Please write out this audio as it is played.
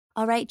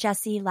All right,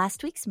 Jesse,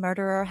 last week's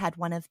murderer had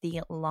one of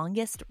the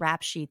longest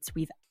rap sheets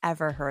we've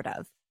ever heard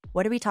of.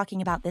 What are we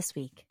talking about this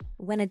week?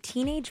 When a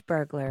teenage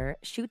burglar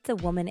shoots a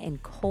woman in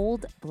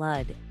cold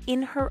blood,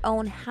 in her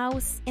own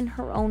house, in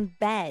her own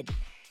bed,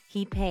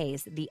 he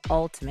pays the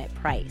ultimate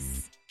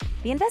price.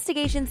 The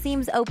investigation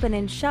seems open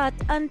and shut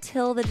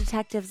until the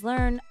detectives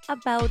learn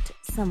about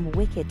some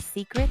wicked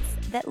secrets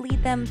that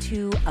lead them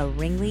to a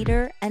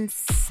ringleader and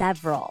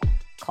several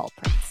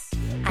culprits.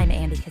 I'm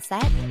Andy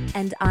Cassette.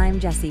 And I'm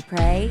Jessie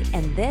Prey,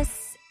 and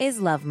this is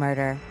Love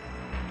Murder.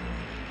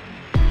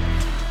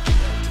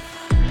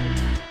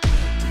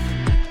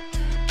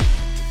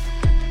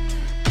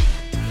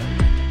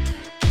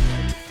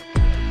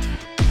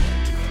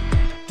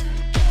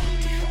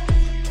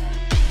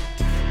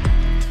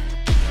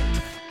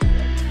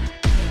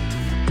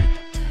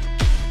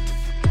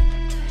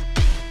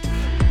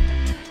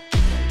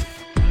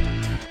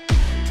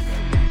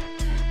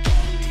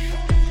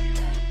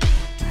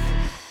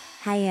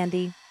 Hi,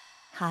 Andy.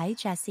 Hi,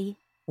 Jesse.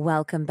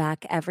 Welcome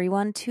back,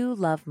 everyone, to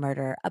Love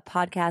Murder, a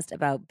podcast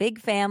about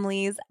big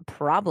families,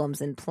 problems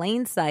in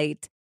plain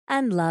sight,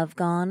 and love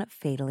gone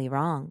fatally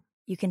wrong.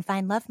 You can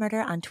find Love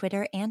Murder on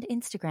Twitter and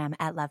Instagram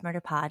at Love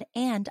Murder Pod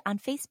and on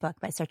Facebook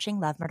by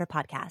searching Love Murder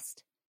Podcast.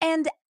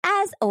 And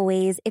as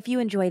always, if you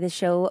enjoy the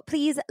show,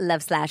 please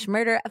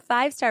love/murder a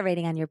 5-star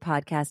rating on your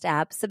podcast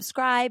app,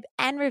 subscribe,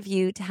 and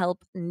review to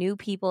help new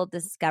people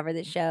discover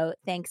the show.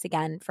 Thanks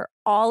again for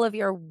all of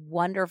your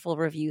wonderful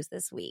reviews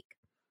this week.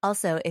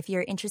 Also, if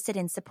you're interested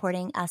in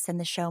supporting us and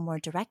the show more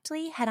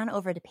directly, head on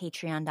over to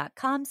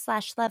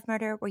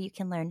patreon.com/lovemurder, where you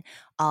can learn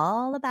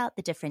all about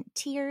the different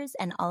tiers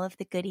and all of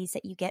the goodies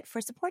that you get for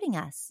supporting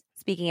us.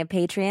 Speaking of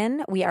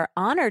Patreon, we are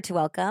honored to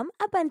welcome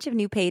a bunch of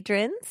new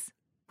patrons.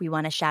 We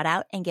want to shout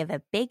out and give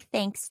a big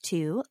thanks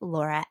to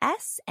Laura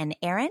S. and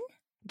Aaron,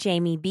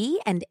 Jamie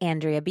B. and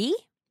Andrea B.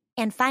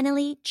 And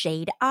finally,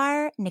 Jade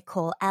R.,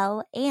 Nicole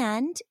L.,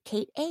 and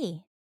Kate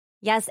A.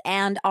 Yes,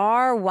 and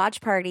our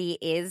watch party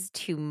is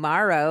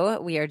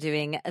tomorrow. We are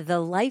doing the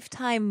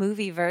Lifetime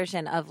movie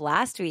version of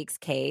last week's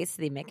case,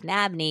 the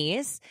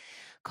McNabneys,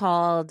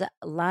 called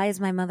Lies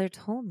My Mother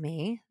Told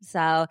Me.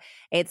 So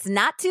it's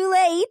not too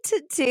late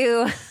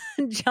to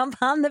jump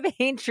on the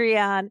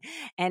Patreon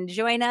and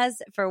join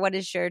us for what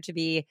is sure to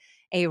be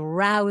a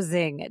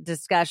rousing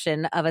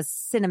discussion of a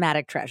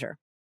cinematic treasure.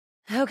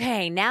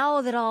 Okay, now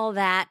that all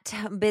that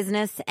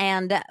business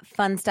and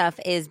fun stuff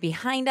is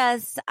behind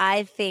us,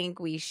 I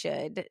think we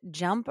should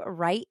jump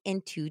right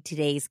into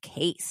today's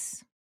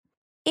case.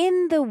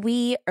 In the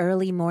wee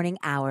early morning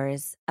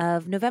hours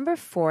of November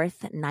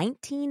 4th,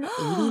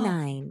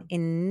 1989,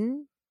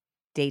 in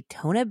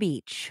Daytona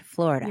Beach,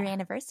 Florida. Your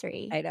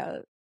anniversary. I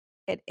know,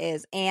 it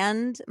is.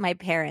 And my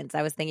parents,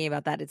 I was thinking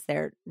about that. It's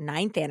their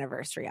 9th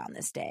anniversary on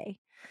this day.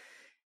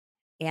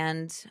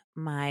 And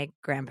my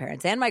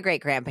grandparents and my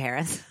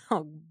great-grandparents.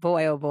 Oh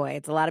boy,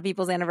 it's a lot of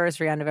people's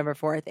anniversary on November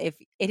 4th. If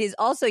it is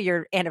also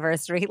your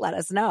anniversary, let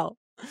us know.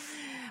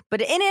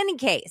 But in any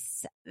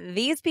case,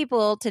 these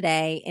people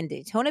today in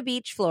Daytona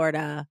Beach,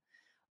 Florida,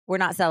 were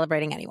not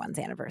celebrating anyone's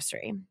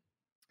anniversary.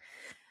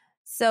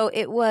 So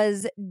it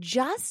was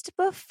just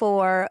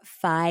before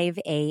 5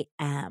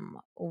 a.m.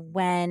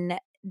 when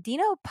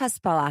Dino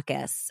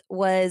Paspalakis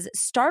was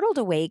startled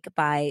awake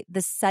by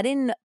the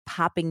sudden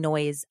popping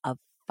noise of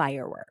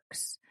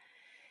fireworks.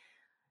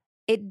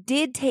 It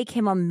did take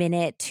him a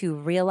minute to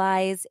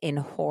realize in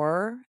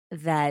horror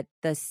that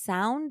the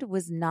sound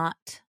was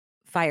not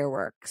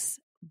fireworks,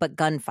 but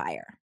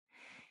gunfire.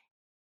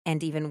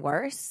 And even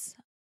worse,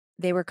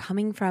 they were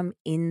coming from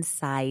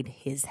inside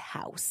his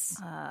house.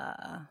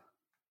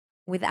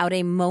 Without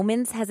a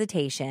moment's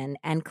hesitation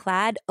and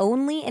clad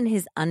only in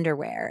his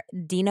underwear,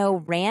 Dino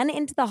ran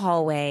into the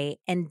hallway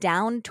and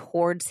down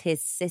towards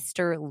his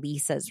sister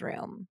Lisa's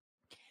room.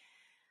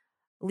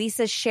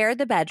 Lisa shared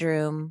the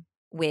bedroom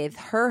with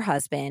her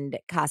husband,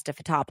 Kosta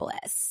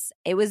Fotopolous.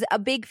 It was a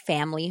big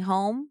family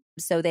home,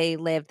 so they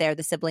lived there.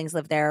 The siblings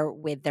lived there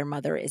with their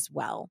mother as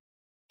well.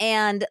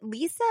 And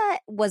Lisa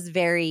was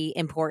very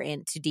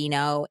important to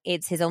Dino.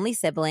 It's his only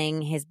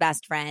sibling, his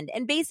best friend,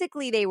 and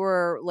basically they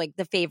were like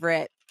the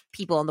favorite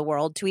people in the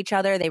world to each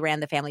other. They ran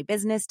the family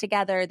business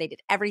together. They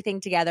did everything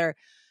together.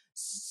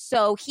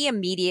 So he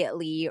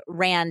immediately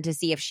ran to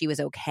see if she was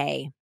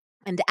okay.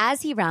 And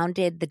as he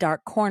rounded the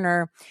dark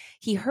corner,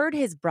 he heard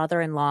his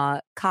brother-in-law,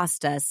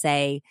 Kosta,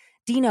 say,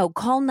 "Dino,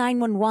 call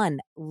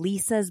 911.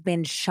 Lisa's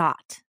been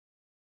shot."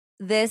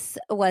 This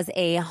was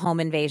a home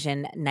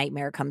invasion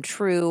nightmare come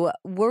true.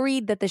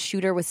 Worried that the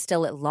shooter was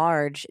still at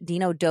large,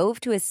 Dino dove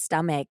to his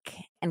stomach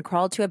and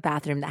crawled to a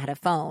bathroom that had a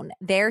phone.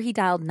 There he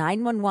dialed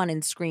 911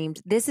 and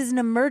screamed, "This is an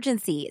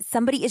emergency.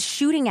 Somebody is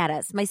shooting at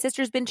us. My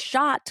sister's been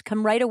shot.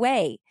 Come right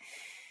away."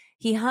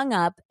 He hung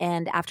up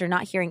and, after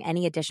not hearing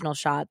any additional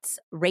shots,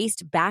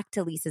 raced back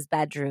to Lisa's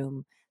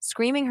bedroom,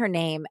 screaming her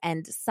name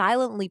and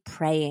silently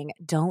praying,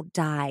 "Don't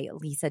die,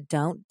 Lisa,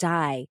 don't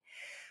die."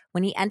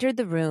 When he entered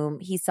the room,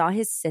 he saw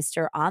his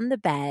sister on the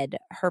bed,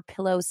 her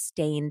pillow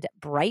stained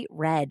bright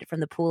red from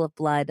the pool of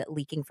blood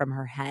leaking from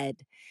her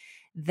head.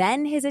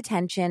 Then his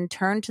attention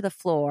turned to the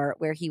floor,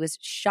 where he was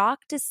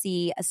shocked to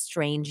see a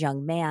strange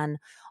young man,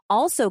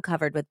 also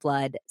covered with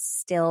blood,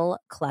 still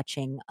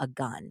clutching a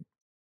gun.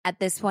 At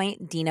this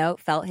point, Dino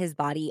felt his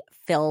body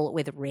fill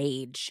with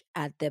rage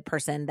at the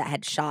person that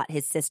had shot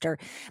his sister.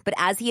 But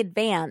as he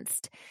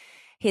advanced,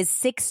 his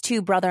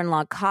 6'2"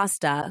 brother-in-law,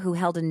 Kosta, who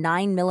held a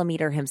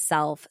 9mm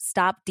himself,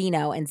 stopped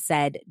Dino and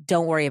said,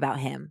 "Don't worry about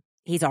him.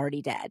 He's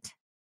already dead."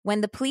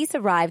 When the police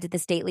arrived at the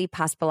stately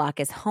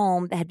Paspalakis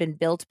home that had been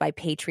built by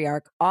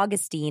patriarch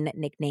Augustine,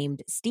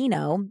 nicknamed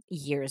Stino,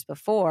 years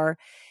before,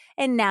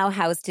 and now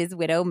housed his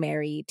widow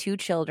Mary, 2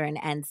 children,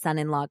 and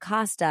son-in-law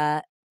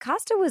Kosta,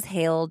 Kosta was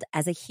hailed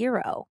as a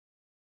hero.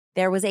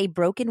 There was a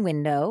broken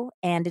window,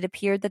 and it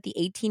appeared that the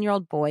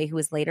 18-year-old boy, who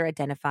was later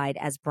identified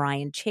as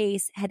Brian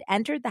Chase, had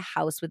entered the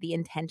house with the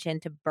intention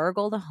to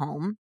burgle the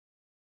home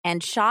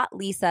and shot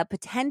Lisa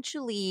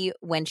potentially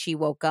when she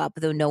woke up,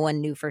 though no one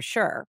knew for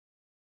sure.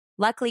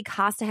 Luckily,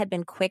 Kosta had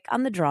been quick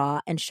on the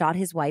draw and shot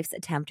his wife's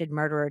attempted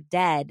murderer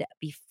dead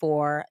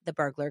before the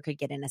burglar could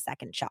get in a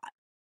second shot.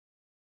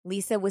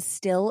 Lisa was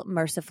still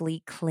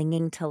mercifully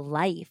clinging to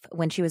life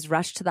when she was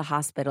rushed to the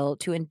hospital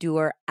to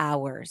endure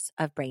hours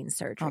of brain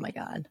surgery. Oh, my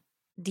God.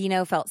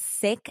 Dino felt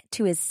sick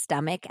to his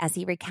stomach as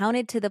he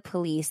recounted to the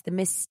police the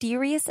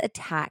mysterious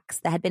attacks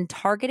that had been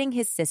targeting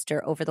his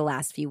sister over the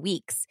last few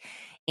weeks.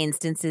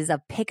 Instances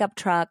of pickup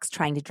trucks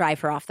trying to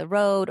drive her off the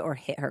road or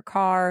hit her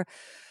car,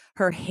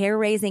 her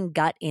hair-raising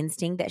gut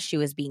instinct that she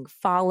was being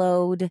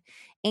followed,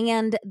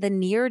 and the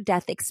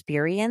near-death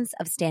experience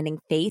of standing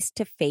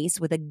face-to-face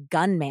with a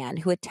gunman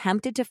who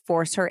attempted to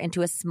force her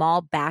into a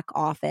small back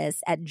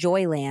office at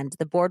Joyland,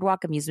 the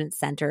boardwalk amusement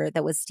center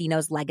that was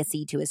Stino's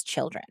legacy to his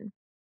children.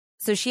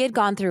 So she had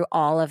gone through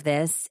all of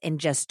this in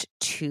just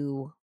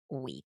 2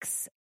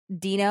 weeks.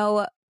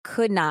 Dino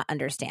could not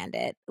understand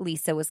it.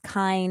 Lisa was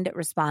kind,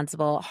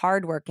 responsible,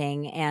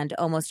 hardworking, and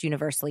almost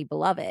universally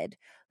beloved.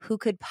 Who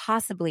could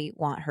possibly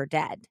want her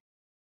dead?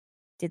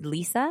 Did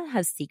Lisa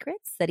have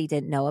secrets that he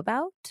didn't know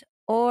about?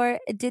 Or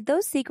did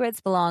those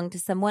secrets belong to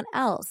someone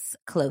else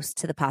close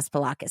to the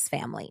Paspalakis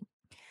family?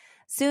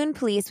 Soon,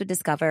 police would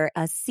discover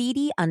a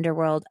seedy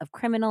underworld of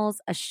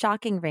criminals, a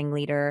shocking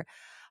ringleader,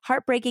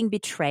 heartbreaking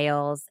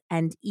betrayals,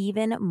 and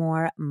even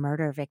more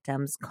murder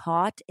victims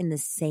caught in the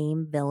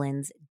same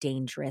villain's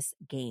dangerous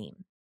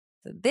game.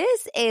 So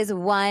this is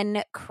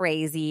one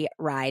crazy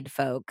ride,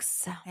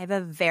 folks. I have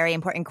a very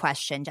important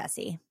question,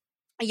 Jessie.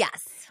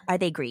 Yes. Are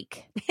they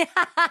Greek?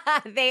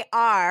 They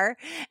are.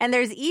 And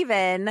there's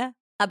even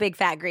a big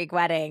fat Greek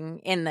wedding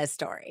in this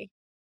story.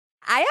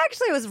 I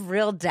actually was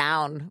real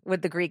down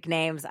with the Greek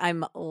names.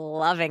 I'm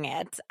loving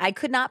it. I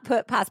could not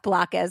put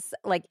Paspalakis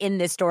in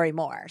this story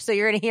more. So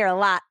you're going to hear a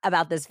lot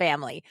about this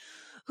family,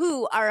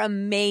 who are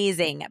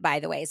amazing, by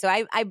the way. So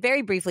I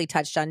very briefly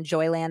touched on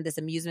Joyland, this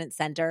amusement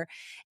center.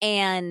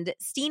 And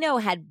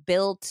Stino had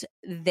built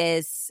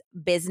this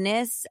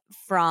business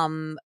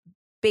from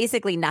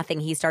basically nothing.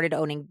 He started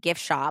owning gift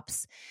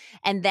shops,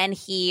 and then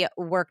he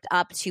worked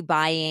up to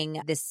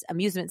buying this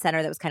amusement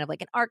center that was kind of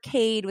like an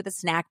arcade with a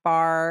snack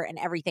bar and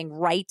everything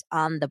right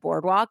on the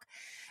boardwalk,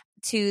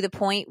 to the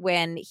point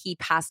when he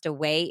passed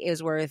away, it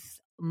was worth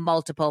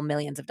multiple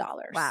millions of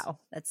dollars. Wow,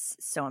 that's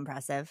so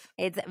impressive.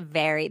 This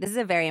is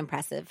a very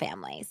impressive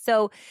family.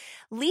 So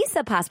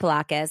Lisa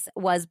Paspalakis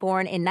was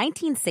born in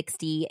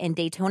 1960 in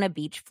Daytona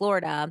Beach,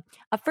 Florida,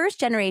 a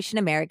first-generation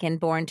American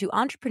born to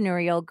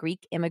entrepreneurial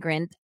Greek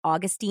immigrant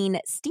Augustine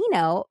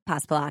Stino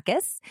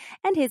Paspalakis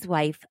and his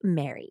wife,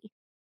 Mary.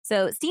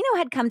 So Stino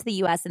had come to the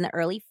U.S. in the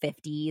early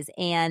 50s,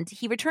 and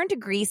he returned to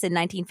Greece in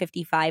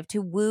 1955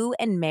 to woo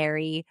and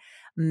marry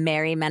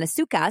Mary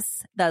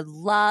Manasoukas, the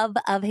love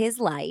of his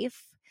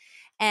life.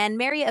 And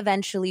Mary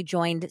eventually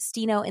joined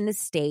Stino in the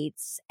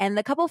States, and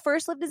the couple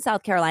first lived in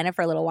South Carolina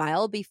for a little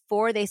while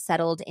before they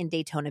settled in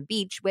Daytona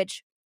Beach,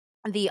 which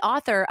the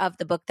author of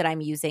the book that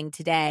I'm using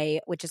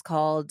today, which is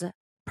called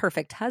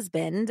Perfect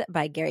Husband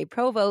by Gary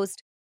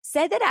Provost,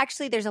 said that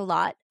actually there's a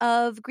lot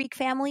of Greek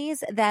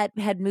families that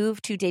had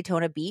moved to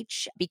Daytona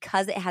Beach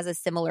because it has a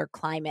similar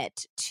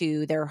climate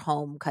to their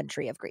home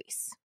country of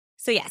Greece.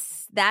 So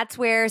yes, that's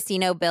where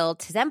Stino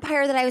built his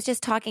empire that I was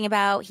just talking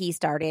about. He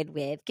started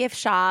with gift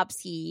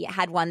shops. He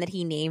had one that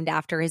he named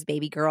after his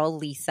baby girl,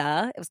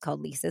 Lisa. It was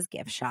called Lisa's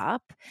Gift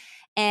Shop.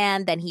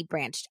 And then he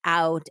branched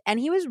out, and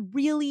he was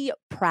really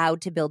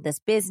proud to build this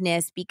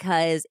business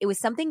because it was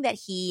something that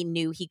he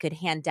knew he could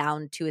hand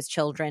down to his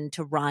children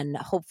to run,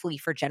 hopefully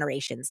for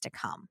generations to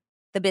come.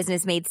 The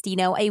business made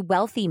Stino a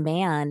wealthy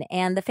man,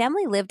 and the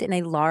family lived in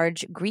a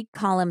large Greek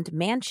columned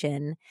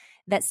mansion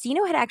that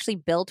Stino had actually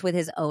built with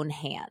his own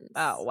hands.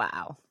 Oh,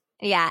 wow.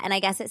 Yeah, and I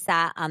guess it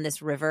sat on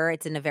this river.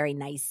 It's in a very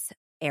nice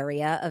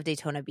area of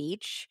Daytona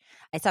Beach.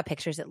 I saw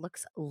pictures. It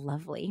looks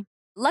lovely.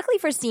 Luckily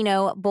for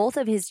Stino, both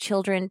of his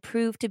children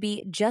proved to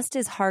be just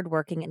as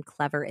hardworking and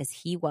clever as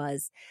he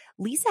was.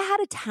 Lisa had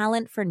a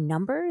talent for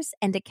numbers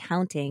and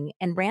accounting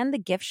and ran the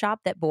gift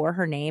shop that bore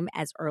her name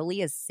as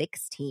early as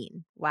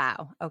 16.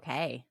 Wow.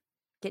 Okay.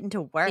 Getting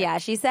to work. Yeah,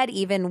 she said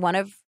even one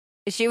of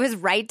She was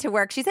right to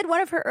work. She said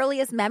one of her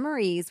earliest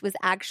memories was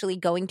actually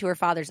going to her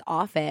father's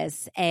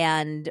office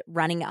and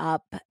running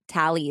up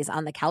tallies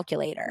on the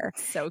calculator.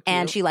 So cute.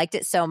 And she liked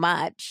it so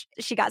much.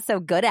 She got so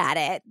good at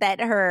it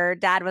that her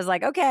dad was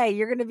like, okay,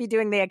 you're going to be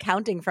doing the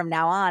accounting from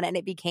now on. And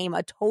it became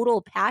a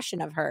total passion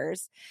of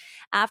hers.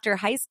 After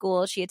high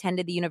school, she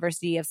attended the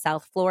University of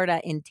South Florida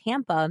in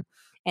Tampa,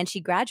 and she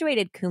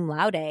graduated cum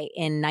laude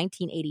in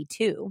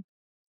 1982.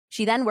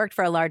 She then worked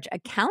for a large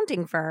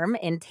accounting firm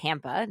in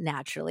Tampa,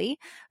 naturally,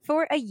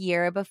 for a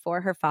year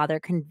before her father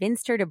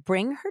convinced her to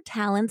bring her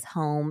talents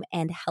home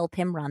and help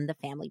him run the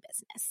family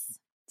business.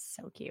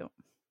 So cute.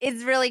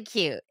 It's really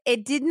cute.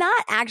 It did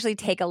not actually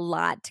take a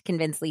lot to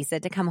convince Lisa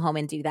to come home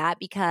and do that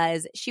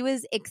because she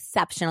was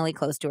exceptionally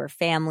close to her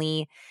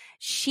family.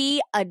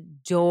 She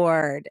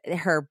adored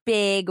her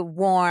big,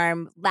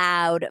 warm,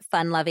 loud,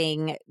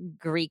 fun-loving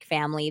Greek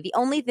family. The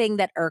only thing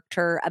that irked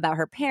her about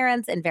her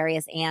parents and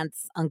various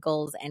aunts,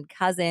 uncles, and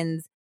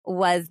cousins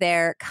was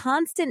their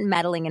constant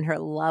meddling in her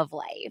love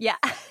life. Yeah.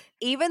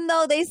 Even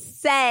though they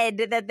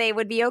said that they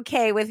would be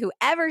okay with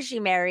whoever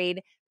she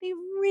married, they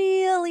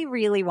really,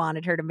 really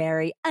wanted her to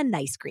marry a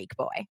nice Greek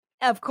boy.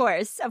 Of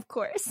course. Of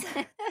course.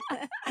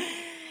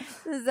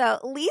 So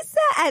Lisa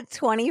at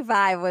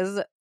 25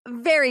 was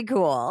very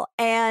cool.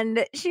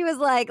 And she was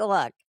like,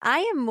 look, I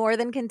am more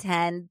than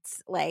content,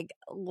 like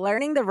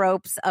learning the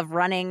ropes of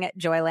running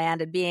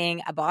Joyland and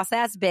being a boss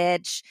ass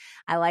bitch.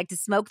 I like to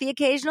smoke the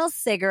occasional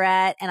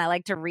cigarette and I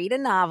like to read a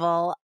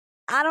novel.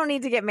 I don't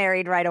need to get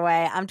married right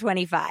away. I'm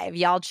 25.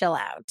 Y'all chill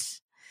out.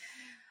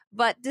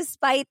 But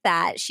despite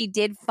that, she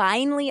did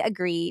finally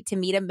agree to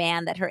meet a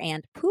man that her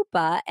Aunt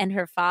Pupa and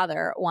her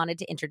father wanted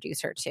to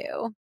introduce her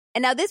to.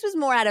 And now this was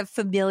more out of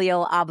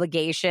familial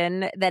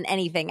obligation than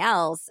anything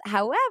else.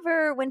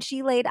 However, when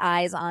she laid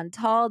eyes on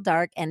tall,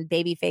 dark, and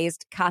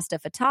baby-faced Kosta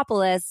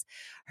Fotopolous,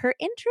 her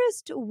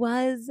interest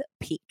was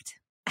piqued.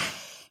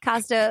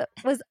 Kosta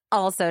was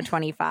also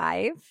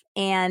 25,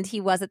 and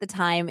he was at the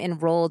time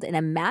enrolled in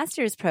a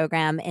master's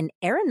program in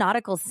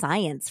aeronautical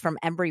science from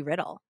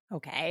Embry-Riddle.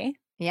 Okay.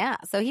 Yeah,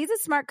 so he's a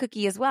smart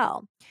cookie as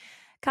well.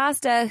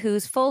 Kosta,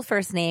 whose full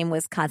first name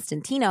was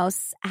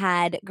Konstantinos,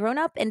 had grown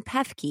up in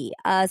Pefki,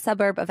 a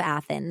suburb of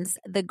Athens,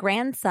 the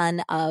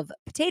grandson of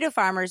potato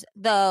farmers,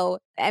 though,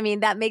 I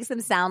mean, that makes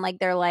them sound like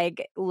they're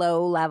like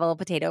low-level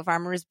potato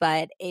farmers,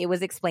 but it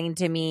was explained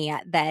to me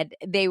that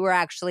they were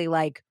actually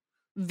like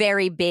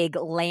very big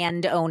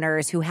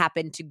landowners who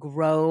happened to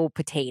grow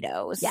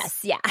potatoes. Yes,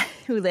 yeah,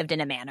 who lived in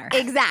a manor.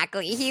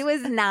 Exactly. He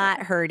was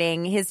not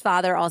hurting. His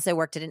father also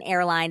worked at an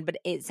airline, but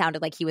it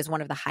sounded like he was one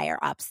of the higher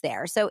ups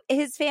there. So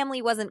his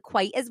family wasn't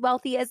quite as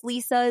wealthy as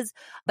Lisa's,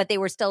 but they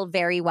were still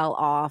very well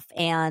off.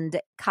 And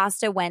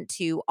Kosta went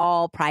to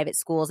all private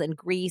schools in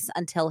Greece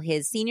until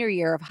his senior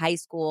year of high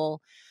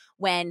school,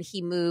 when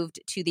he moved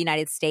to the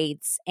United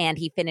States and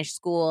he finished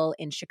school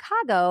in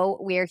Chicago,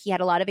 where he had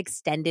a lot of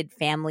extended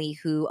family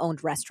who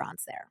owned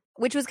restaurants there,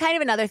 which was kind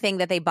of another thing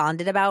that they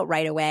bonded about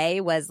right away,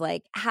 was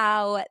like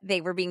how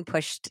they were being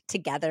pushed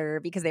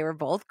together because they were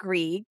both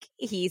Greek.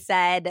 He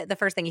said, the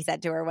first thing he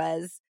said to her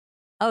was,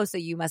 oh, so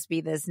you must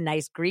be this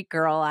nice Greek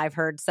girl I've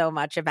heard so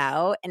much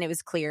about. And it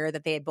was clear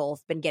that they had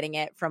both been getting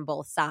it from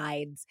both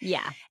sides.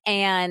 Yeah.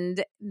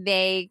 And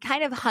they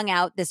kind of hung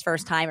out this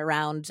first time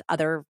around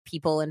other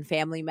people and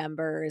family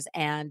members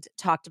and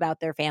talked about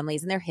their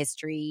families and their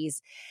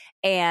histories.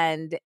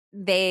 And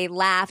they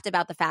laughed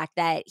about the fact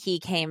that he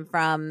came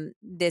from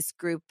this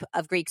group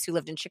of Greeks who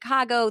lived in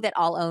Chicago that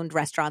all owned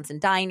restaurants and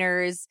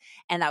diners.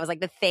 And that was like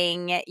the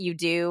thing you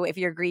do if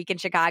you're Greek in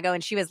Chicago.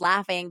 And she was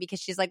laughing because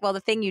she's like, well, the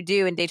thing you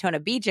do in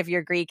Daytona Beach if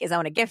you're Greek is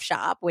own a gift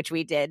shop, which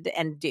we did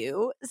and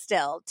do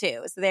still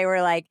too. So they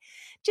were like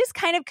just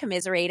kind of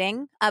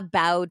commiserating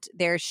about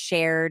their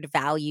shared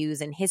values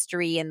and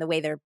history and the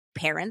way their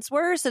parents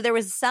were. So there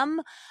was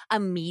some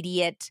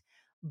immediate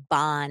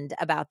bond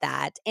about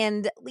that.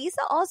 And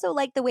Lisa also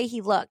liked the way he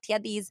looked. He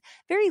had these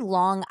very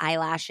long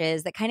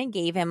eyelashes that kind of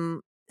gave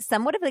him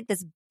somewhat of like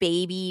this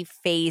baby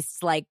face,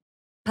 like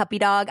puppy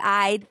dog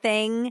eyed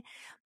thing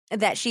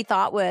that she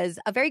thought was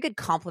a very good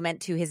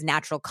compliment to his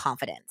natural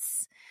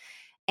confidence.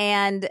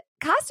 And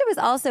Kosta was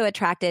also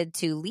attracted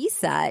to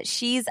Lisa.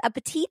 She's a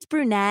petite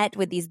brunette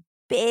with these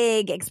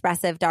big,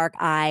 expressive, dark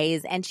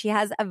eyes, and she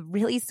has a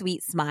really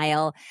sweet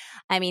smile.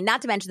 I mean,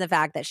 not to mention the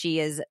fact that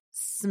she is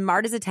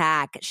smart as a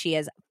tack, she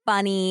is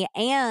funny,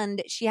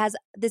 and she has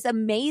this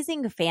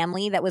amazing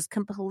family that was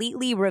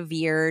completely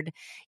revered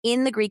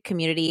in the Greek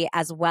community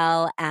as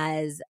well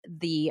as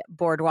the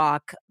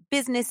Boardwalk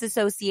Business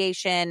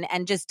Association,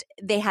 and just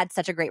they had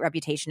such a great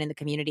reputation in the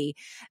community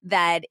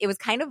that it was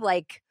kind of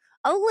like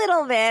a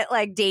little bit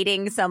like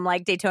dating some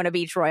like Daytona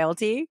Beach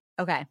royalty.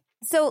 Okay.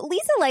 So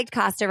Lisa liked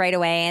Kosta right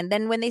away. And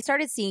then when they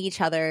started seeing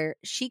each other,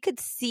 she could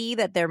see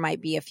that there might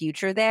be a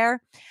future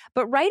there.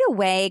 But right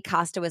away,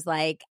 Kosta was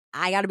like,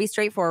 I got to be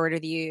straightforward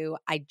with you.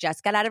 I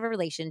just got out of a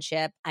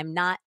relationship. I'm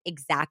not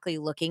exactly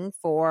looking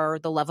for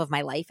the love of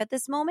my life at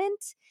this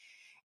moment.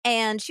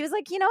 And she was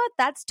like, you know what?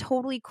 That's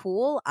totally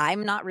cool.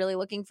 I'm not really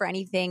looking for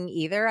anything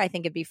either. I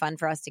think it'd be fun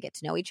for us to get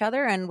to know each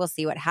other and we'll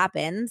see what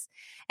happens.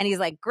 And he's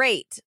like,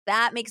 great.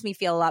 That makes me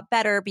feel a lot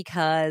better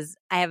because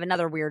I have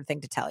another weird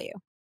thing to tell you.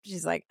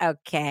 She's like,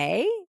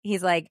 okay.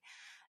 He's like,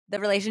 the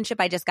relationship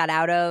I just got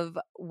out of,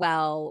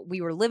 well,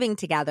 we were living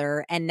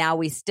together and now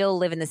we still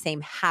live in the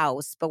same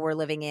house, but we're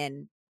living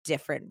in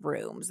different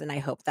rooms. And I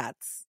hope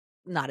that's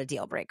not a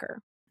deal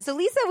breaker. So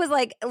Lisa was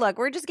like, look,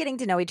 we're just getting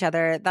to know each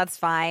other. That's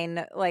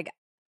fine. Like,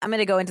 I'm going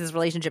to go into this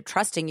relationship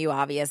trusting you,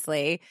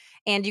 obviously.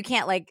 And you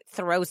can't like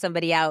throw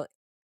somebody out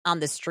on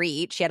the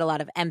street. She had a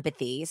lot of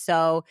empathy.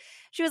 So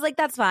she was like,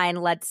 that's fine.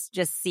 Let's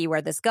just see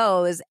where this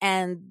goes.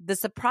 And the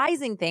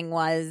surprising thing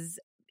was,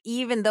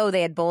 even though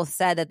they had both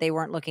said that they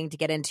weren't looking to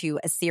get into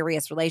a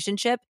serious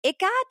relationship, it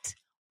got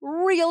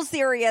real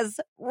serious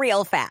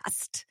real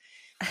fast.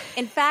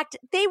 In fact,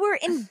 they were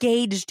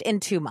engaged in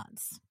 2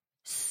 months.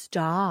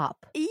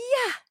 Stop. Yeah.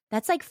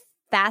 That's like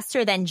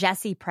faster than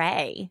Jesse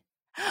Prey.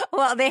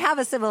 Well, they have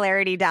a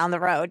similarity down the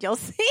road. You'll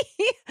see.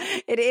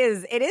 It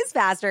is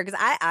faster because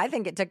I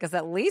think it took us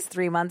at least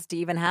 3 months to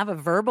even have a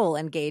verbal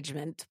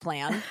engagement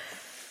plan.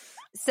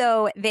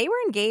 So they were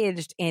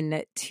engaged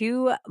in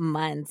 2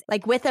 months.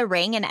 Like with a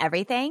ring and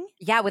everything?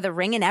 Yeah, with a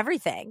ring and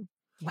everything.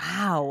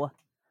 Wow.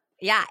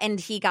 Yeah, and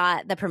he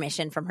got the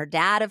permission from her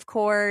dad, of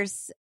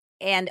course.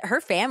 And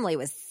her family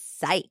was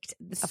psyched.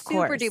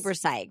 Super duper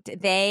psyched.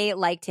 They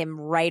liked him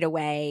right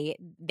away.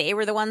 They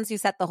were the ones who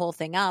set the whole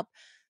thing up.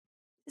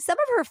 Some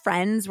of her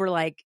friends were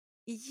like,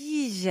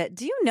 "Yeah,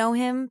 do you know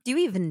him? Do you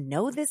even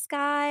know this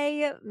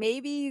guy?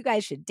 Maybe you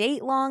guys should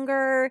date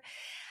longer."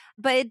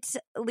 But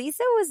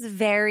Lisa was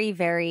very,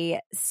 very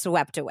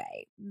swept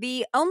away.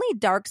 The only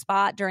dark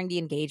spot during the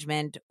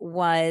engagement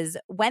was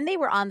when they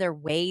were on their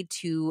way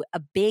to a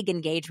big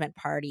engagement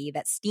party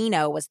that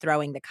Stino was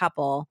throwing the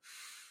couple.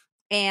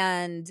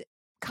 And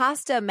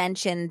Kosta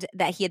mentioned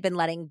that he had been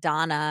letting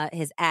Donna,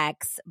 his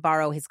ex,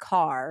 borrow his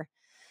car.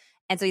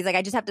 And so he's like,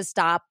 I just have to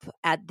stop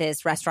at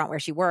this restaurant where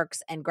she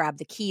works and grab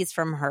the keys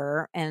from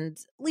her. And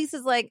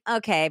Lisa's like,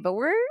 okay, but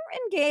we're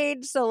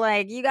engaged. So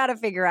like, you got to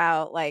figure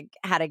out like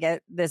how to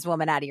get this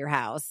woman out of your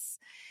house.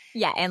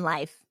 Yeah, and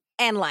life.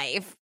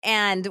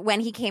 And when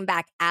he came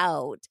back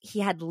out,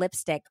 he had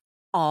lipstick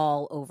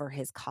all over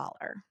his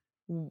collar.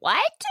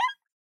 What?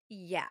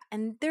 Yeah.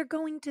 And they're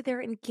going to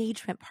their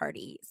engagement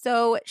party.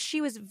 So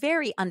she was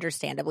very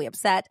understandably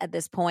upset at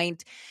this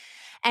point.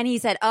 And he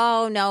said,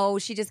 oh, no,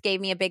 she just gave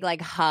me a big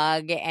like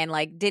hug and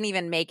like didn't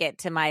even make it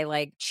to my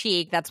like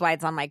cheek. That's why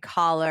it's on my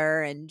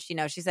collar. And, you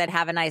know, she said,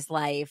 have a nice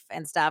life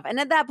and stuff. And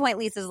at that point,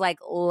 Lisa's like,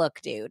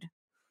 look, dude,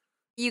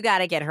 you got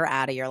to get her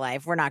out of your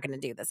life. We're not going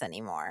to do this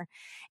anymore.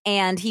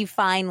 And he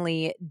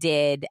finally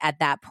did at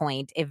that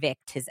point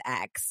evict his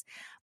ex.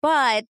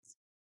 But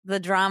the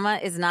drama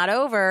is not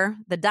over.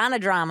 The Donna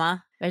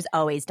drama. There's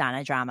always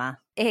Donna drama.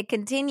 It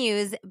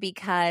continues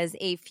because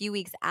a few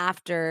weeks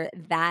after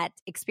that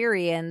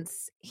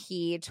experience,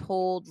 he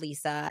told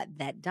Lisa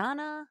that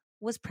Donna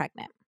was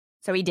pregnant.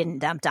 So he didn't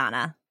dump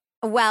Donna.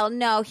 Well,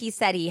 no, he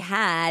said he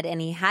had,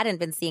 and he hadn't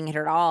been seeing it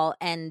at all.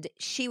 And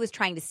she was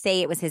trying to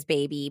say it was his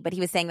baby, but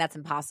he was saying that's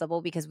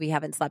impossible because we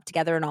haven't slept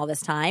together in all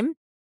this time.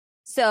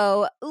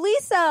 So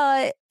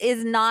Lisa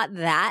is not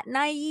that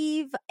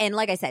naive. And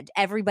like I said,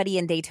 everybody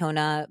in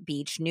Daytona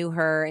Beach knew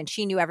her and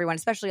she knew everyone,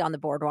 especially on the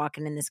boardwalk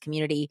and in this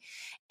community.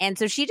 And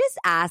so she just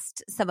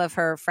asked some of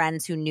her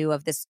friends who knew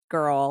of this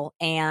girl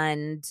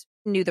and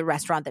knew the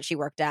restaurant that she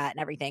worked at and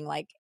everything,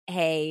 like,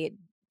 hey,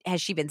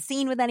 has she been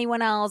seen with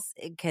anyone else?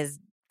 Because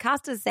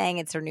Kosta's saying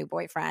it's her new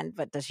boyfriend,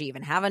 but does she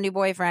even have a new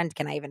boyfriend?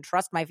 Can I even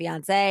trust my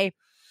fiance?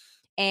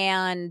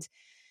 And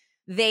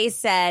they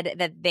said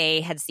that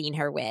they had seen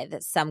her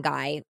with some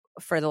guy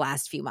for the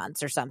last few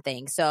months or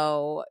something.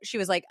 So she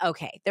was like,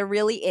 okay, there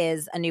really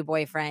is a new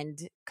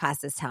boyfriend.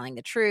 Kosta's telling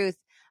the truth.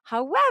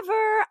 However,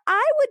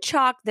 I would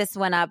chalk this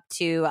one up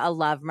to a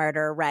love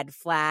murder red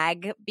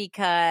flag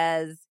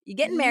because you're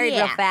getting married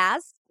real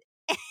fast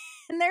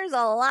and there's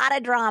a lot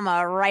of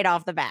drama right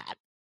off the bat.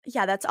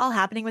 Yeah, that's all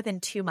happening within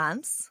 2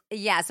 months.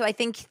 Yeah, so I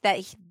think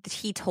that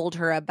he told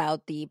her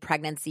about the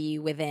pregnancy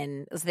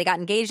so they got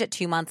engaged at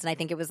 2 months, and I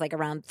think it was like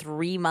around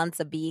 3 months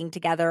of being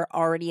together,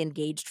 already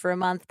engaged for a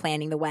month,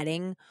 planning the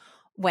wedding,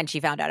 when she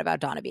found out about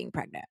Donna being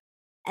pregnant.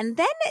 And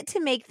then to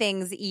make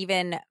things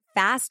even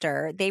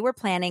faster, they were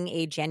planning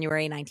a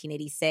January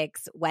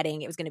 1986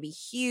 wedding. It was going to be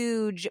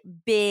huge,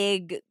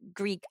 big,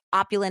 Greek,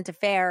 opulent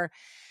affair.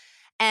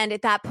 And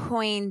at that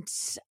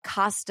point,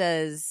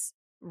 Kosta's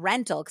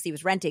rental, because he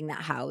was renting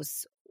that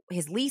house,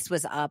 his lease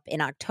was up in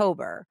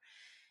October.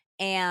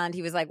 And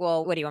he was like,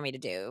 well, what do you want me to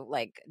do?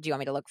 Like, do you want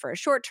me to look for a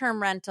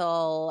short-term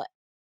rental?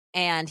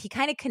 And he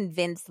kind of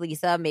convinced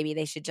Lisa maybe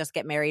they should just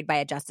get married by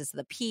a justice of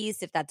the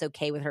peace if that's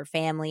okay with her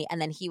family.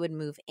 And then he would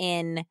move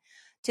in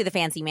to the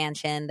fancy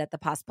mansion that the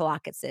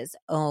Pospolakises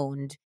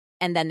owned.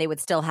 And then they would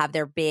still have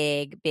their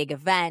big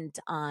event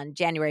on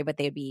January, but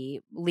they would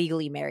be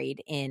legally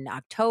married in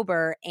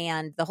October.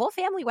 And the whole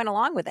family went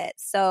along with it.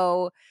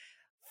 So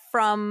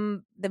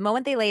from the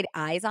moment they laid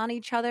eyes on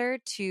each other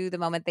to the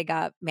moment they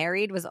got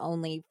married was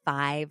only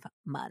 5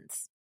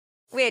 months,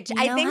 which You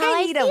I know think how I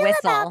I need feel a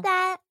whistle. about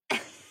that.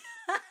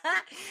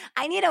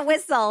 I need a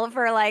whistle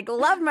for like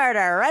love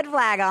murder, red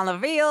flag on the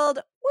field.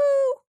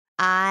 Woo!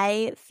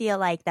 I feel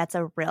like that's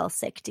a real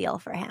sick deal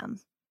for him.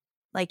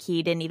 Like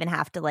he didn't even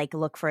have to like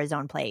look for his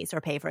own place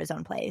or pay for his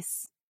own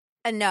place.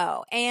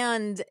 No.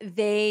 And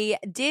they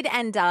did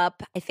end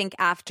up, I think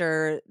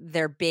after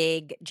their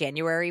big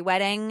January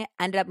wedding,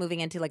 ended up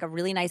moving into like a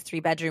really nice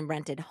 3-bedroom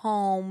rented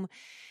home.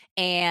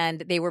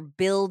 And they were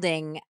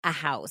building a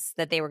house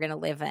that they were going to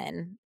live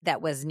in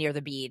that was near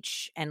the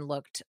beach and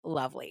looked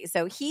lovely.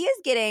 So he is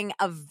getting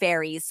a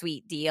very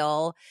sweet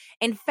deal.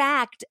 In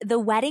fact, the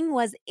wedding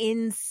was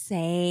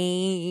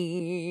insane.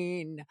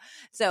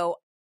 So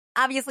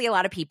obviously a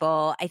lot of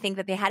people, I think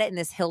that they had it in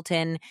this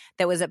Hilton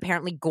that was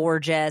apparently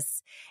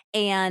gorgeous.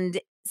 And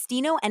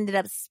Stino ended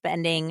up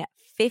spending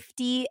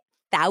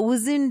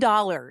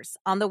 $50,000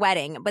 on the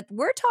wedding, but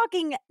we're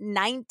talking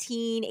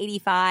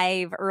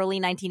 1985, early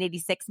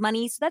 1986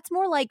 money. So that's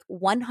more like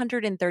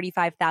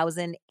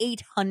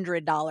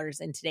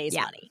 $135,800 in today's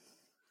money.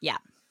 Yeah.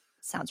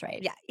 Sounds right.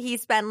 Yeah. He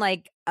spent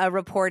like a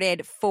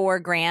reported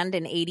 $4,000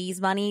 in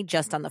 80s money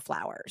just on the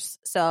flowers.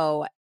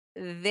 So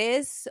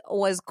this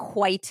was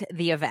quite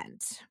the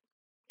event.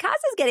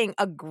 Kosta's getting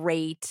a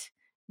great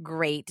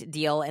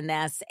deal in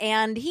this.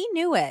 And he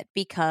knew it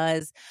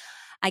because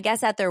I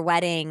guess at their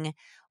wedding,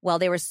 while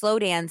they were slow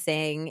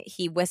dancing,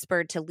 he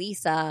whispered to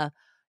Lisa,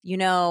 you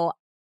know,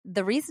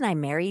 the reason I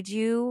married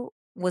you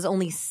was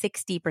only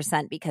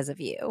 60% because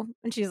of you.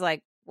 And she's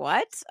like,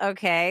 what?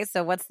 Okay.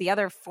 So what's the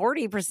other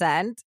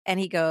 40%? And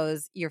he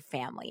goes, your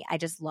family. I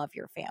just love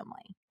your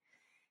family.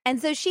 And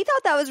so she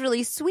thought that was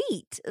really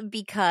sweet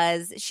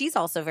because she's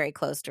also very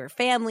close to her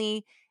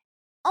family.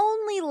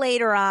 Only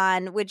later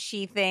on would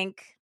she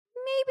think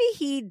maybe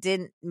he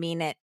didn't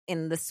mean it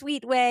in the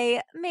sweet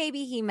way.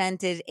 Maybe he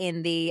meant it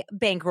in the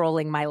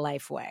bankrolling my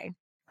life way.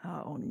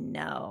 Oh,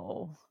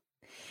 no.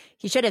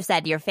 He should have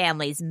said your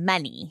family's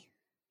money.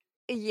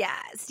 Yeah.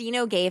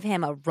 Stino gave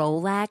him a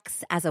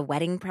Rolex as a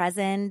wedding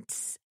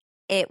present.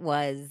 It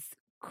was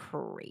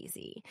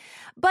crazy.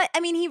 But I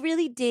mean, he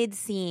really did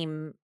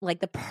seem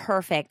like the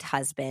perfect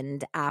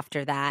husband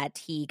after that.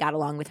 He got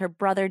along with her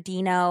brother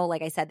Dino.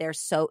 Like I said, they're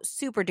so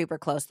super duper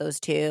close,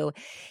 those two.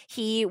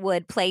 He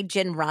would play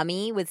gin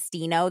rummy with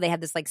Stino. They had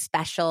this like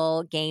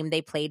special game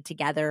they played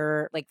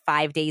together like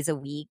 5 days a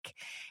week.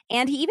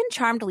 And he even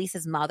charmed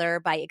Lisa's mother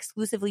by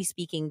exclusively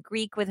speaking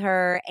Greek with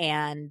her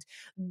and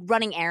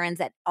running errands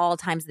at all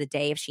times of the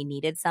day if she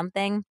needed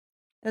something.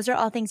 Those are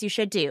all things you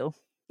should do.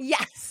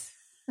 Yes.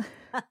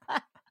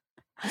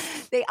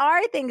 They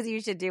are things you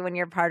should do when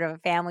you're part of a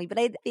family, but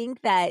I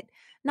think that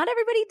not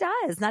everybody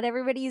does. Not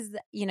everybody's,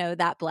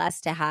 that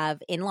blessed to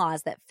have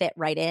in-laws that fit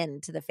right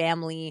into the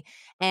family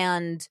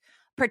and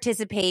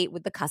participate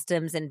with the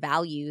customs and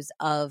values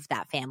of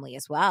that family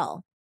as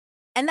well.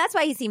 And that's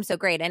why he seems so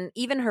great. And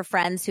even her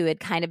friends who had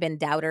kind of been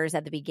doubters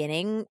at the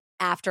beginning,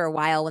 after a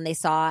while, when they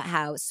saw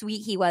how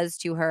sweet he was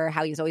to her,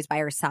 how he was always by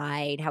her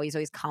side, how he's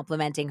always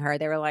complimenting her,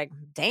 they were like,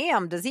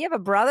 damn, does he have a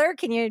brother?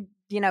 Can you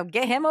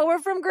get him over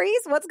from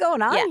Greece? What's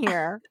going on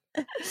here?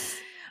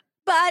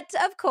 But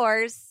of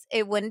course,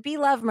 it wouldn't be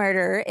love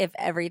murder if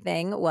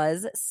everything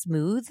was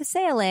smooth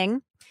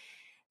sailing.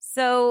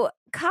 So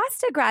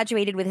Kosta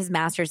graduated with his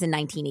master's in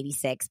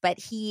 1986, but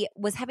he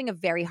was having a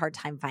very hard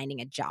time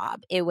finding a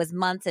job. It was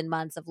months and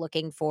months of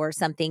looking for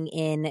something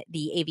in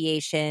the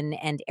aviation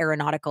and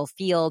aeronautical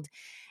field,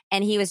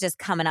 and he was just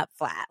coming up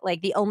flat.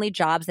 Like the only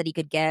jobs that he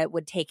could get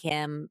would take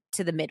him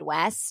to the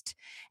Midwest,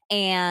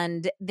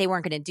 and they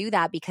weren't going to do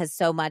that because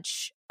so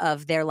much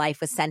of their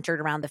life was centered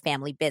around the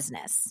family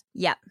business.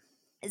 Yep.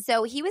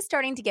 So he was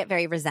starting to get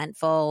very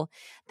resentful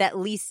that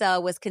Lisa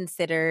was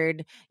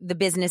considered the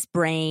business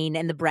brain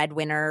and the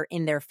breadwinner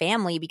in their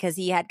family because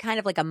he had kind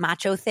of like a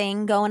macho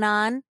thing going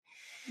on.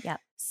 Yep.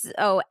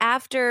 So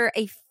after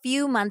a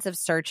few months of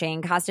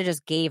searching, Kosta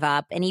just gave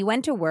up and he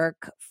went to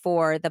work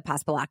for the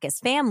Paspalakis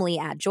family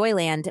at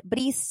Joyland, but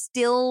he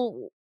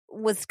still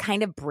was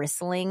kind of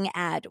bristling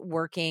at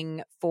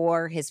working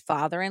for his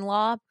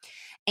father-in-law.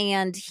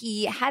 And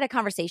he had a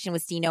conversation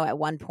with Stino at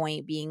one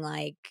point being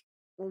like,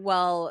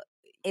 well,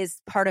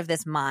 is part of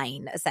this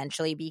mine,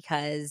 essentially,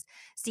 because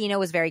Stino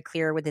was very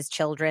clear with his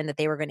children that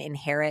they were going to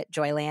inherit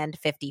Joyland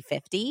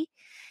 50-50.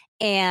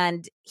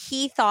 And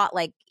he thought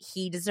like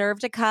he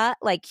deserved a cut,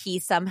 like he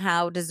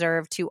somehow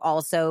deserved to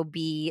also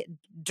be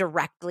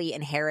directly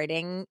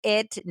inheriting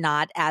it,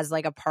 not as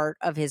like a part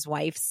of his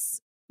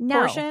wife's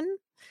portion.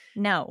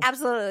 No.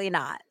 Absolutely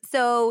not.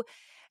 So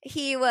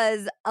he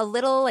was a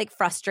little like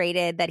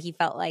frustrated that he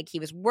felt like he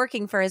was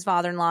working for his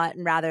father-in-law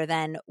rather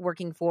than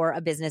working for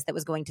a business that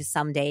was going to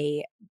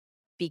someday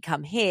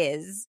become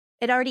his.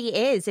 It already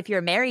is if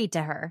you're married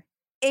to her.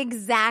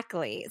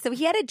 Exactly. So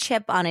he had a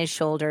chip on his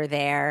shoulder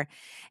there.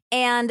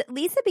 And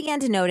Lisa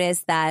began to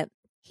notice that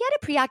he had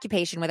a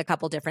preoccupation with a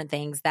couple different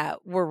things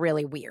that were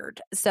really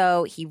weird.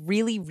 So he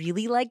really,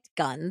 really liked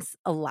guns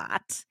a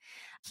lot.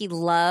 He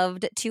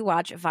loved to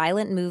watch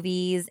violent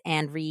movies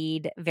and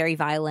read very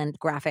violent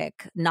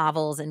graphic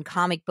novels and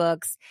comic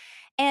books.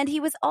 And he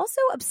was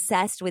also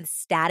obsessed with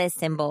status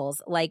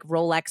symbols like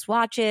Rolex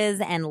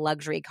watches and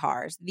luxury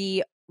cars.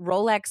 The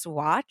Rolex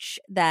watch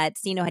that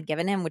Stino had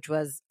given him, which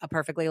was a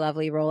perfectly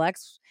lovely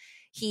Rolex,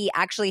 he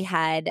actually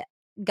had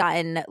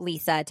gotten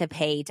Lisa to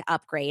pay to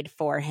upgrade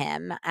for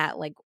him at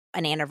like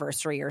an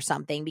anniversary or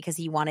something because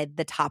he wanted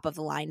the top of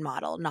the line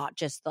model, not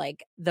just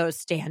like those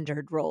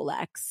standard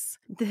Rolex.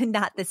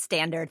 Not the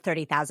standard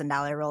 $30,000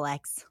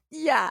 Rolex.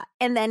 Yeah.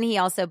 And then he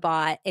also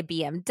bought a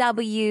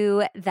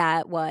BMW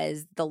that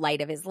was the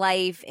light of his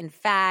life. In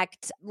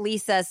fact,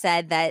 Lisa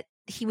said that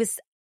he was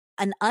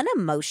an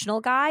unemotional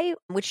guy,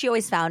 which she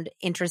always found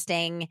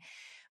interesting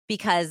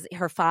because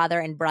her father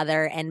and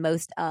brother and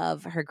most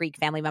of her Greek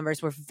family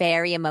members were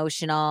very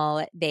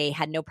emotional. They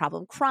had no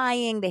problem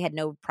crying. They had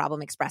no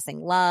problem expressing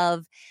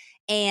love.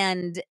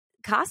 And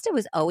Kosta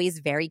was always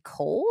very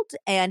cold,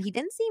 and he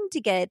didn't seem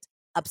to get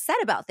upset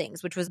about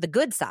things, which was the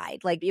good side.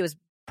 Like, it was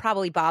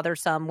probably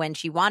bothersome when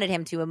she wanted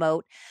him to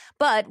emote.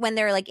 But when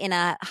they're like in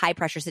a high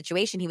pressure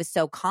situation, he was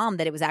so calm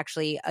that it was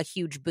actually a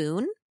huge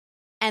boon.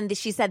 And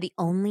she said the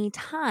only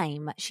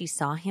time she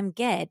saw him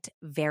get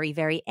very,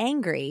 very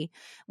angry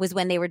was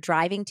when they were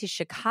driving to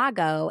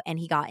Chicago and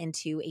he got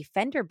into a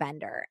fender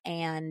bender.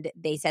 And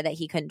they said that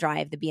he couldn't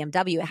drive the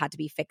BMW. It had to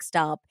be fixed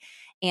up.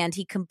 And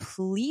he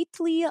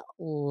completely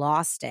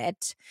lost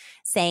it,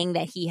 saying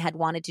that he had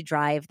wanted to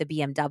drive the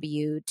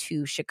BMW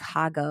to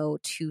Chicago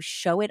to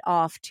show it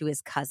off to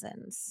his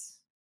cousins.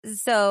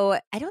 So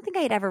I don't think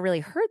I had ever really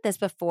heard this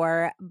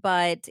before,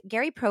 but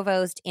Gary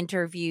Provost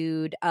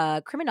interviewed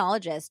a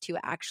criminologist who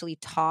actually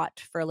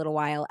taught for a little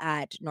while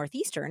at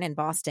Northeastern in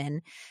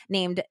Boston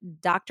named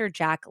Dr.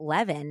 Jack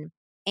Levin.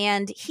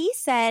 And he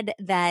said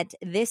that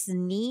this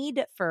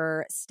need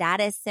for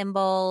status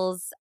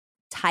symbols,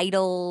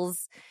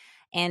 titles,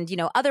 and,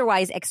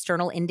 otherwise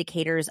external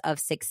indicators of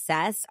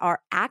success are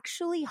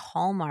actually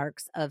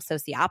hallmarks of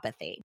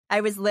sociopathy.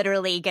 I was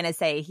literally going to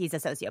say he's a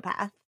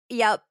sociopath.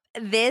 Yep.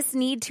 This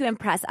need to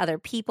impress other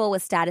people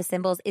with status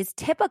symbols is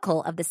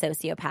typical of the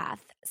sociopath.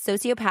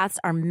 Sociopaths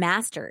are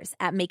masters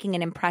at making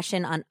an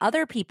impression on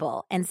other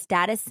people, and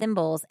status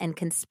symbols and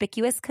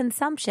conspicuous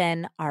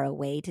consumption are a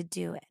way to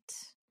do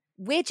it.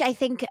 Which I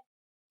think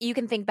you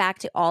can think back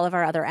to all of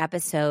our other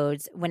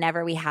episodes.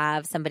 Whenever we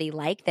have somebody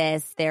like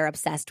this, they're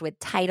obsessed with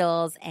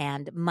titles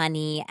and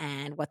money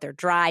and what they're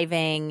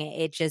driving.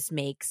 It just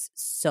makes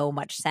so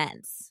much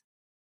sense.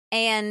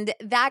 And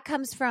that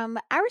comes from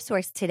our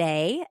source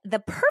today,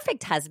 The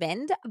Perfect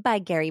Husband by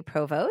Gary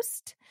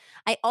Provost.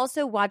 I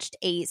also watched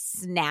a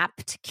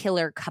Snapped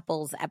Killer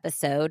Couples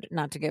episode,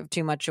 not to give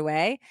too much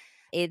away.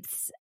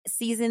 It's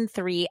season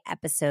 3,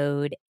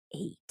 episode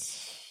 8.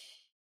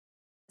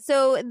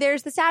 So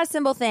there's the status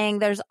symbol thing.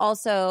 There's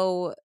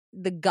also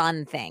the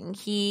gun thing.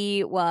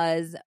 He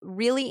was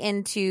really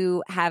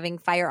into having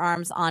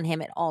firearms on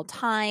him at all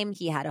time.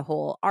 He had a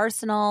whole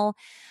arsenal.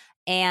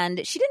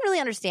 And she didn't really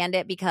understand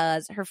it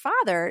because her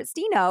father,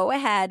 Stino,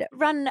 had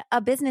run a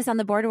business on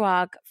the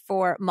boardwalk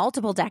for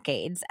multiple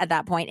decades at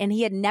that point, and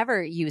he had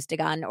never used a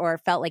gun or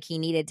felt like he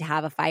needed to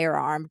have a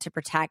firearm to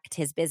protect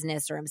his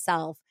business or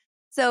himself.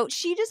 So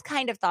she just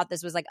kind of thought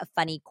this was like a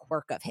funny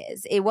quirk of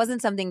his. It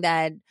wasn't something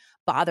that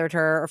bothered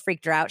her or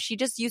freaked her out. She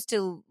just used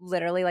to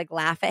literally like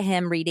laugh at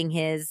him reading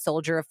his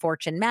Soldier of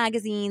Fortune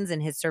magazines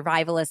and his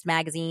survivalist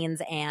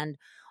magazines and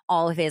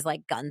all of his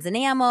like guns and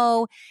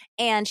ammo,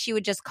 and she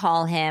would just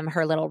call him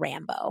her little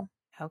Rambo.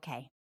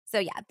 Okay. So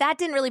yeah, that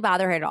didn't really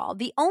bother her at all.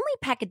 The only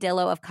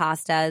peccadillo of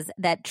Kosta's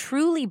that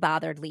truly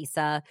bothered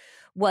Lisa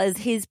was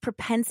his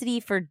propensity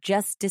for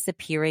just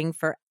disappearing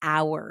for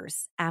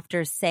hours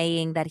after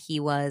saying that he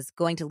was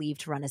going to leave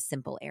to run a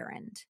simple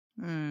errand.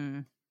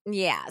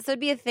 Yeah, so it'd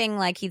be a thing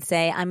like he'd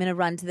say, I'm going to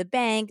run to the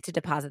bank to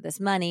deposit this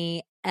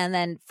money, and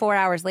then 4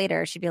 hours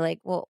later, she'd be like,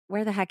 well,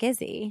 where the heck is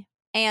he?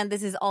 And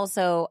this is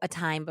also a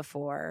time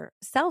before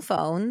cell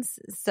phones,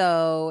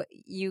 so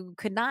you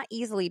could not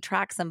easily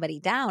track somebody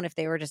down if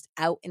they were just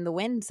out in the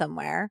wind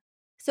somewhere.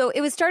 So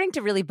it was starting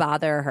to really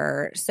bother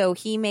her. So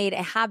he made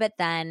a habit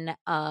then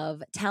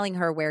of telling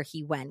her where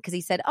he went, because he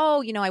said,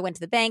 oh, I went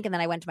to the bank and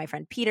then I went to my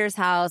friend Peter's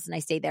house and I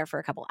stayed there for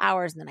a couple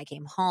hours and then I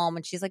came home.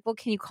 And she's like, well,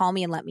 can you call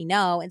me and let me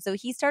know? And so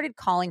he started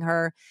calling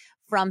her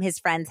from his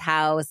friend's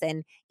house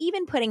and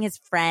even putting his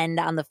friend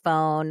on the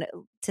phone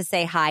to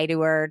say hi to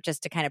her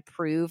just to kind of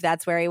prove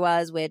that's where he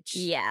was, which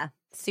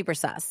super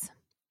sus.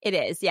 It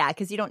is, yeah,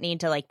 because you don't need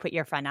to like put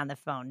your friend on the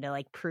phone to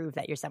like prove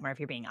that you're somewhere if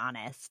you're being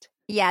honest.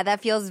 Yeah,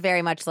 that feels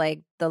very much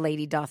like the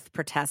lady doth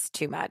protest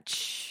too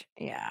much.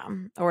 Yeah,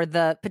 or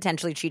the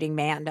potentially cheating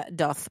man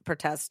doth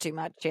protest too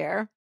much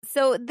here.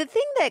 So the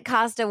thing that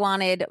Kosta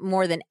wanted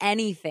more than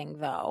anything,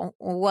 though,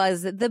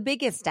 was the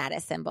biggest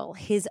status symbol,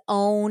 his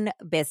own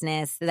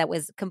business that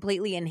was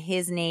completely in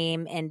his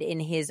name and in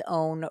his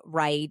own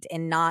right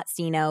and not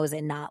Stino's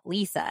and not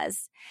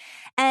Lisa's.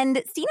 And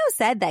Stino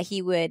said that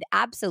he would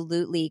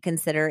absolutely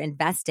consider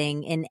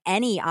investing in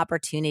any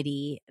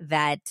opportunity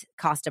that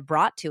Kosta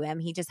brought to him.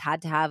 He just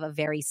had to have a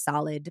very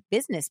solid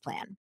business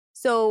plan.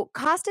 So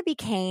Kosta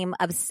became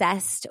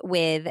obsessed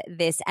with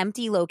this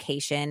empty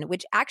location,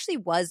 which actually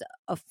was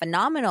a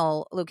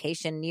phenomenal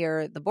location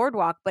near the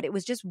boardwalk, but it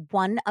was just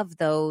one of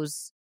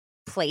those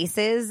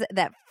places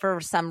that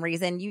for some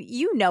reason,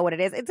 you know what it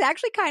is. It's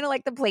actually kind of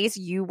like the place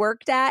you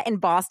worked at in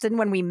Boston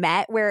when we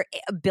met, where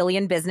a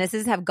billion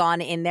businesses have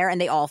gone in there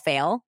and they all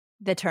fail.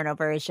 The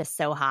turnover is just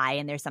so high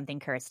and there's something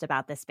cursed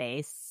about the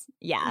space.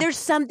 Yeah. There's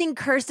something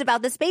cursed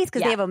about the space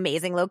because Yeah. they have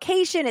amazing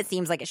location. It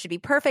seems like it should be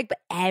perfect, but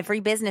every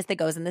business that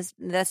goes in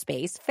the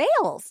space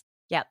fails.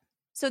 Yep.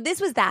 So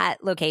this was that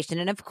location.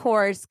 And of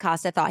course,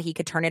 Kosta thought he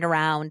could turn it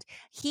around.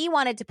 He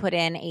wanted to put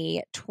in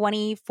a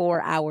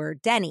 24-hour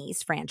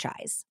Denny's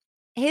franchise.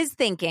 His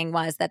thinking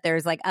was that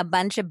there's like a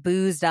bunch of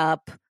boozed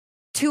up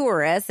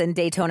tourists in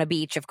Daytona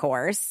Beach, of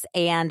course,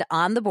 and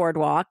on the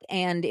boardwalk.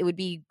 And it would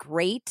be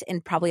great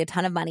and probably a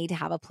ton of money to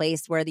have a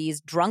place where these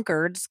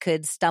drunkards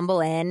could stumble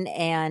in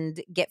and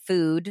get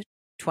food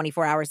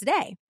 24 hours a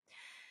day.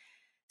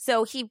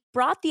 So he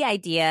brought the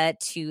idea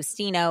to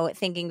Stino,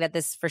 thinking that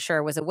this for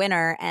sure was a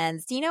winner.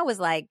 And Stino was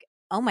like,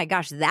 oh my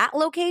gosh, that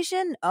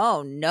location?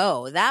 Oh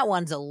no, that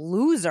one's a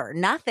loser.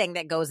 Nothing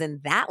that goes in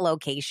that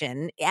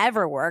location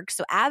ever works.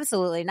 So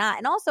absolutely not.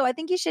 And also, I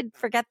think you should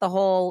forget the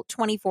whole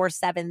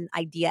 24/7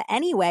 idea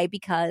anyway,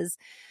 because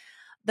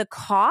the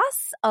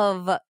cost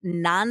of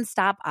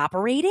nonstop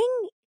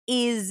operating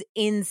is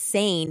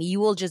insane. You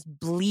will just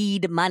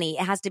bleed money.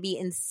 It has to be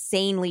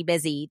insanely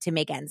busy to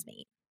make ends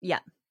meet. Yeah.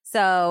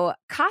 So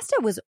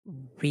Kosta was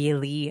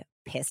really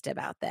pissed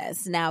about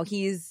this. Now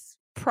he's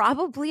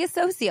probably a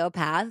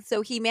sociopath,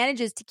 so he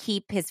manages to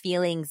keep his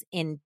feelings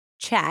in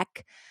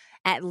check,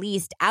 at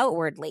least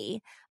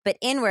outwardly. But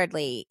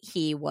inwardly,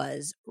 he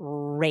was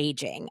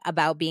raging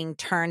about being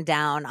turned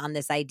down on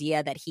this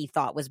idea that he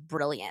thought was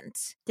brilliant.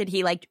 Did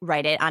he like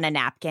write it on a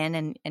napkin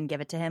and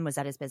give it to him? Was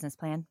that his business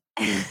plan?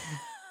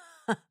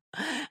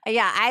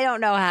 Yeah, I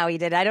don't know how he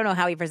did it. I don't know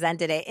how he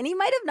presented it. And he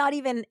might have not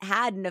even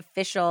had an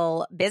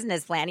official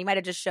business plan. He might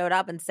have just showed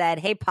up and said,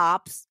 hey,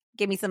 Pops,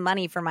 give me some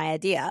money for my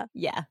idea.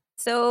 Yeah.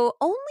 So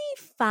only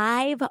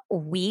 5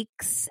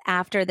 weeks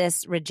after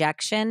this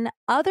rejection,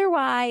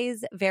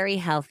 otherwise very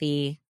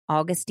healthy,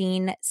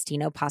 Augustine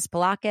Stino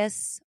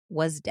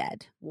was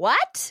dead.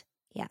 What?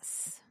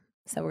 Yes.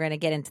 So we're going to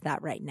get into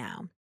that right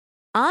now.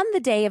 On the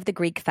day of the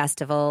Greek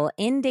festival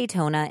in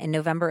Daytona in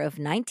November of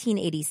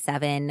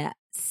 1987,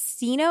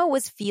 Stino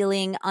was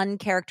feeling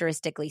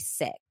uncharacteristically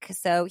sick.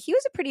 So he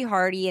was a pretty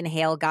hardy and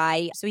hale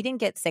guy, so he didn't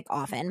get sick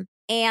often.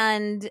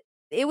 And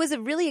it was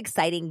a really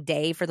exciting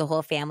day for the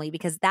whole family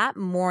because that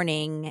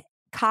morning,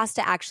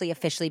 Kosta actually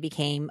officially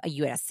became a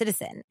U.S.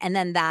 citizen. And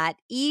then that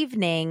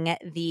evening,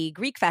 the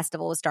Greek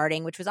festival was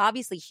starting, which was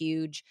obviously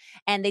huge.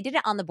 And they did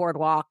it on the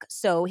boardwalk.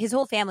 So his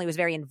whole family was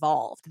very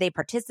involved. They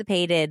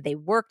participated. They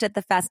worked at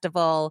the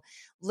festival.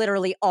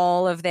 Literally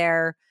all of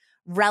their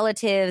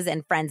relatives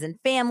and friends and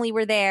family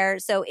were there.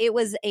 So it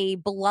was a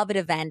beloved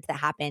event that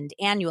happened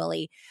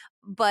annually.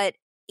 But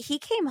he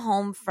came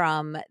home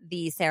from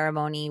the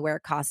ceremony where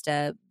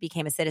Kosta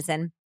became a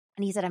citizen.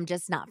 And he said, I'm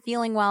just not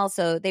feeling well.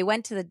 So they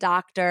went to the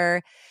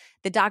doctor.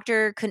 The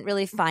doctor couldn't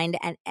really find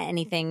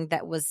anything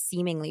that was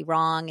seemingly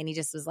wrong. And he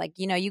just was like,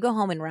 you go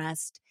home and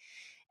rest.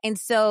 And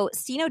so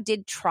Stino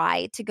did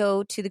try to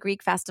go to the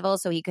Greek festival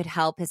so he could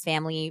help his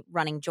family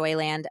running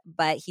Joyland.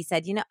 But he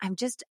said,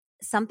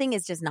 something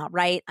is just not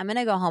right. I'm going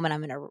to go home and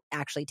I'm going to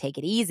actually take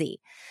it easy.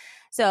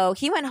 So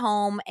he went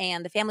home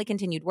and the family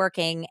continued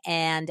working.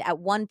 And at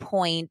one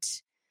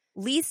point,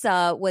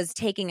 Lisa was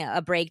taking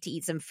a break to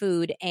eat some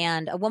food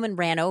and a woman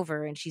ran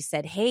over and she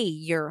said, hey,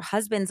 your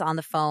husband's on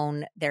the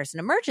phone. There's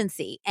an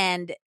emergency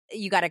and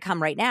you got to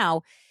come right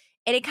now.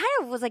 And it kind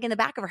of was like in the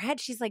back of her head.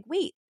 She's like,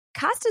 wait,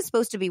 Kosta's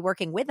supposed to be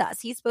working with us.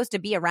 He's supposed to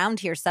be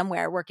around here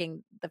somewhere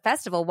working the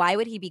festival. Why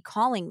would he be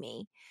calling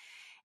me?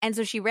 And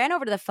so she ran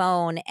over to the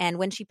phone. And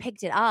when she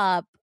picked it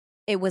up,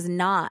 it was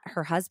not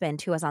her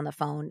husband who was on the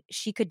phone.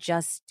 She could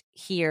just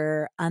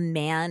hear a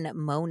man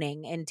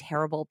moaning in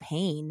terrible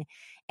pain.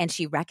 And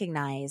she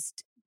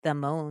recognized the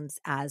moans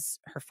as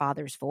her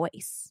father's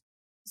voice.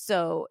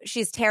 So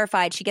she's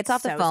terrified. She gets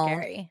off the phone.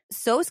 Scary.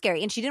 So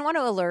scary. And she didn't want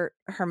to alert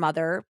her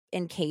mother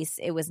in case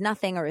it was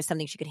nothing or it was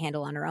something she could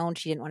handle on her own.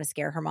 She didn't want to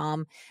scare her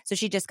mom. So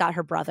she just got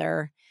her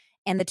brother.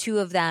 And the two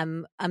of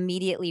them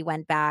immediately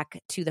went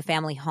back to the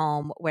family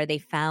home where they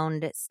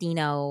found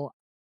Stino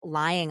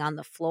lying on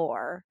the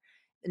floor,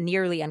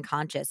 nearly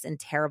unconscious in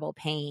terrible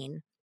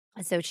pain.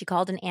 So she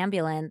called an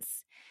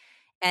ambulance.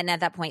 And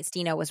at that point,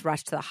 Stino was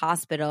rushed to the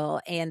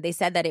hospital. And they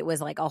said that it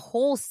was like a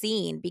whole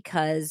scene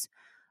because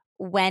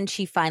when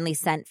she finally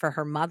sent for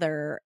her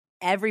mother,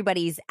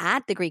 everybody's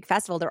at the Greek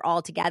festival. They're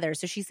all together.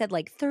 So she said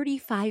like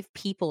 35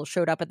 people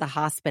showed up at the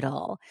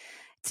hospital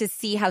to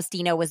see how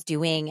Stino was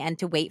doing and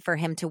to wait for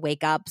him to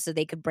wake up so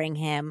they could bring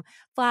him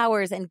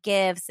flowers and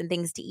gifts and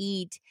things to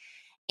eat.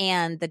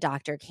 And the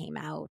doctor came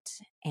out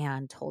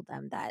and told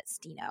them that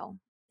Stino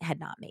had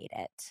not made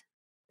it.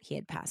 He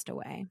had passed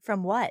away.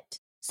 From what?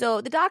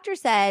 So the doctor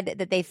said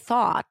that they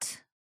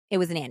thought it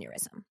was an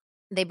aneurysm.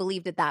 They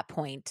believed at that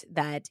point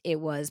that it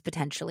was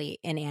potentially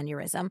an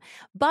aneurysm,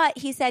 but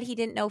he said he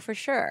didn't know for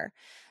sure.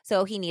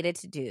 So he needed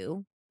to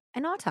do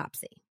an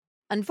autopsy.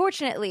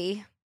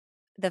 Unfortunately,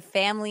 the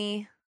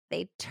family,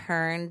 they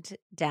turned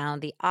down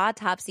the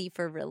autopsy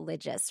for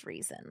religious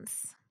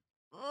reasons.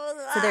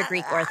 So they're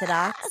Greek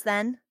Orthodox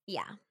then?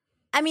 Yeah.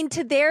 I mean,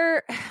 to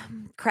their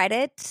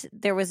credit,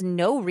 there was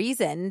no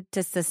reason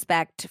to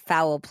suspect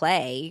foul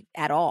play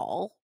at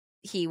all.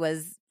 He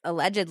was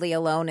allegedly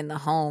alone in the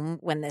home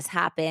when this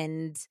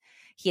happened.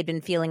 He had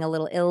been feeling a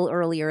little ill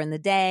earlier in the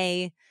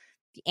day.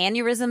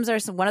 Aneurysms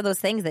are one of those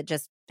things that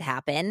just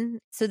happen.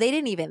 So they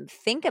didn't even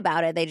think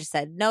about it. They just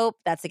said, nope,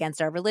 that's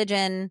against our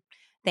religion.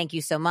 Thank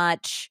you so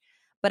much.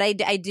 But I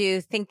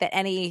do think that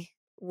any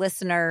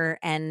listener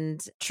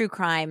and true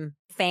crime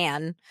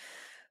fan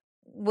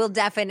will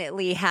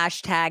definitely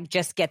hashtag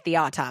just get the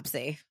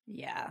autopsy.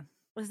 Yeah.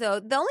 So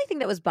the only thing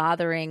that was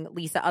bothering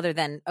Lisa, other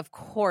than, of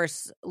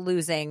course,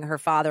 losing her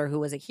father, who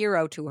was a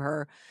hero to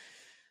her,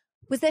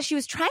 was that she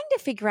was trying to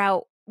figure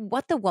out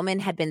what the woman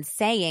had been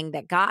saying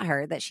that got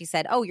her, that she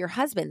said, oh, your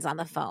husband's on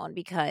the phone,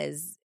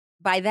 because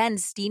by then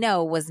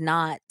Stino was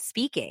not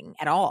speaking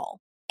at all.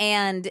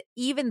 And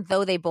even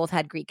though they both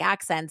had Greek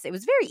accents, it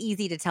was very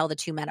easy to tell the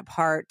two men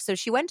apart. So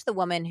she went to the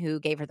woman who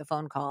gave her the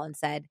phone call and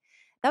said,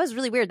 that was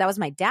really weird. That was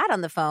my dad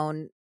on the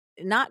phone,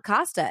 not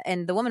Kosta.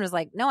 And the woman was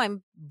like, no,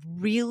 I'm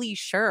really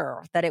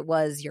sure that it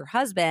was your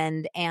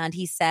husband. And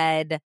he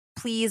said,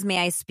 please, may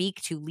I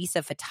speak to Lisa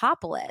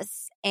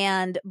Fotopolous?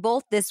 And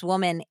both this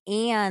woman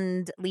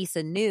and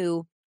Lisa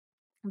knew,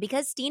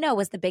 because Stino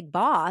was the big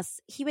boss,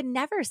 he would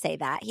never say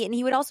that.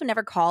 He would also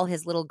never call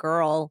his little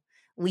girl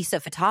Lisa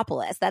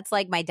Fotopolous. That's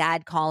like my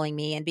dad calling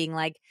me and being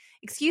like,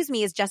 excuse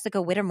me, is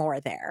Jessica Whittemore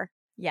there?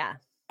 Yeah.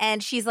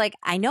 And she's like,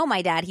 I know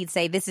my dad. He'd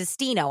say, this is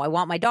Stino. I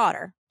want my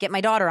daughter. Get my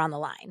daughter on the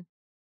line.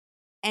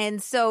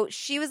 And so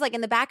she was like,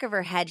 in the back of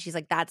her head, she's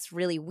like, that's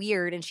really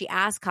weird. And she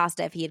asked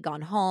Kosta if he had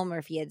gone home or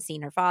if he had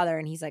seen her father.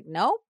 And he's like,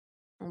 nope,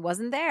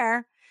 wasn't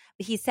there.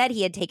 But he said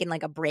he had taken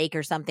like a break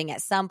or something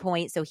at some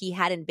point. So he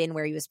hadn't been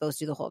where he was supposed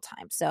to the whole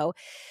time. So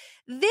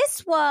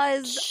this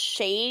was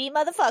shady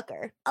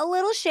motherfucker. A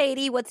little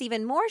shady. What's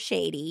even more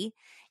shady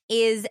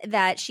is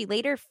that she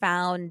later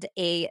found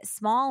a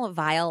small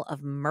vial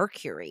of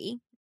mercury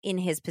in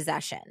his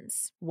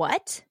possessions.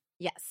 What?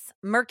 Yes,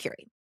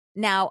 mercury.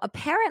 Now,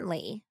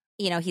 apparently,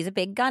 he's a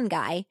big gun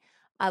guy.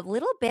 A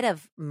little bit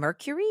of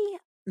mercury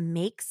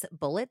makes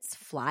bullets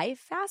fly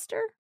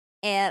faster.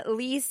 At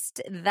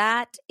least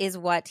that is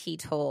what he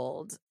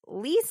told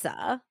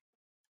Lisa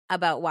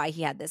about why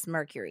he had this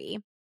mercury.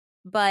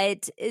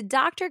 But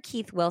Dr.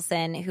 Keith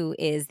Wilson, who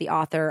is the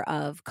author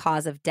of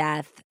Cause of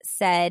Death,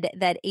 said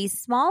that a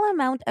small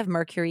amount of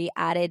mercury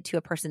added to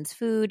a person's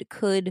food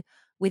could,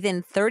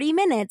 within 30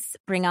 minutes,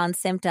 bring on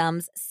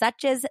symptoms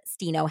such as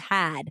Stino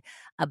had: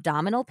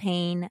 abdominal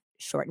pain,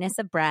 shortness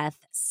of breath,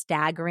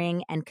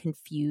 staggering, and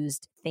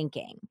confused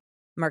thinking.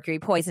 Mercury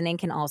poisoning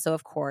can also,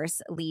 of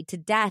course, lead to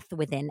death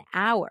within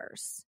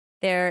hours.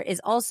 There is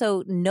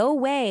also no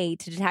way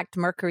to detect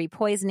mercury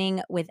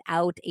poisoning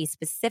without a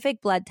specific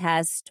blood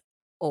test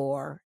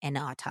or an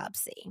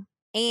autopsy.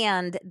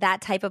 And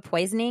that type of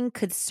poisoning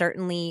could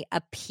certainly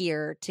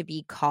appear to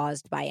be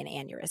caused by an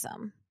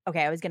aneurysm.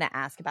 Okay, I was going to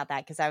ask about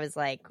that because I was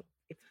like,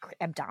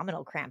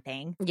 abdominal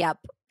cramping. Yep.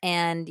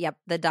 And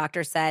the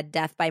doctor said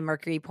death by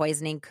mercury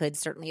poisoning could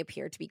certainly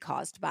appear to be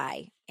caused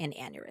by an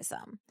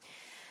aneurysm.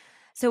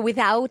 So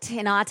without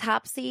an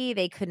autopsy,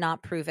 they could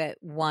not prove it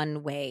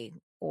one way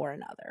or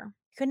another.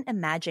 Couldn't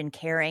imagine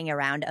carrying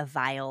around a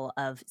vial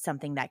of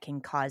something that can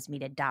cause me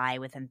to die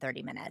within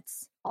 30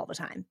 minutes all the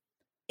time.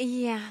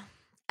 Yeah.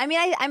 I mean,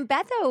 I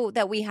bet, though,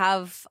 that we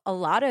have a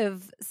lot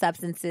of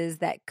substances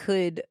that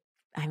could,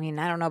 I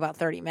don't know about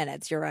 30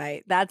 minutes. You're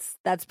right.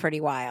 That's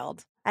pretty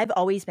wild. I've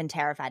always been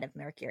terrified of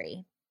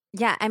mercury.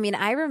 Yeah.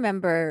 I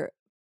remember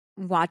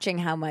watching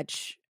how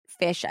much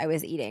fish I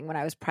was eating when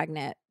I was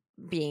pregnant,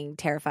 being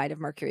terrified of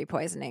mercury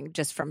poisoning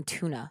just from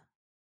tuna.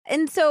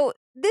 And so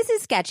this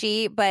is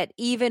sketchy, but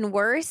even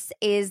worse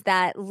is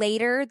that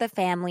later the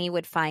family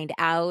would find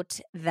out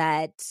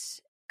that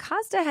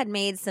Kosta had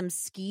made some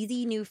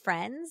skeezy new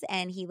friends,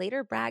 and he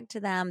later bragged to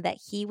them that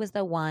he was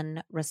the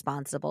one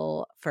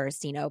responsible for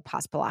Stino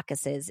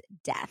Pospolakis'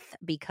 death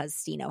because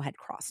Stino had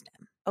crossed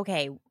him.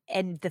 Okay,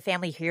 and the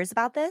family hears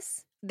about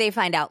this? They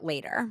find out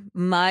later,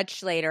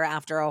 much later,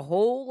 after a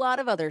whole lot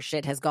of other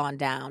shit has gone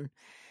down.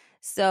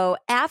 So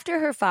after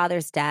her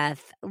father's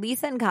death,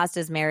 Lisa and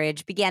Kosta's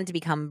marriage began to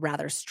become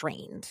rather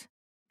strained.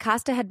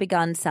 Kosta had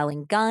begun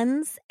selling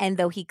guns, and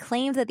though he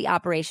claimed that the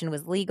operation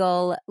was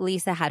legal,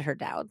 Lisa had her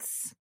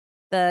doubts.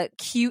 The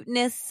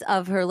cuteness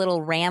of her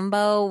little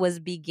Rambo was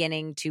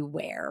beginning to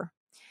wear.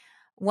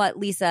 What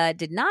Lisa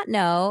did not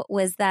know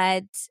was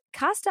that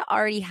Kosta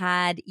already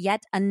had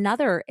yet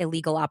another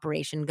illegal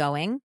operation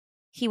going.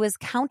 He was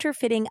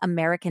counterfeiting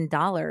American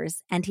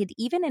dollars, and he'd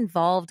even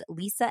involved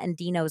Lisa and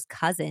Dino's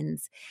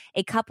cousins,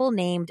 a couple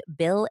named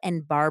Bill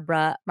and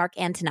Barbara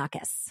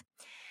Markantonakis,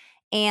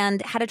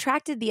 and had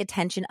attracted the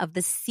attention of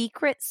the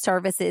Secret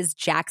Service's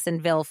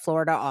Jacksonville,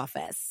 Florida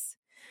office.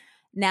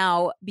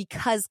 Now,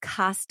 because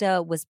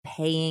Kosta was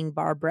paying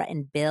Barbara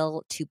and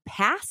Bill to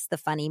pass the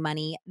funny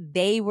money,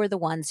 they were the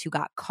ones who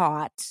got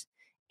caught,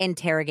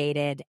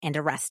 interrogated, and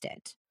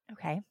arrested.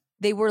 Okay.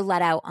 They were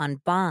let out on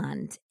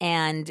bond.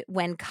 And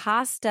when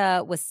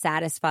Kosta was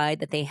satisfied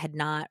that they had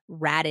not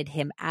ratted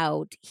him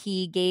out,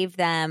 he gave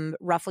them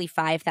roughly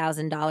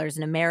 $5,000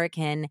 in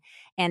American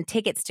and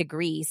tickets to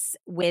Greece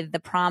with the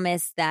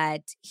promise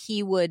that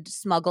he would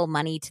smuggle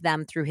money to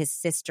them through his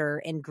sister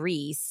in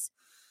Greece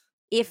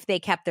if they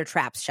kept their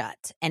traps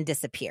shut and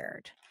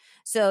disappeared.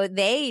 So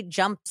they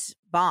jumped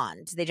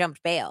bond. They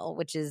jumped bail,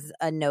 which is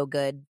a no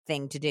good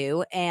thing to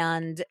do.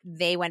 And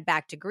they went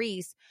back to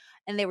Greece.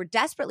 And they were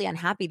desperately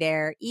unhappy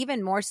there,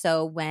 even more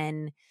so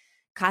when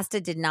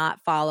Kosta did not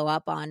follow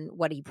up on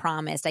what he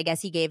promised. I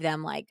guess he gave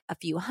them like a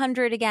few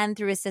hundred again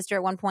through his sister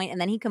at one point,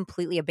 and then he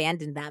completely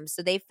abandoned them.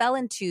 So they fell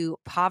into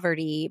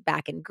poverty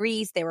back in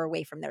Greece. They were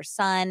away from their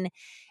son.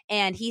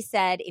 And he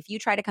said, if you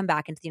try to come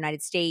back into the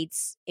United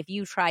States, if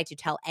you try to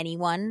tell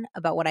anyone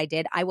about what I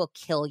did, I will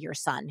kill your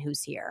son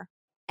who's here.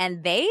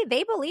 And they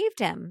believed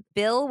him.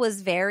 Bill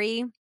was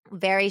very,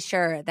 very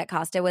sure that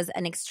Kosta was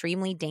an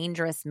extremely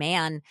dangerous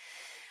man,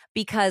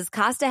 because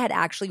Kosta had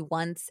actually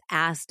once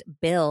asked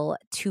Bill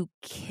to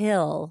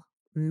kill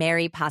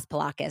Mary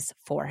Paspalakis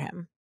for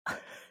him.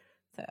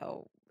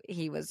 So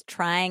he was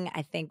trying,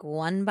 I think,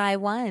 one by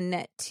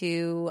one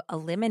to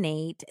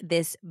eliminate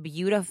this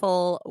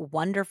beautiful,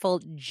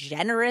 wonderful,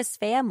 generous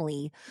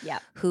family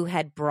who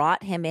had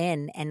brought him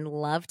in and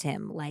loved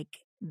him like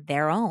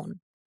their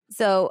own.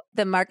 So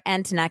the Mark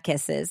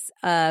Antoniakis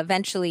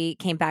eventually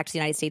came back to the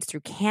United States through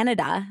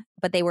Canada,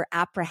 but they were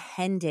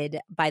apprehended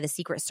by the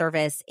Secret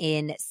Service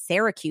in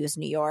Syracuse,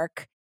 New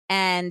York.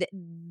 And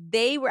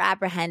they were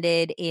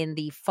apprehended in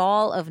the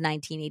fall of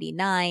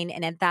 1989.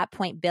 And at that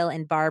point, Bill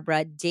and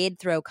Barbara did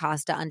throw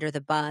Kosta under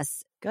the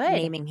bus,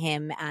 naming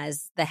him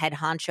as the head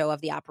honcho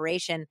of the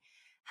operation.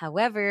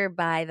 However,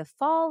 by the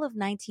fall of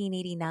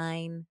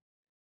 1989,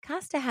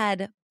 Kosta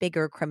had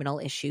bigger criminal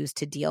issues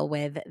to deal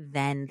with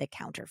than the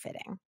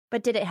counterfeiting.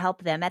 But did it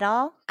help them at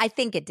all? I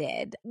think it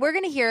did. We're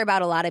going to hear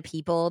about a lot of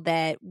people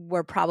that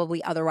were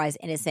probably otherwise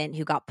innocent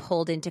who got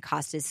pulled into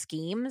Kosta's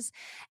schemes,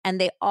 and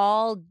they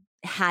all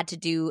had to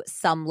do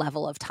some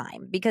level of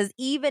time, because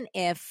even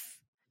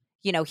if,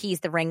 you know, he's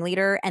the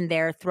ringleader and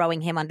they're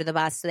throwing him under the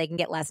bus so they can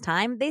get less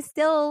time, they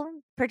still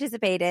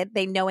participated.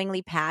 They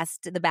knowingly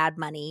passed the bad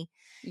money.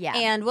 Yeah.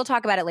 And we'll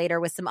talk about it later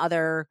with some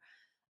other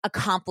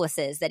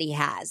accomplices that he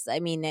has. I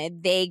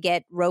mean, they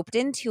get roped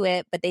into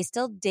it, but they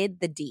still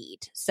did the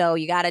deed. So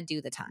you got to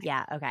do the time.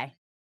 Yeah. Okay.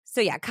 So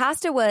yeah,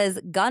 Kosta was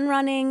gun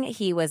running.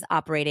 He was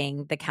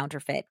operating the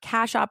counterfeit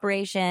cash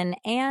operation,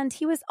 and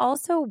he was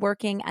also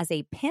working as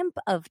a pimp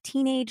of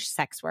teenage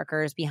sex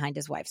workers behind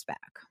his wife's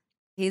back.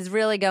 He's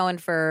really going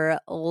for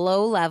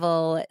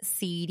low-level,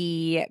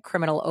 seedy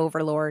criminal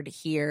overlord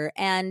here.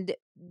 And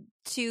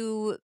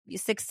to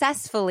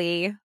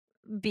successfully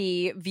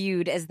be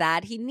viewed as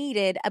that, he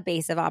needed a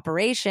base of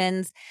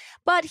operations,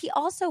 but he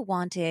also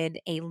wanted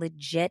a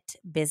legit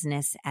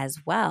business as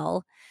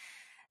well.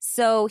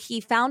 So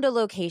he found a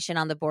location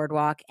on the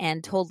boardwalk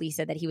and told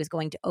Lisa that he was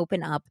going to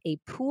open up a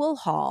pool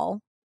hall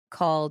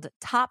called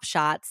Top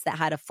Shots that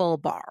had a full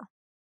bar.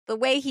 The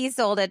way he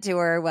sold it to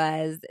her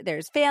was,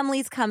 there's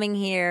families coming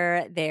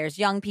here, there's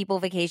young people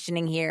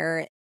vacationing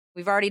here.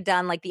 We've already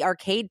done like the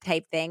arcade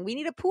type thing. We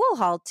need a pool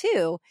hall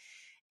too.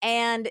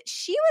 And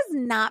she was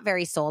not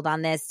very sold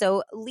on this.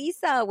 So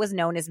Lisa was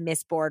known as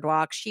Miss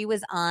Boardwalk. She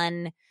was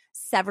on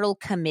several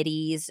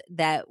committees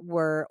that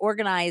were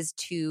organized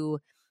to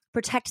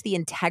protect the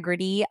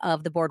integrity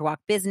of the boardwalk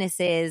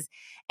businesses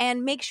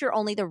and make sure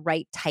only the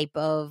right type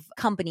of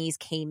companies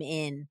came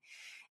in.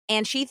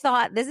 And she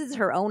thought this is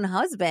her own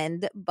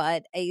husband,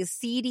 but a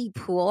seedy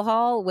pool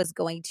hall was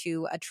going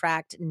to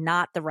attract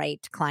not the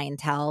right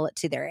clientele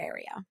to their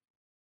area.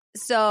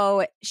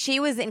 So she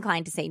was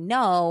inclined to say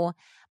no,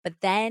 but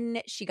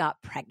then she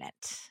got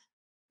pregnant.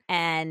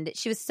 And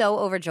she was so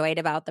overjoyed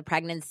about the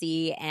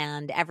pregnancy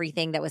and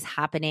everything that was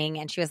happening.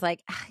 And she was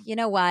like, you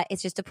know what?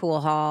 It's just a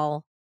pool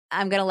hall.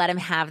 I'm going to let him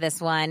have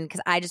this one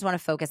because I just want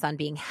to focus on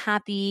being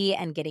happy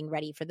and getting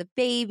ready for the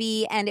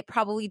baby. And it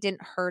probably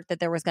didn't hurt that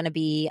there was going to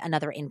be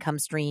another income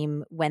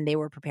stream when they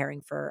were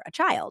preparing for a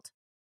child.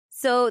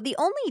 So the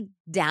only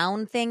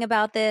down thing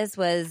about this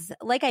was,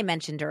 like I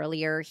mentioned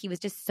earlier, he was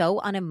just so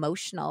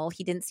unemotional.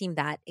 He didn't seem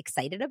that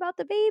excited about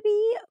the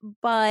baby.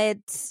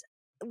 But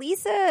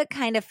Lisa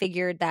kind of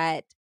figured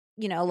that,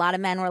 you know, a lot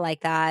of men were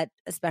like that,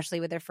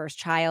 especially with their first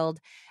child.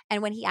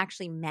 And when he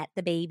actually met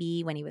the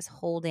baby, when he was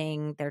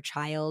holding their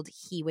child,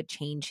 he would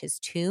change his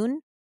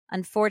tune.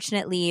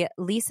 Unfortunately,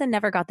 Lisa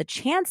never got the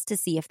chance to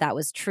see if that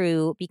was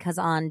true because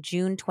on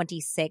June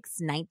 26,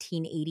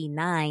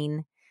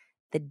 1989,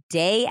 the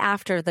day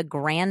after the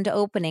grand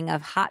opening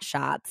of Hot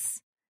Shots,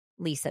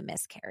 Lisa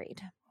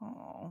miscarried.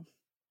 Oh.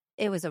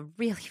 It was a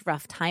really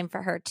rough time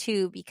for her,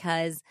 too,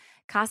 because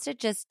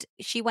Kosta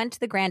she went to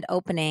the grand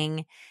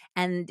opening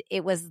and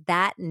it was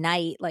that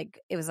night, like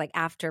it was like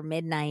after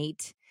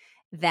midnight.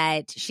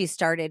 that she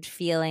started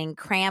feeling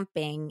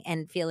cramping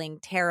and feeling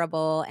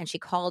terrible. And she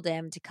called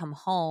him to come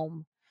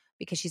home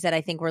because she said,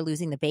 I think we're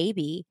losing the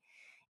baby.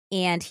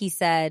 And he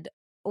said,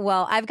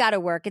 well, I've got to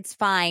work. It's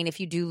fine. If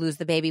you do lose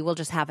the baby, we'll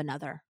just have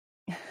another.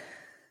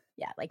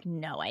 Yeah, like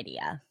no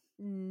idea.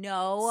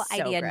 No So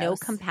idea, no gross.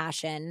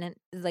 compassion.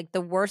 Like the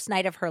worst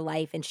night of her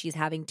life, and she's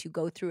having to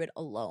go through it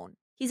alone.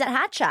 He's at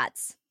Hot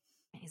Shots.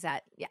 He's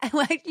at, yeah.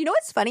 Like, you know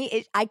what's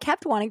funny? I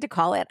kept wanting to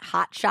call it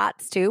Hot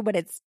Shots too, but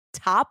it's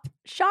Top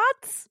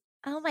Shots.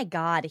 Oh my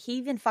God. He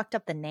even fucked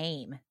up the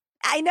name.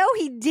 I know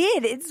he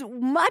did. It's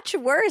much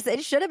worse.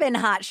 It should have been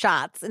Hot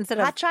Shots instead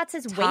of Hot Shots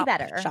is way Top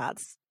better.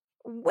 Shots.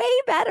 Way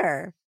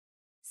better.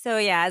 So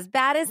yeah, as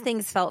bad as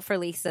things felt for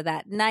Lisa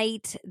that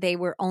night, they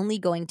were only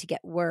going to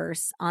get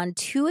worse. On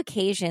 2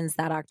 occasions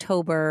that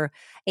October,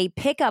 a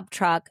pickup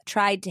truck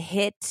tried to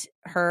hit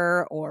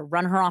her or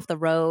run her off the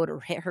road or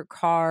hit her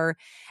car.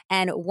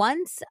 And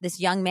once this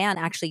young man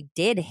actually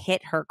did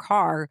hit her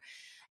car,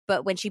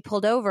 but when she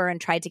pulled over and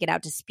tried to get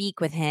out to speak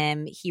with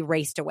him, he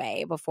raced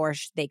away before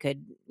they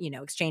could,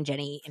 exchange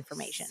any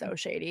information. So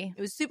shady.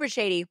 It was super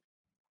shady.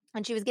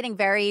 And she was getting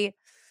very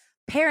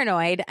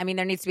paranoid. I mean,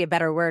 there needs to be a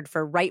better word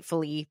for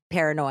rightfully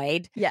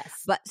paranoid.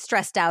 Yes. But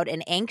stressed out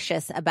and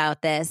anxious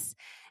about this.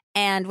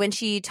 And when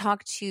she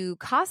talked to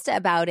Kosta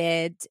about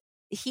it,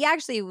 he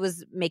actually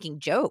was making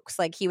jokes.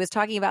 Like he was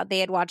talking about they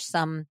had watched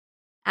some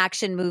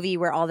action movie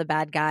where all the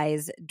bad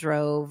guys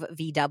drove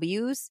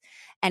VWs.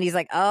 And he's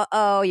like,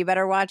 oh, you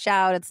better watch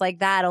out. It's like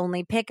that,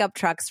 only pickup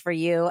trucks for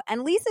you.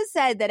 And Lisa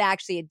said that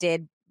actually it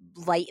did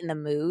lighten the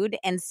mood.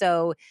 And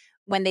so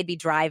when they'd be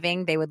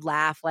driving, they would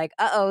laugh like,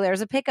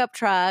 there's a pickup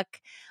truck.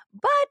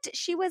 But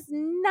she was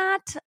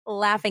not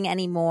laughing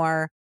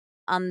anymore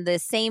on the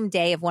same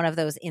day of one of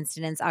those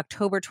incidents,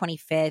 October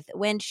 25th,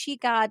 when she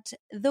got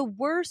the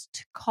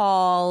worst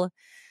call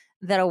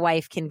that a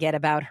wife can get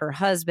about her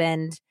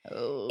husband.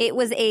 Oh. It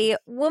was a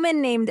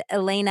woman named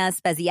Elena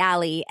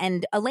Speziali,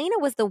 and Elena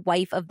was the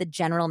wife of the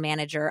general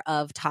manager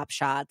of Top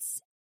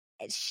Shots.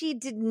 She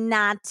did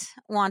not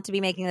want to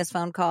be making this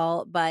phone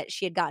call, but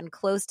she had gotten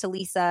close to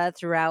Lisa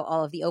throughout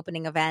all of the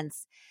opening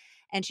events,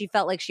 and she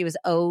felt like she was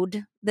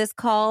owed this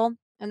call.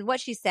 And what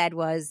she said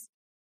was,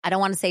 I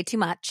don't want to say too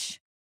much,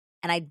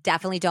 and I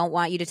definitely don't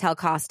want you to tell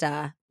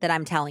Kosta that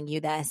I'm telling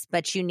you this,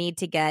 but you need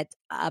to get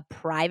a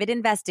private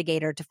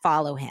investigator to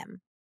follow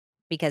him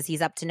because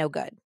he's up to no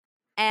good.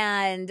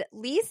 And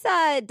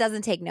Lisa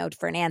doesn't take no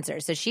for an answer.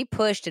 So she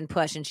pushed and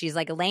pushed. And she's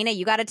like, Elena,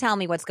 you got to tell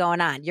me what's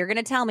going on. You're going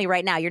to tell me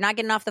right now. You're not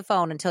getting off the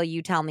phone until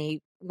you tell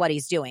me what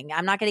he's doing.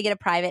 I'm not going to get a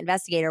private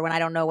investigator when I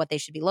don't know what they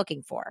should be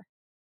looking for.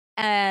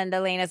 And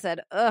Elena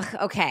said,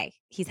 okay.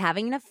 He's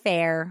having an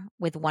affair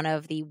with one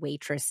of the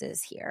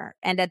waitresses here.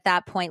 And at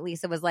that point,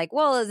 Lisa was like,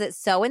 well, is it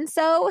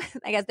so-and-so?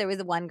 I guess there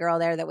was one girl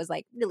there that was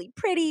like really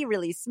pretty,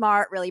 really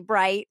smart, really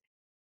bright.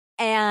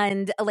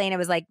 And Elena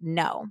was like,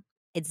 no,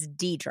 it's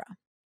Deirdre.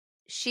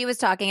 She was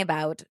talking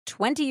about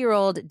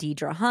 20-year-old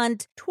Deirdre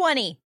Hunt.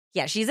 20.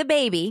 Yeah, she's a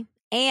baby.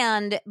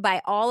 And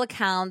by all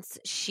accounts,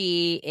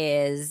 she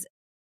is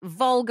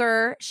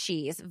vulgar.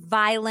 She's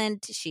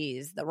violent.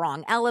 She's the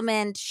wrong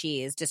element.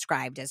 She is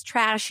described as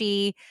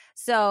trashy.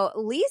 So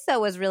Lisa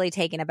was really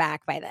taken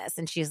aback by this.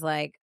 And she's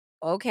like,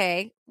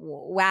 okay,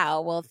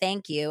 wow, well,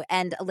 thank you.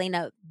 And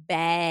Elena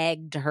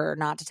begged her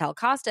not to tell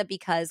Kosta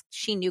because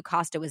she knew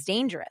Kosta was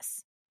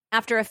dangerous.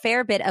 After a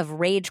fair bit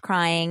of rage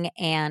crying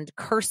and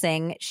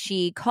cursing,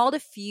 she called a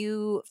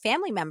few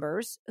family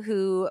members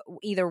who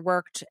either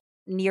worked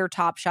near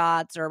Top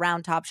Shots or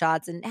around Top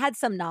Shots and had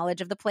some knowledge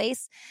of the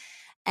place.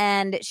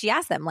 And she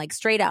asked them, like,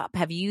 straight up,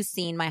 have you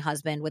seen my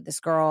husband with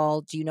this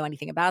girl? Do you know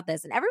anything about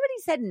this? And everybody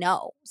said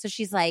no. So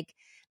she's like,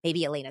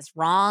 maybe Elena's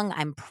wrong.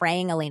 I'm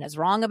praying Elena's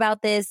wrong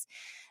about this.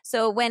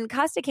 So when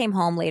Kosta came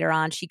home later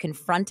on, she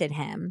confronted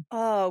him.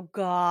 Oh,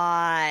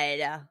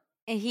 God.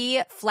 And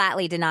he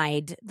flatly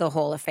denied the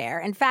whole affair.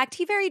 In fact,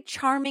 he very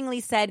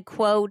charmingly said,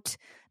 quote,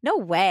 no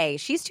way,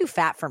 she's too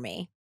fat for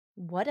me.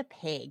 What a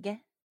pig.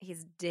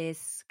 He's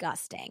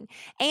disgusting.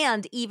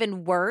 And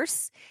even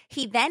worse,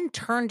 he then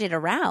turned it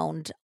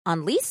around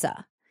on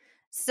Lisa.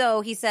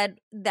 So he said,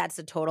 that's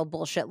a total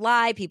bullshit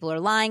lie. People are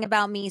lying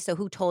about me. So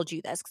who told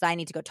you this? Because I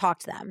need to go talk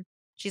to them.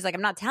 She's like,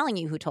 I'm not telling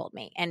you who told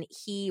me. And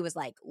he was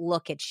like,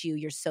 look at you.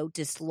 You're so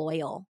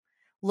disloyal.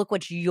 Look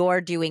what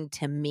you're doing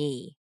to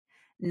me.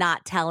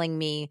 Not telling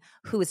me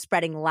who is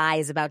spreading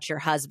lies about your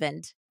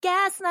husband.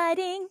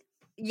 Gaslighting.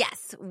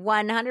 Yes,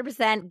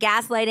 100%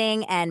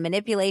 gaslighting and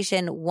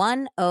manipulation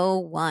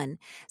 101.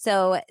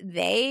 So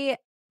they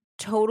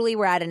totally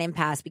were at an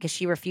impasse because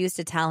she refused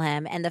to tell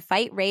him. And the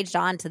fight raged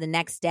on to the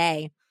next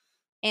day.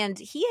 And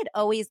he had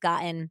always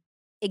gotten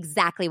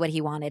exactly what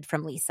he wanted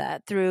from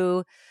Lisa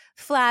through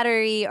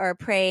flattery or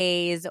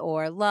praise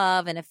or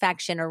love and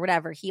affection or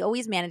whatever. He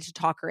always managed to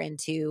talk her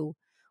into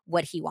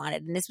what he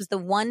wanted. And this was the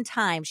one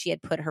time she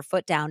had put her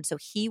foot down. So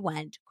he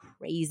went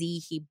crazy.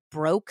 He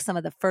broke some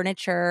of the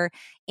furniture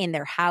in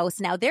their house.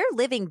 Now they're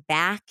living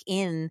back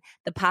in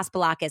the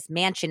Paspalakis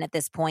mansion at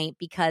this point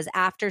because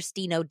after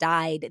Stino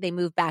died, they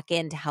moved back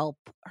in to help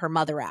her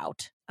mother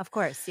out. Of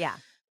course, yeah.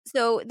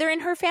 So they're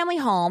in her family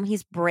home.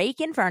 He's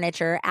breaking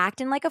furniture,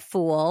 acting like a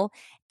fool.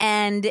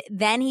 And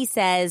then he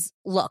says,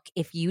 look,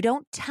 if you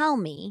don't tell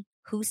me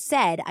who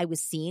said I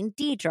was seeing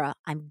Deidre,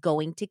 I'm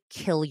going to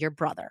kill your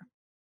brother.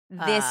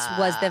 This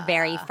was the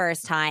very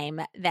first time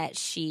that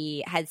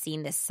she had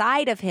seen this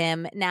side of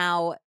him.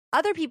 Now,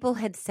 other people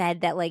had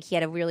said that like he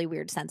had a really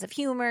weird sense of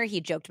humor.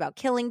 He joked about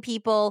killing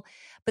people,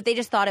 but they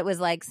just thought it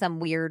was like some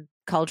weird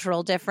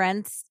cultural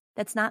difference.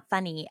 That's not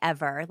funny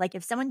ever. Like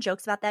if someone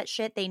jokes about that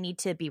shit, they need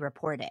to be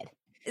reported.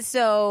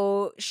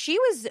 So she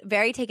was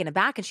very taken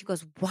aback and she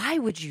goes, why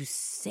would you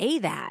say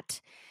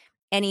that?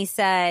 And he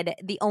said,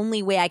 the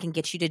only way I can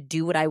get you to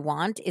do what I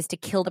want is to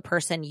kill the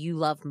person you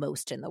love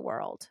most in the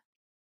world.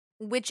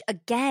 Which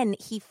again,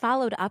 he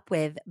followed up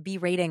with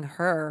berating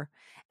her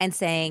and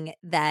saying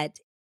that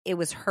it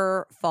was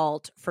her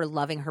fault for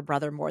loving her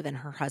brother more than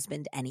her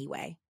husband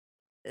anyway.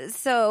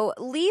 So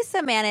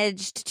Lisa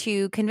managed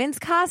to convince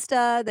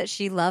Kosta that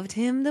she loved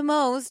him the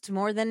most,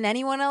 more than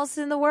anyone else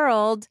in the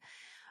world.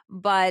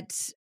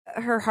 But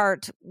her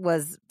heart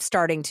was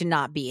starting to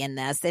not be in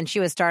this, and she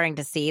was starting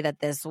to see that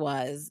this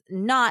was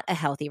not a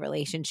healthy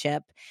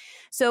relationship.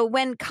 So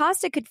when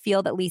Kosta could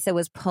feel that Lisa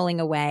was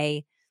pulling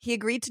away, he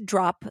agreed to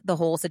drop the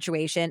whole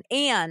situation,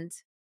 and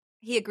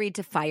he agreed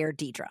to fire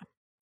Deidre.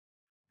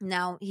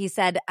 Now, he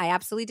said, I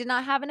absolutely did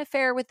not have an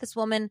affair with this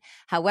woman.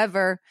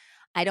 However,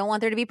 I don't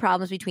want there to be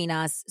problems between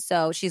us.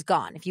 So she's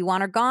gone. If you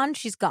want her gone,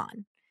 she's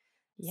gone.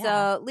 Yeah.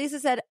 So Lisa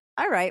said,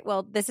 all right,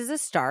 well, this is a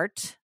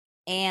start.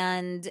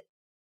 And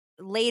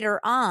later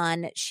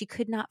on, she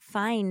could not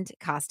find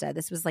Kosta.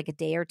 This was like a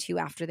day or two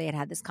after they had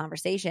had this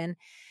conversation.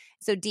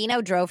 So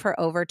Dino drove her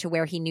over to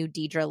where he knew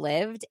Deidre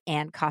lived,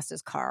 and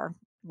Kosta's car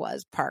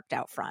was parked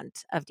out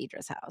front of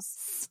Deidre's house.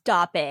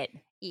 Stop it.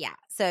 Yeah.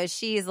 So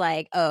she's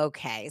like,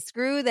 okay,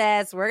 screw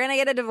this. We're going to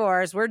get a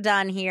divorce. We're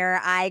done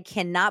here. I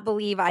cannot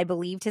believe I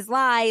believed his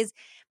lies.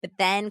 But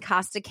then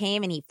Kosta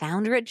came and he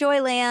found her at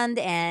Joyland,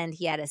 and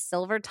he had a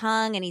silver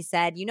tongue, and he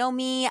said, you know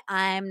me,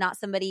 I'm not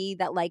somebody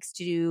that likes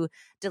to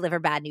deliver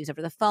bad news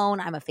over the phone.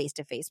 I'm a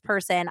face-to-face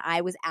person.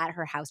 I was at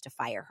her house to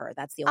fire her.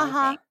 That's the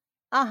only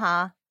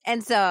thing.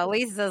 And so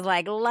Lisa's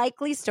like,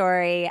 likely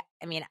story.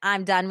 I mean,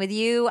 I'm done with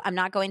you. I'm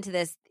not going to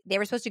this. They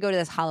were supposed to go to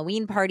this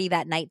Halloween party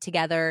that night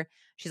together.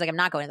 She's like, I'm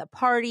not going to the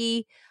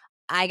party.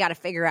 I got to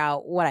figure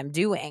out what I'm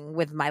doing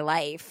with my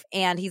life.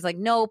 And he's like,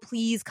 no,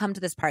 please come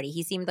to this party.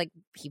 He seemed like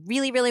he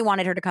really, really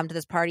wanted her to come to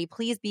this party.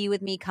 Please be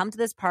with me. Come to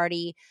this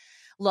party.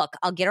 Look,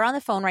 I'll get her on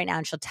the phone right now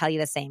and she'll tell you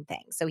the same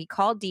thing. So he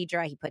called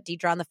Deidre. He put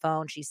Deidre on the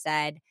phone. She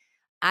said,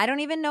 I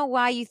don't even know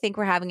why you think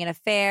we're having an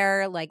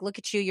affair. Like, look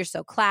at you. You're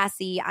so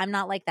classy. I'm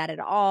not like that at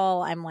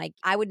all. I'm like,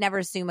 I would never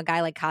assume a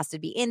guy like Kosta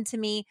would be into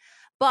me,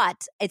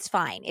 but it's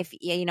fine. If,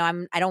 you know,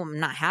 I'm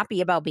not happy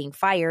about being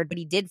fired, but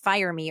he did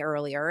fire me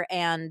earlier.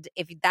 And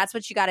if that's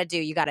what you got to do,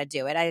 you got to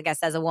do it. I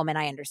guess as a woman,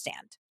 I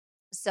understand.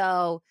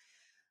 So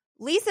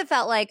Lisa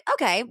felt like,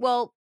 okay,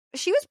 well,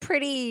 she was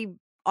pretty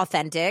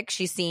authentic.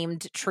 She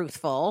seemed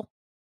truthful.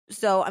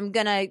 So I'm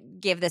going to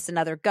give this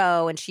another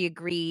go. And she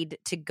agreed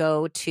to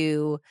go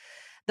to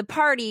the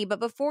party. But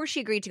before she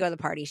agreed to go to the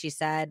party, she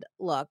said,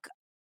 look,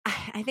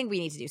 I think we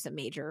need to do some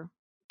major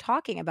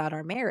talking about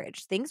our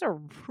marriage. Things are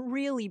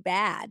really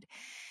bad.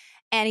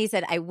 And he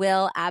said, I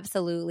will,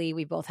 absolutely.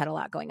 We both had a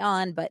lot going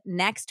on. But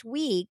next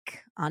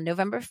week, on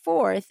November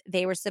 4th,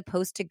 they were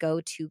supposed to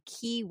go to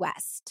Key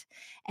West.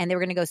 And they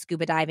were going to go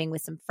scuba diving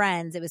with some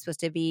friends. It was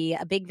supposed to be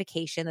a big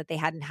vacation that they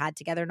hadn't had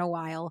together in a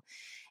while.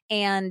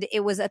 And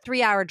it was a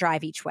 3-hour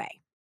drive each way.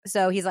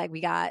 So he's like,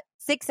 we got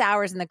 6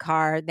 hours in the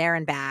car there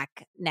and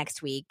back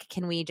next week.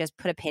 Can we just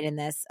put a pin in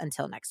this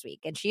until next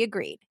week? And she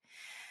agreed.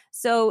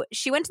 So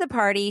she went to the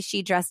party.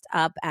 She dressed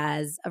up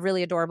as a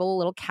really adorable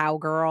little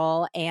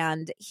cowgirl.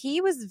 And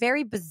he was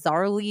very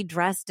bizarrely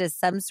dressed as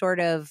some sort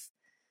of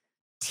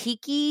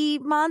tiki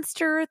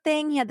monster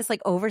thing. He had this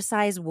like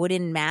oversized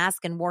wooden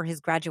mask and wore his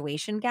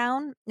graduation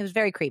gown. It was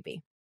very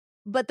creepy.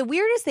 But the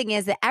weirdest thing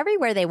is that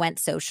everywhere they went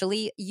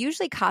socially,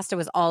 usually Kosta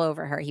was all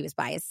over her. He was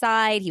by his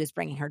side. He was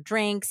bringing her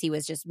drinks. He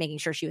was just making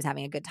sure she was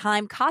having a good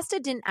time.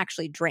 Kosta didn't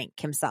actually drink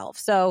himself.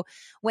 So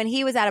when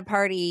he was at a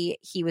party,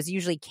 he was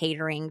usually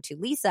catering to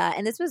Lisa.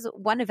 And this was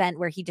one event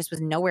where he just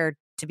was nowhere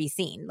to be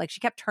seen. Like she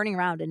kept turning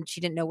around and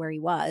she didn't know where he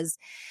was.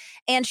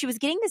 And she was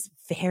getting this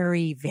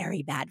very,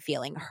 very bad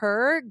feeling.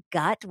 Her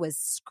gut was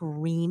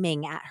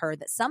screaming at her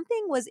that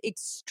something was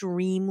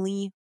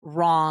extremely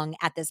wrong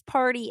at this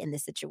party, in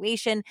this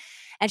situation.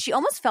 And she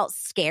almost felt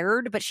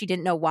scared, but she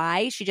didn't know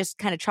why. She just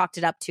kind of chalked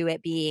it up to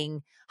it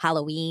being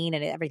Halloween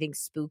and everything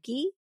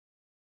spooky.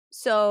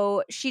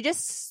 So she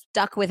just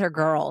stuck with her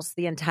girls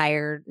the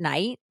entire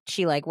night.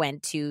 She like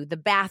went to the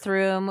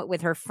bathroom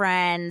with her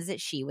friends.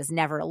 She was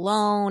never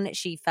alone.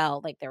 She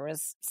felt like there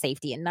was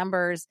safety in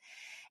numbers.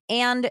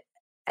 And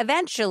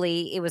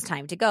eventually it was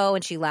time to go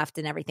and she left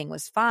and everything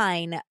was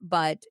fine.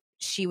 But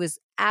she was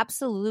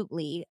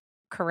absolutely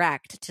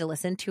correct to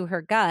listen to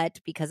her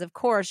gut because, of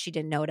course, she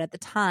didn't know it at the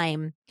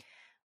time.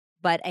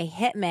 But a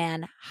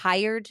hitman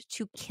hired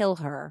to kill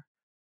her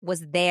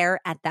was there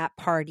at that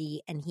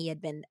party, and he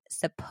had been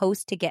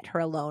supposed to get her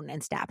alone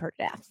and stab her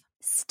to death.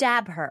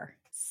 Stab her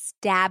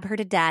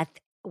to death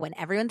when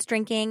everyone's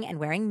drinking and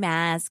wearing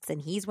masks,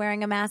 and he's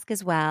wearing a mask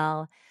as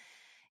well.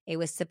 It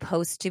was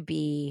supposed to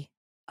be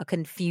a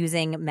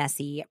confusing,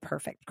 messy,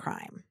 perfect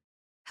crime.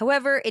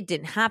 However, it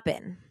didn't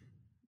happen,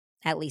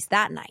 at least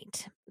that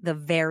night. The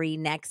very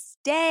next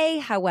day,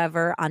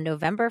 however, on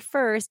November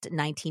 1st,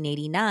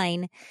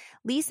 1989,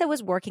 Lisa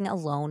was working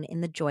alone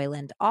in the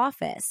Joyland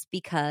office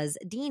because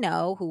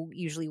Dino, who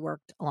usually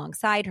worked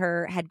alongside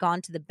her, had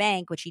gone to the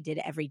bank, which he did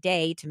every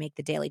day to make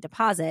the daily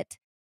deposit,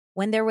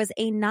 when there was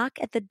a knock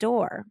at the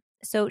door.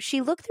 So she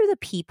looked through the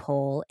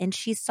peephole and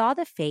she saw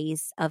the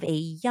face of a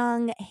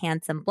young,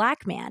 handsome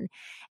Black man.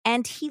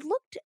 And he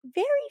looked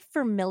very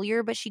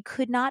familiar, but she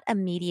could not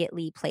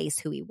immediately place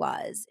who he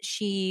was.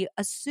 She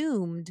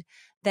assumed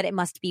that it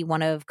must be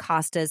one of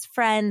Kosta's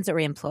friends or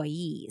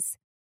employees.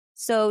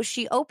 So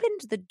she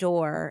opened the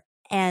door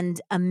and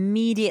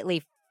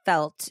immediately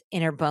felt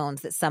in her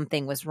bones that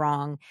something was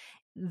wrong.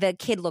 The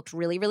kid looked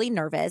really, really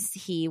nervous.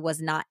 He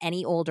was not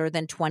any older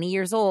than 20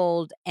 years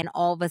old. And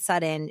all of a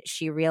sudden,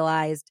 she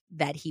realized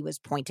that he was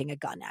pointing a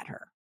gun at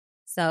her.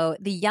 So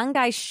the young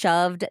guy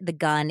shoved the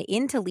gun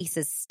into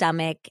Lisa's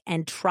stomach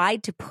and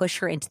tried to push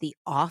her into the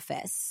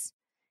office.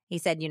 He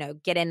said,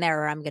 get in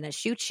there or I'm going to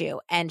shoot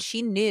you. And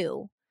she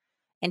knew,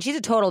 and she's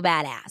a total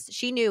badass.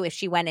 She knew if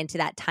she went into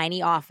that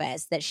tiny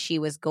office that she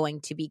was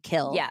going to be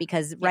killed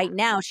because right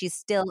now she's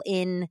still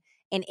in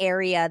an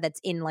area that's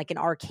in like an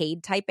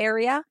arcade type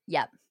area.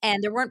 Yep.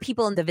 And there weren't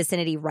people in the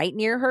vicinity right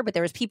near her, but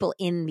there was people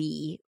in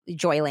the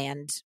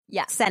Joyland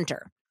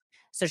center.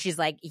 So she's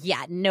like,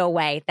 yeah, no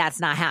way. That's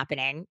not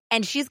happening.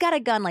 And she's got a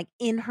gun like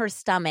in her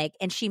stomach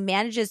and she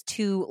manages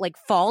to like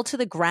fall to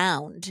the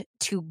ground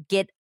to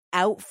get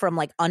out from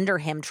like under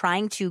him,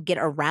 trying to get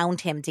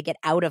around him to get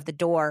out of the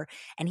door.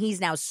 And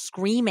he's now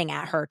screaming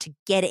at her to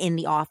get in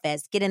the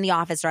office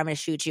or I'm going to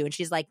shoot you. And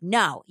she's like,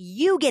 no,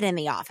 you get in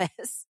the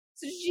office.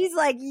 So she's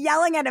like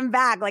yelling at him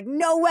back, like,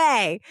 no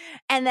way.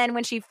 And then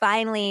when she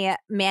finally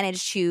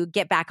managed to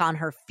get back on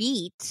her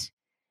feet,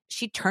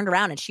 she turned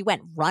around and she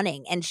went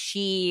running. And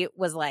she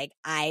was like,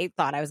 I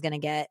thought I was going to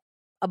get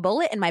a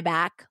bullet in my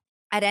back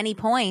at any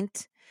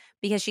point,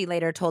 because she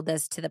later told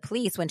this to the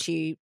police when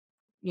she,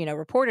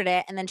 reported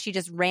it. And then she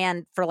just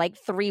ran for like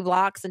 3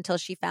 blocks until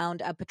she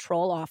found a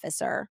patrol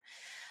officer.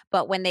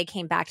 But when they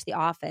came back to the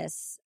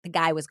office, the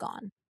guy was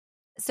gone.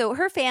 So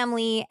her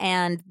family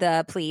and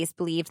the police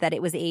believed that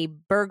it was a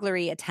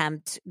burglary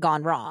attempt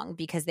gone wrong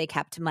because they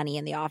kept money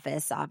in the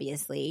office,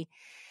 obviously.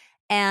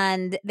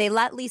 And they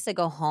let Lisa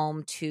go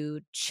home to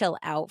chill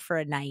out for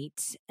a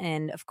night.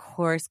 And of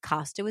course,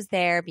 Kosta was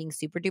there being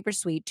super duper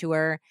sweet to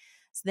her.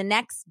 So the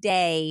next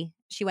day,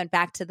 she went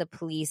back to the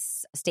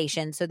police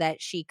station so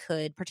that she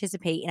could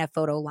participate in a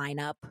photo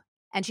lineup.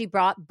 And she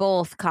brought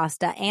both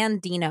Kosta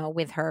and Dino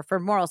with her for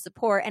moral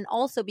support, and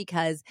also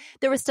because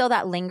there was still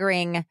that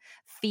lingering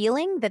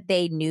feeling that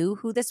they knew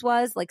who this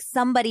was. Like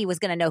somebody was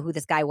going to know who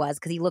this guy was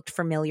because he looked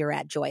familiar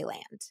at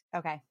Joyland.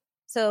 Okay.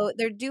 So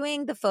they're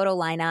doing the photo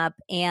lineup,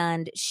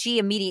 and she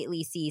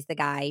immediately sees the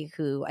guy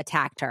who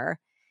attacked her.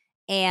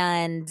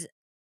 And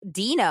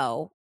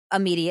Dino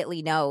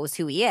immediately knows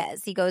who he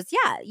is. He goes,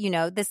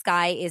 yeah, this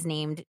guy is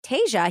named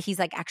Tasia. He's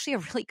like actually a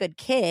really good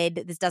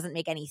kid. This doesn't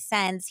make any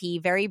sense. He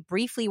very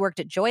briefly worked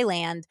at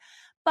Joyland,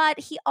 but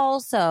he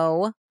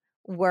also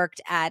worked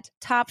at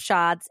Top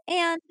Shots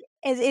and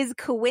is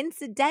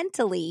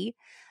coincidentally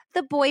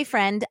the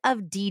boyfriend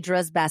of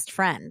Deirdre's best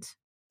friend.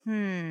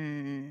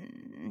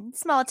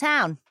 Small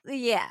town.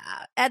 Yeah.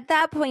 At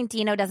that point,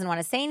 Dino doesn't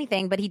want to say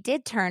anything, but he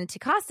did turn to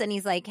Kosta and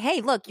he's like,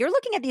 hey, look, you're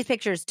looking at these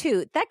pictures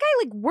too. That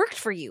guy like worked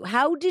for you.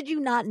 How did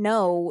you not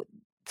know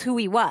who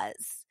he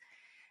was?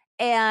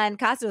 And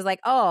Kosta was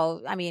like,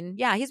 oh, I mean,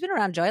 yeah, he's been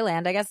around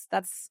Joyland. I guess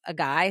that's a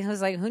guy. I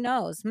was like, who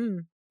knows?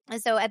 And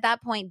so at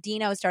that point,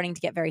 Dino is starting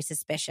to get very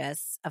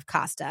suspicious of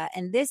Kosta.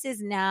 And this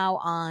is now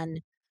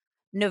on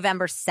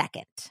November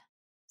 2nd.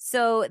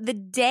 So the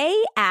day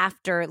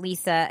after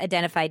Lisa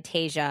identified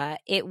Tasia,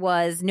 it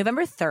was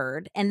November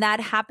 3rd, and that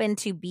happened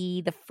to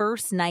be the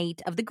first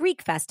night of the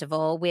Greek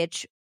festival,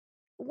 which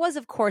was,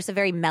 of course, a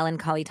very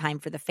melancholy time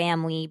for the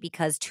family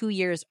because 2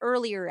 years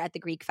earlier at the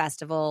Greek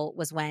festival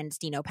was when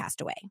Dino passed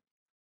away.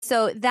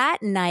 So that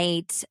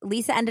night,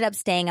 Lisa ended up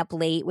staying up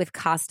late with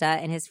Kosta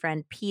and his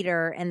friend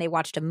Peter, and they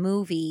watched a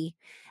movie.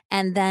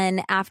 And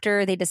then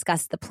after they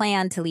discussed the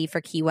plan to leave for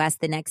Key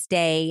West the next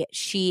day,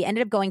 she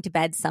ended up going to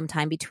bed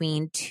sometime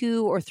between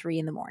 2 or 3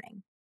 in the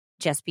morning.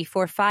 Just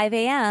before 5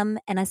 a.m.,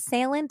 an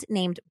assailant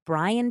named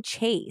Brian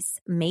Chase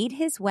made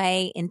his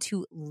way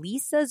into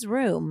Lisa's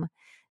room,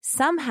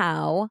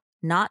 somehow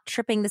not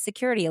tripping the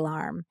security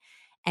alarm,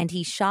 and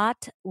he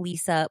shot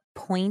Lisa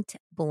point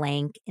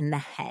blank in the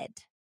head.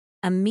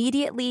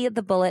 Immediately,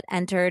 the bullet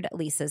entered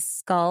Lisa's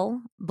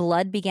skull.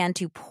 Blood began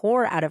to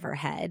pour out of her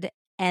head.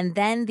 And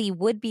then the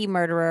would-be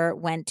murderer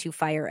went to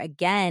fire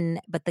again,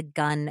 but the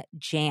gun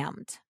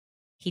jammed.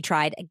 He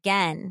tried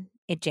again.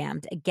 It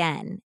jammed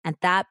again.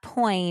 At that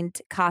point,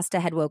 Kosta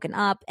had woken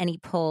up and he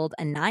pulled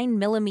a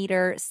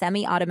 9mm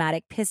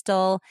semi-automatic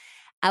pistol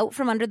out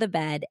from under the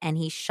bed and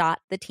he shot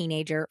the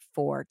teenager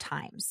 4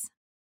 times.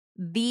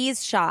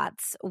 These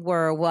shots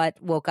were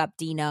what woke up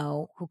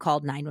Dino, who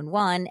called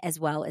 911, as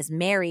well as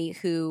Mary,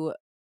 who,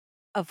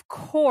 of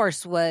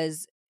course,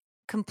 was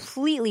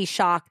completely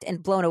shocked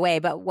and blown away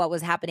by what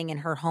was happening in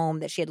her home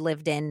that she had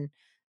lived in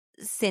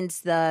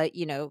since the,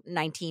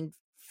 1950s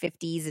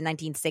and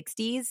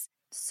 1960s.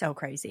 So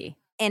crazy.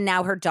 And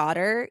now her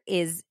daughter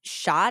is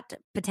shot,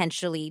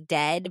 potentially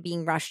dead,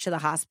 being rushed to the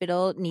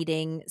hospital,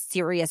 needing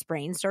serious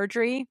brain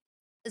surgery.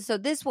 So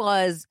this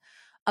was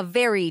a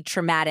very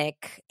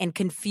traumatic and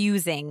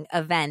confusing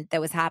event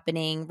that was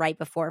happening right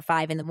before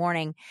 5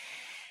 a.m.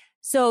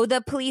 So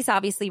the police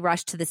obviously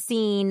rushed to the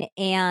scene,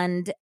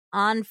 and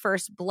on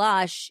first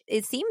blush,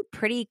 it seemed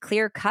pretty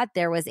clear cut.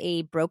 There was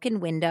a broken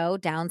window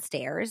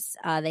downstairs.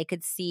 They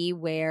could see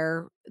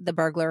where the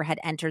burglar had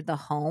entered the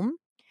home.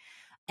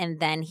 And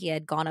then he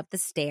had gone up the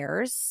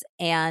stairs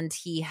and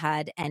he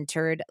had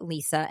entered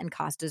Lisa and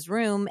Kosta's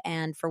room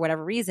and for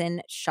whatever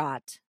reason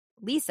shot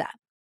Lisa.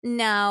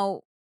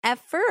 Now, at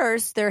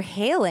first, they're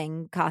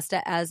hailing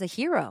Kosta as a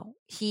hero.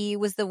 He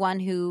was the one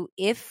who,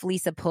 if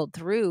Lisa pulled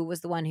through,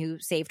 was the one who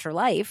saved her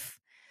life.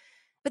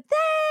 But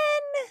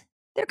then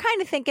they're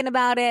kind of thinking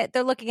about it.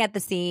 They're looking at the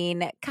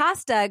scene.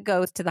 Kosta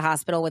goes to the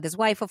hospital with his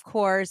wife, of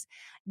course.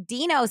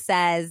 Dino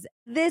says,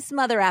 this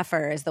mother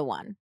effer is the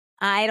one.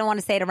 I don't want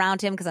to say it around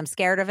him because I'm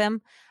scared of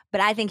him, but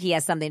I think he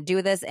has something to do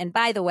with this. And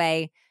by the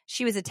way,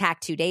 she was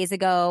attacked 2 days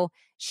ago.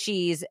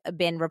 She's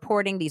been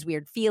reporting these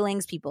weird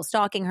feelings, people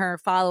stalking her,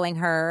 following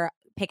her,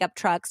 pickup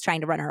trucks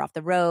trying to run her off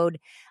the road.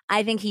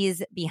 I think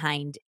he's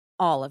behind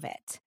all of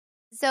it.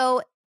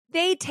 So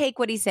they take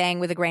what he's saying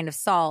with a grain of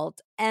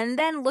salt. And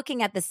then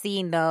looking at the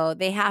scene, though,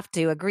 they have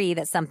to agree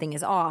that something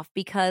is off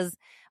because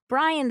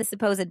Brian, the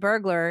supposed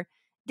burglar,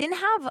 didn't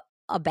have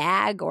a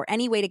bag or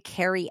any way to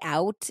carry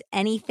out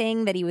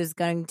anything that he was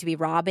going to be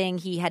robbing.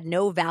 He had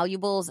no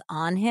valuables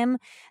on him.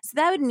 So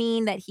that would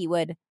mean that he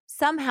would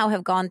somehow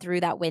have gone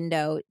through that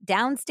window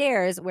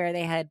downstairs where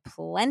they had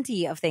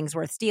plenty of things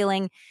worth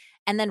stealing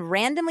and then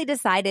randomly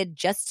decided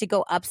just to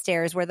go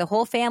upstairs where the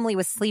whole family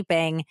was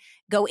sleeping,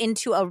 go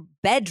into a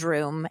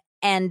bedroom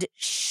and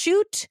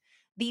shoot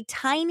the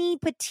tiny,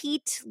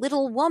 petite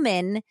little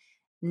woman,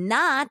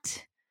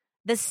 not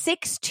the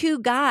 6'2"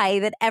 guy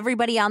that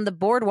everybody on the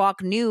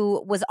boardwalk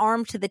knew was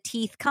armed to the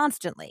teeth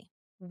constantly.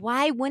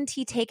 Why wouldn't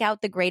he take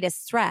out the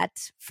greatest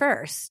threat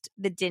first?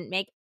 That didn't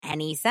make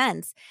any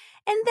sense.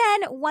 And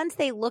then once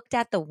they looked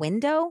at the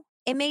window,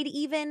 it made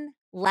even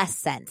less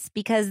sense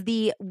because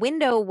the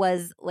window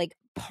was like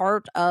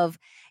part of,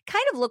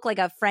 kind of looked like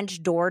a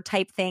French door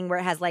type thing where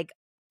it has like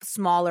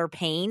smaller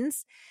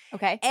panes.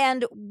 Okay.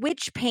 And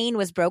which pane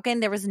was broken?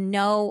 There was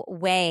no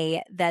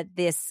way that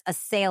this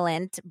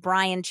assailant,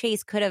 Brian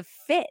Chase, could have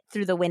fit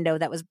through the window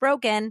that was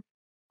broken.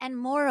 And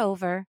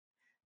moreover,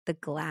 the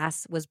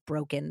glass was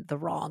broken the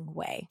wrong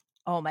way.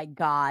 Oh my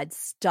God,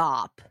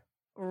 stop.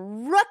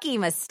 Rookie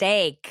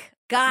mistake.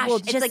 Gosh, well,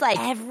 it's just like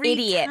every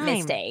idiot time.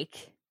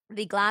 mistake.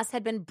 The glass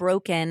had been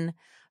broken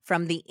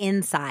from the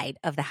inside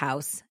of the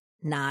house,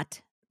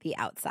 not the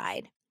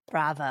outside.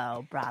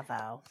 Bravo,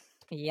 bravo.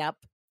 Yep.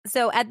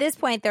 So at this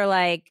point, they're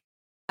like,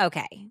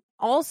 okay.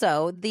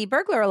 Also, the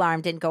burglar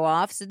alarm didn't go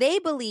off. So they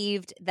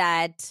believed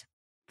that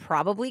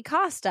probably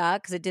Kosta,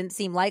 because it didn't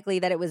seem likely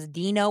that it was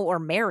Dino or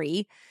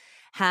Mary,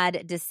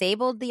 had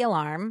disabled the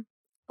alarm,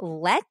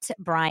 let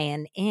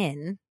Brian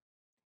in,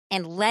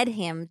 and led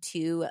him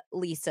to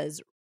Lisa's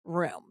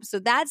room. So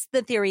that's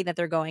the theory that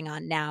they're going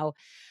on now.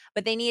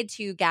 But they need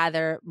to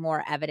gather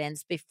more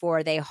evidence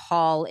before they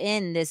haul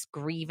in this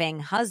grieving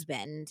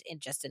husband,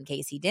 just in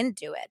case he didn't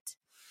do it.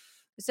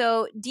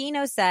 So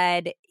Dino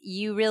said,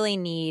 you really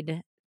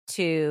need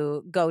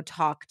to go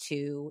talk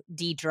to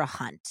Deirdre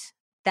Hunt.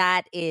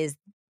 That is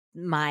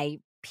my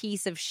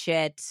piece of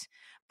shit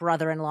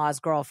brother-in-law's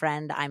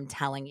girlfriend, I'm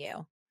telling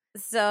you.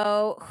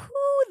 So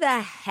who the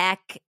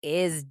heck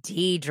is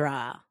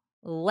Deirdre?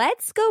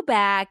 Let's go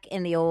back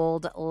in the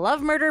old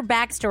love murder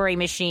backstory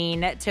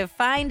machine to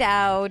find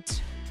out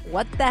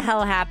what the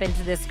hell happened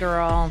to this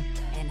girl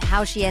and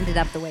how she ended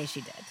up the way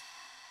she did.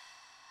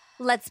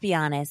 Let's be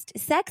honest,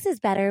 sex is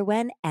better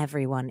when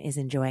everyone is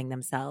enjoying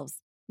themselves.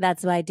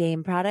 That's why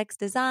Dame Products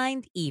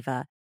designed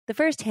Eva, the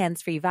first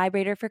hands-free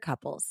vibrator for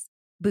couples.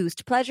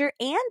 Boost pleasure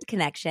and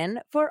connection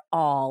for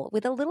all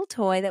with a little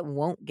toy that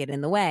won't get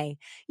in the way.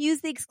 Use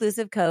the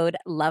exclusive code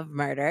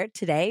LOVEMURDER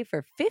today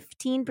for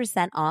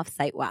 15% off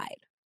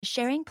site-wide.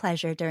 Sharing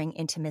pleasure during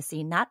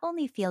intimacy not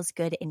only feels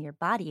good in your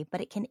body, but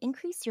it can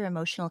increase your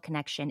emotional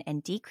connection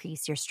and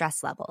decrease your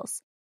stress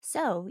levels.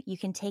 So you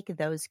can take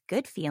those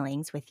good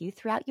feelings with you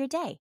throughout your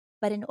day.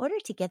 But in order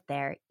to get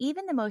there,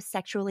 even the most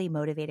sexually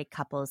motivated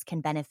couples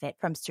can benefit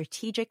from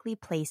strategically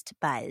placed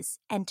buzz.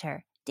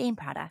 Enter Dame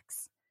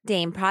Products.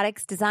 Dame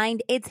Products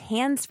designed its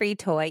hands-free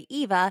toy,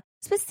 Eva,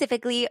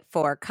 specifically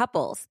for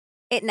couples.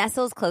 It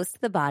nestles close to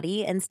the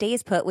body and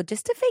stays put with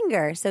just a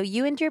finger so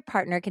you and your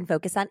partner can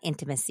focus on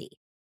intimacy.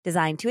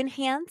 Designed to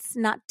enhance,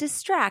 not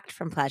distract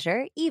from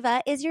pleasure,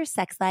 Eva is your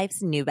sex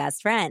life's new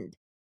best friend.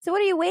 So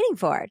what are you waiting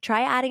for?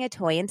 Try adding a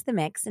toy into the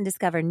mix and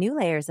discover new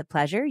layers of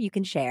pleasure you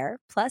can share,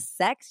 plus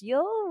sex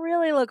you'll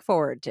really look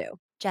forward to.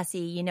 Jesse,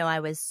 you know I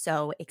was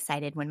so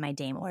excited when my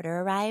Dame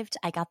order arrived.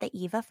 I got the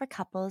Eva for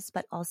couples,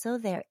 but also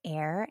their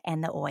air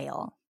and the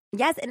oil.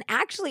 Yes, and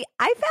actually,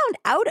 I found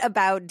out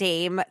about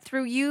Dame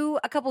through you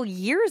a couple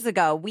years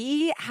ago.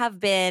 We have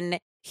been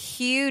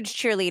huge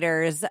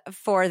cheerleaders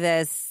for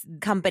this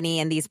company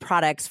and these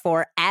products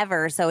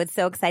forever. So it's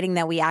so exciting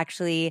that we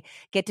actually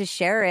get to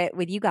share it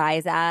with you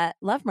guys at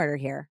Love Murder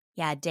here.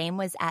 Yeah, Dame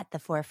was at the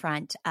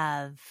forefront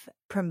of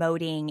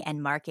promoting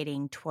and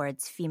marketing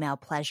towards female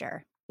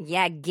pleasure.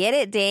 Yeah, get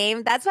it,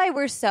 Dame. That's why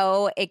we're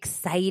so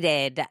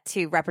excited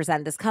to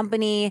represent this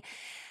company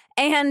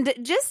and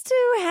just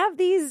to have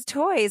these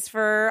toys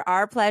for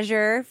our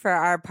pleasure, for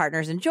our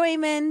partner's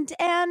enjoyment,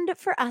 and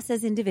for us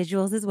as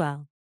individuals as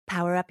well.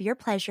 Power up your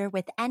pleasure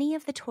with any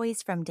of the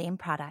toys from Dame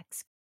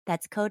products.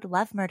 That's code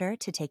LOVEMURDER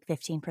to take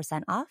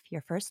 15% off your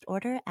first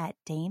order at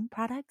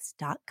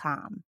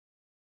dameproducts.com.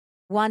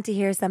 Want to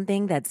hear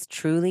something that's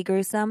truly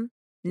gruesome?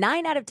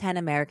 9 out of 10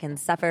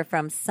 Americans suffer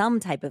from some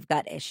type of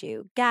gut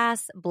issue.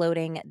 Gas,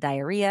 bloating,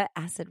 diarrhea,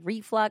 acid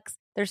reflux.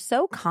 They're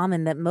so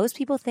common that most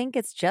people think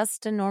it's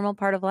just a normal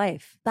part of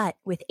life. But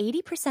with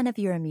 80% of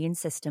your immune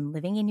system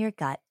living in your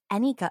gut,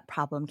 any gut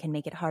problem can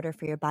make it harder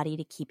for your body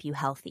to keep you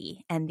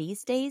healthy. And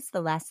these days, the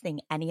last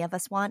thing any of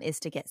us want is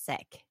to get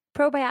sick.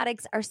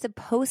 Probiotics are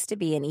supposed to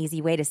be an easy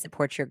way to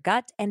support your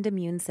gut and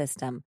immune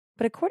system.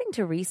 But according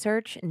to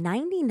research,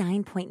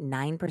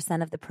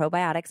 99.9% of the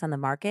probiotics on the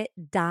market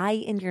die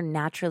in your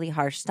naturally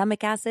harsh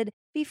stomach acid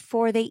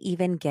before they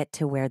even get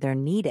to where they're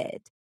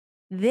needed.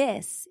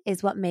 This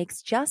is what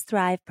makes Just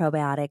Thrive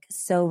Probiotic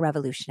so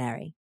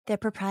revolutionary. Their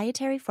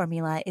proprietary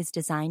formula is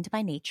designed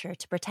by nature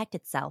to protect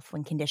itself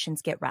when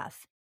conditions get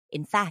rough.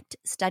 In fact,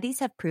 studies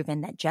have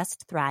proven that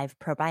Just Thrive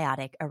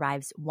Probiotic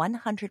arrives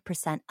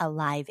 100%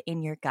 alive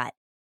in your gut,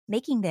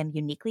 making them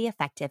uniquely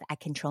effective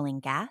at controlling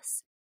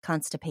gas,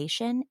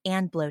 constipation,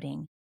 and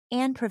bloating,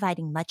 and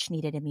providing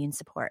much-needed immune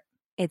support.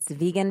 It's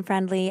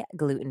vegan-friendly,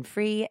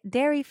 gluten-free,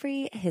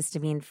 dairy-free,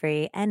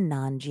 histamine-free, and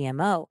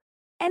non-GMO,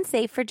 and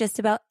safe for just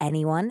about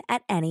anyone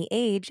at any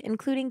age,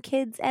 including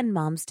kids and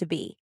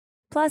moms-to-be.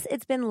 Plus,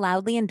 it's been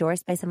loudly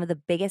endorsed by some of the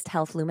biggest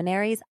health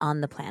luminaries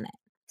on the planet.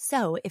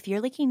 So, if you're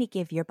looking to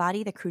give your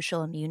body the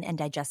crucial immune and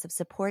digestive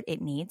support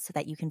it needs so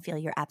that you can feel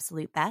your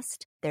absolute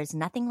best, there's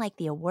nothing like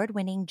the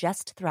award-winning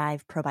Just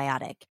Thrive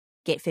Probiotic.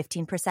 Get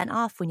 15%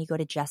 off when you go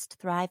to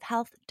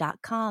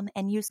justthrivehealth.com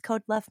and use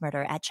code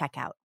LOVEMURDER at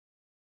checkout.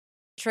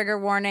 Trigger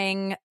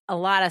warning, a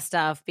lot of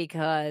stuff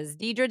because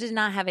Deirdre did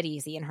not have it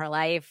easy in her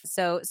life.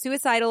 So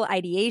suicidal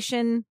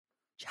ideation,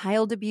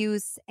 child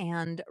abuse,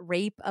 and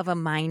rape of a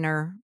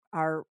minor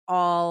are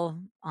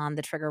all on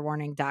the trigger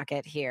warning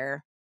docket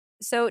here.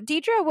 So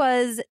Deirdre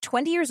was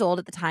 20 years old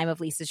at the time of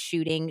Lisa's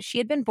shooting. She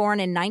had been born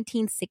in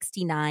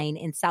 1969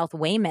 in South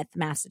Weymouth,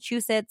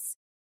 Massachusetts,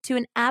 to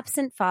an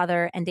absent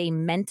father and a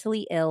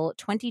mentally ill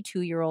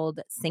 22-year-old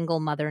single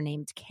mother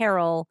named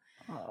Carol,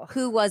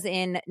 who was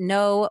in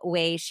no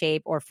way,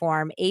 shape, or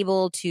form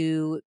able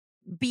to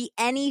be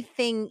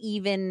anything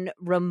even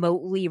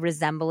remotely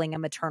resembling a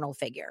maternal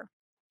figure.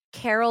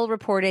 Carol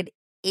reported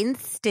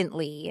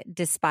instantly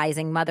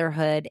despising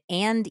motherhood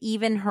and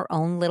even her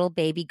own little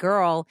baby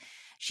girl.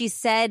 She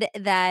said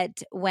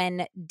that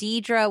when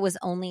Deirdre was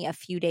only a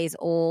few days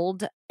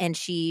old and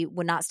she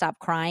would not stop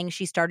crying,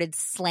 she started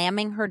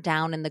slamming her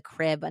down in the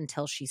crib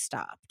until she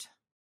stopped.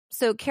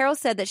 So Carol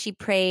said that she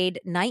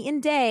prayed night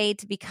and day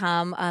to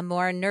become a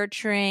more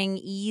nurturing,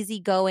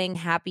 easygoing,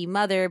 happy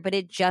mother, but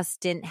it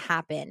just didn't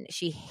happen.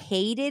 She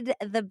hated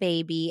the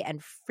baby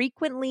and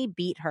frequently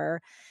beat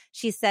her.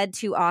 She said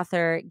to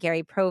author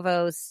Gary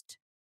Provost,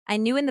 "I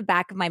knew in the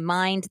back of my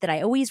mind that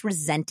I always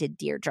resented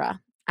Deirdre.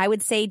 I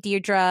would say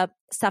Deirdre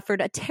suffered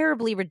a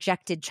terribly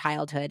rejected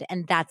childhood,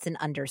 and that's an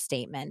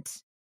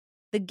understatement."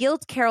 The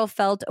guilt Carol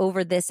felt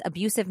over this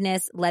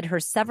abusiveness led her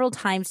several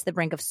times to the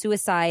brink of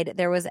suicide.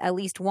 There was at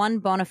least one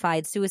bona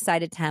fide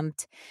suicide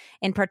attempt.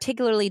 In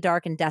particularly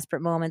dark and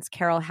desperate moments,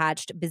 Carol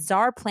hatched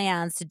bizarre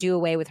plans to do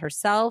away with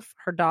herself,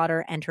 her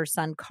daughter, and her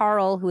son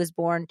Carl, who was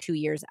born 2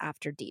 years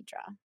after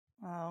Deirdre.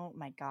 Oh,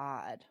 my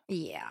God.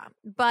 Yeah,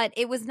 but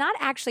it was not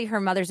actually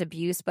her mother's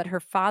abuse, but her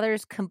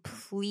father's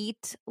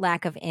complete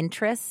lack of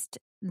interest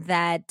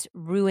that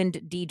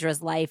ruined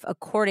Deirdre's life,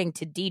 according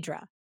to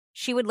Deirdre.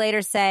 She would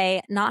later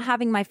say, "Not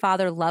having my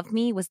father love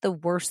me was the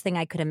worst thing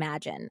I could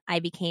imagine. I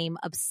became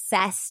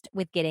obsessed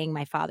with getting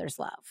my father's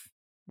love."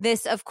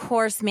 This, of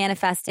course,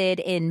 manifested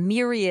in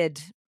myriad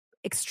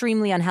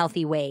extremely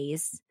unhealthy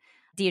ways.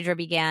 Deirdre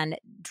began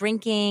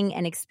drinking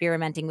and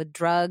experimenting with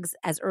drugs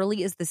as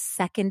early as the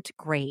 2nd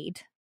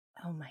grade.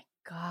 Oh, my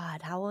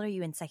God. How old are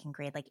you in 2nd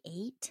grade? Like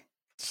 8?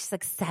 She's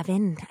like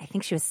 7. I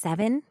think she was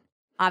 7.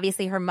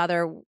 Obviously, her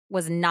mother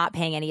was not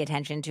paying any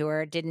attention to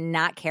her, did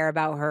not care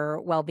about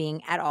her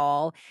well-being at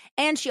all.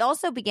 And she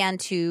also began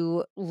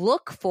to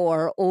look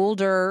for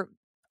older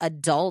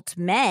adult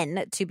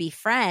men to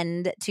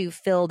befriend to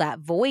fill that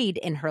void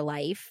in her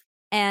life.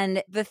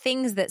 And the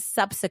things that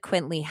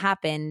subsequently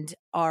happened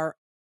are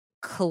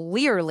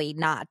clearly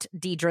not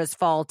Deirdre's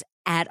fault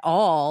at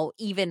all,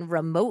 even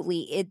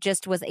remotely. It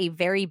just was a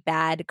very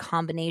bad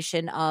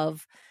combination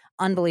of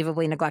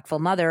unbelievably neglectful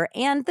mother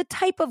and the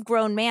type of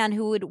grown man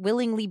who would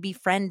willingly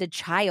befriend a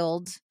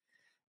child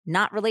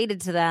not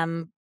related to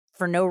them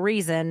for no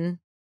reason.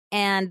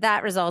 And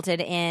that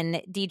resulted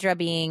in Deirdre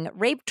being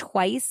raped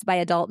twice by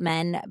adult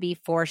men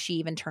before she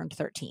even turned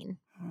 13.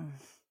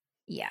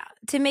 Yeah.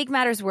 To make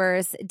matters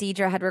worse,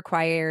 Deirdre had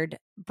required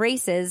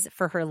braces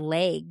for her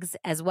legs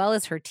as well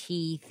as her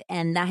teeth,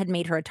 and that had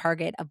made her a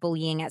target of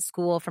bullying at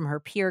school from her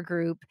peer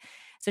group.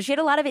 So she had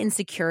a lot of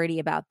insecurity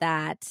about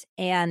that.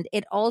 And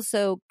it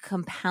also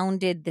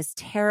compounded this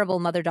terrible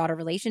mother-daughter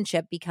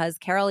relationship because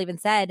Carol even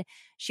said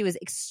she was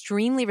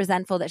extremely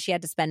resentful that she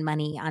had to spend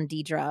money on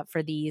Deirdre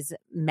for these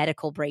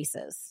medical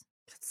braces.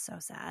 It's so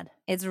sad.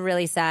 It's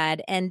really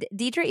sad. And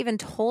Deirdre even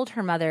told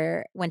her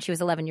mother when she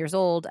was 11 years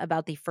old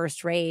about the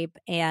first rape.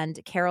 And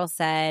Carol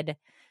said,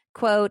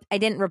 quote, "I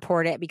didn't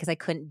report it because I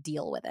couldn't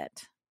deal with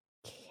it."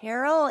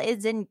 Carol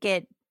didn't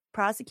get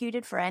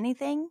prosecuted for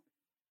anything?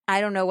 I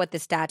don't know what the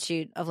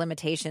statute of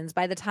limitations.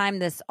 By the time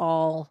this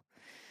all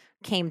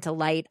came to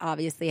light,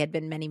 obviously had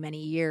been many,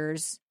 many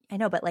years. I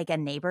know, but like a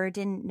neighbor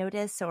didn't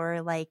notice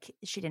or like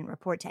she didn't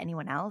report to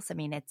anyone else. I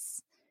mean,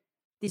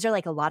 these are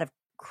like a lot of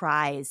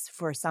cries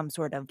for some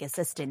sort of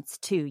assistance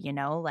too, you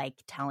know, like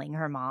telling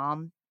her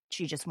mom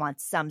she just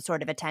wants some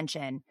sort of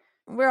attention.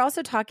 We're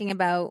also talking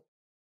about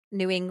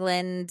New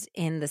England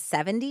in the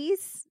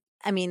 70s.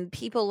 I mean,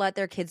 people let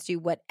their kids do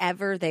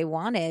whatever they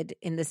wanted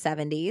in the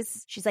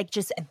 70s. She's like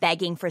just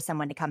begging for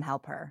someone to come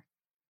help her.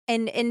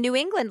 And in New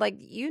England, like,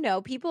 you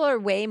know, people are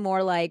way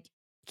more like,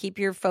 keep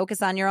your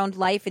focus on your own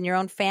life and your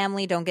own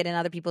family. Don't get in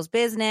other people's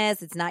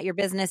business. It's not your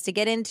business to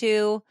get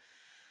into.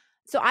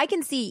 So I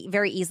can see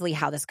very easily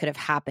how this could have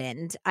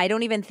happened. I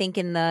don't even think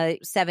in the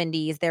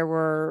 70s there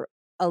were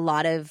a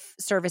lot of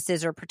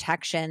services or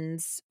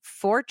protections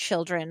for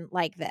children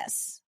like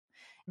this.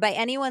 By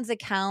anyone's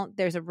account,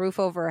 there's a roof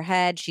over her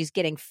head. She's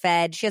getting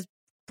fed. She has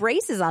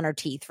braces on her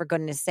teeth, for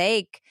goodness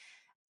sake.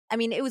 I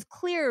mean, it was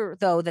clear,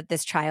 though, that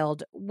this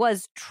child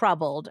was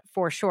troubled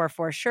for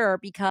sure,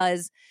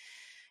 because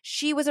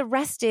she was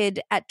arrested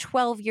at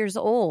 12 years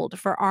old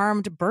for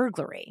armed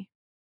burglary.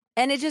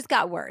 And it just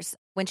got worse.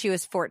 When she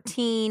was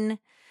 14,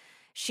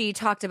 she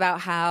talked about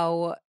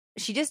how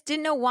she just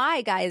didn't know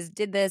why guys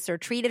did this or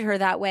treated her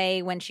that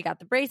way. When she got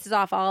the braces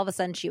off, all of a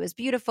sudden she was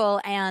beautiful.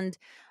 And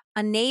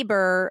a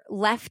neighbor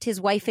left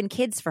his wife and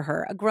kids for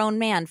her, a grown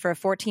man for a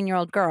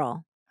 14-year-old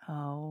girl.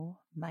 Oh,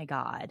 my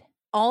God.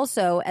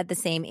 Also at the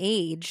same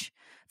age,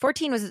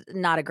 14 was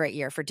not a great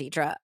year for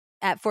Deirdre.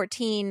 At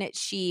 14,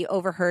 she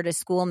overheard a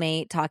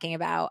schoolmate talking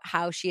about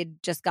how she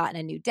had just gotten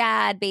a new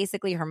dad.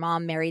 Basically, her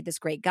mom married this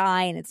great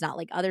guy, and it's not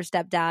like other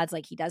stepdads.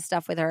 Like, he does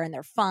stuff with her, and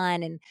they're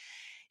fun. And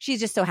she's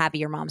just so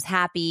happy her mom's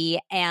happy.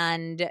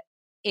 And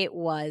it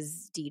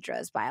was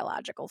Deirdre's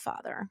biological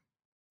father.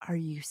 Are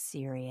you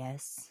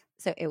serious?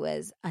 So it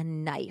was a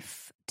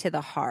knife to the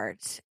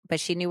heart.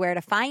 But she knew where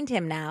to find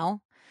him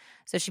now.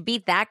 So she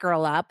beat that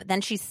girl up.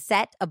 Then she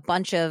set a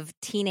bunch of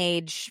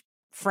teenage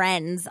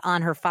friends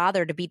on her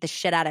father to beat the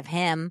shit out of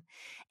him.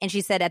 And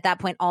she said at that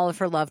point, all of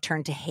her love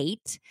turned to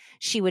hate.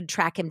 She would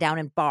track him down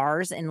in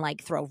bars and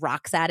like throw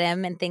rocks at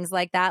him and things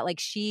like that.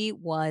 Like, she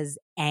was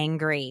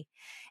angry.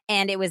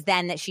 And it was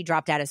then that she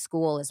dropped out of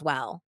school as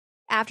well.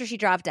 After she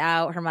dropped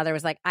out, her mother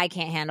was like, I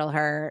can't handle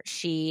her.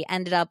 She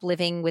ended up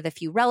living with a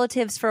few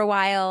relatives for a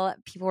while.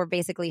 People were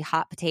basically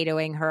hot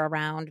potatoing her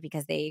around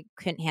because they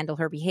couldn't handle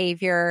her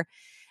behavior.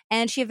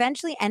 And she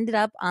eventually ended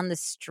up on the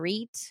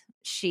street.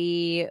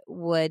 She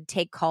would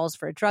take calls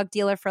for a drug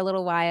dealer for a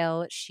little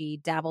while. She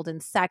dabbled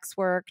in sex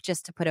work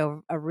just to put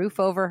a roof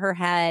over her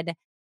head.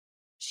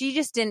 She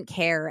just didn't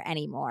care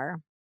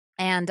anymore.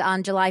 And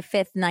on July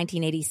 5th,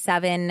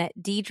 1987,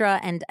 Deirdre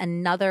and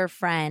another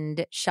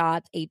friend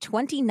shot a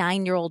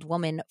 29-year-old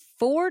woman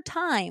 4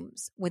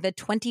 times with a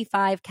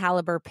 .25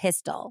 caliber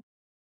pistol.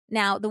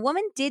 Now, the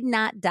woman did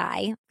not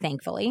die,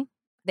 thankfully.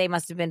 They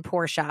must have been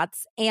poor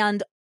shots.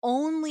 And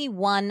only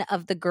one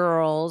of the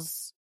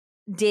girls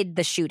did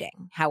the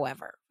shooting,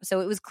 however. So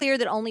it was clear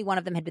that only one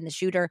of them had been the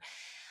shooter,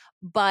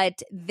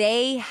 but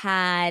they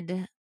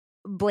had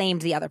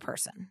blamed the other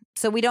person.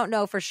 So we don't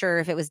know for sure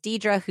if it was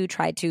Deirdre who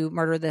tried to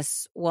murder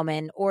this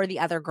woman or the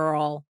other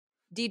girl.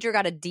 Deirdre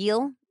got a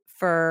deal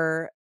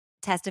for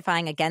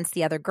testifying against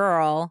the other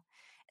girl.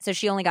 So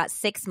she only got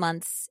 6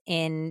 months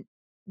in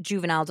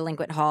juvenile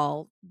delinquent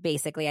hall,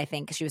 basically, I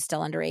think, because she was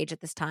still underage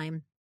at this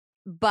time.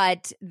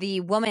 But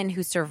the woman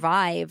who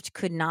survived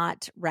could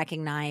not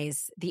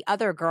recognize the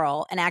other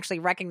girl and actually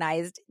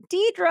recognized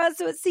Deirdre.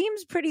 So it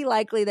seems pretty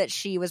likely that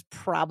she was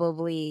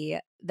probably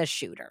the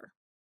shooter.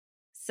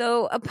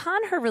 So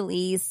upon her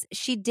release,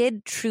 she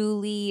did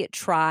truly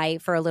try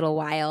for a little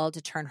while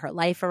to turn her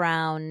life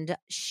around.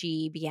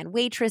 She began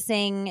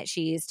waitressing.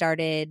 She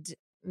started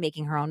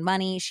making her own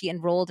money. She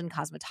enrolled in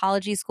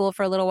cosmetology school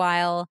for a little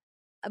while.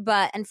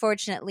 But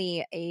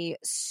unfortunately, a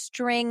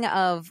string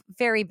of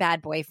very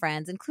bad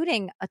boyfriends,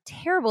 including a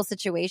terrible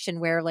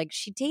situation where like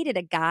she dated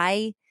a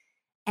guy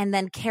And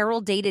then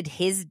Carol dated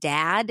his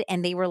dad,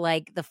 and they were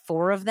like the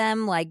four of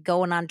them, like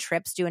going on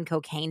trips, doing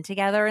cocaine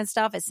together and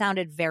stuff. It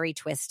sounded very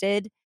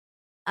twisted.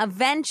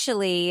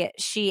 Eventually,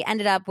 she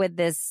ended up with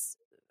this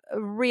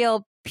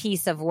real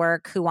piece of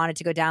work who wanted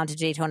to go down to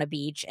Daytona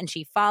Beach, and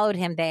she followed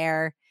him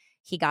there.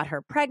 He got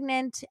her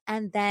pregnant,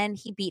 and then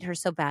he beat her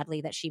so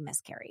badly that she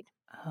miscarried.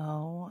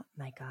 Oh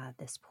my God,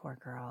 this poor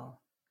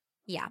girl.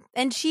 Yeah.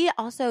 And she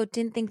also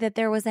didn't think that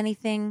there was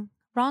anything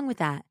wrong with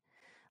that.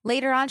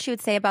 Later on, she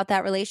would say about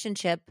that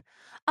relationship,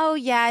 oh,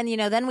 yeah, and,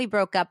 then we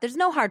broke up. There's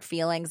no hard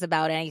feelings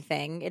about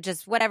anything. It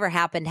just, whatever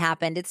happened,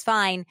 happened. It's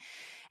fine.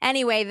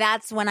 Anyway,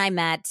 that's when I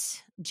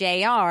met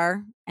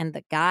JR and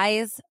the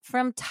guys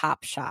from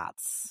Top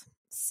Shots.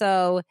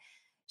 So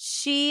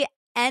she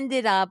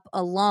ended up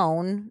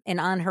alone and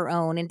on her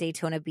own in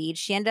Daytona Beach.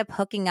 She ended up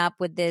hooking up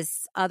with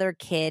this other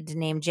kid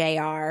named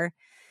JR.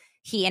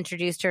 He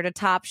introduced her to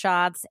Top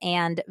Shots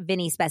and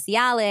Vinny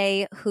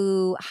Speciale,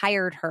 who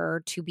hired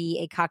her to be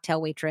a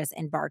cocktail waitress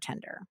and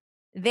bartender.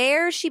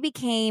 There she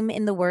became,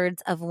 in the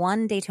words of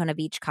one Daytona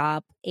Beach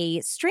cop,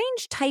 a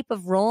strange type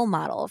of role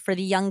model for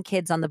the young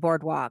kids on the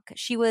boardwalk.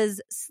 She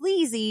was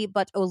sleazy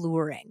but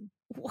alluring.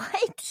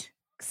 What?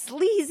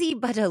 Sleazy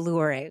but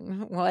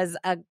alluring was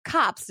a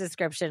cop's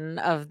description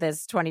of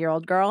this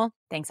 20-year-old girl.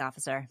 Thanks,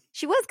 officer.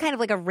 She was kind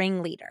of like a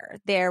ringleader.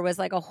 There was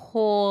like a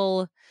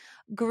whole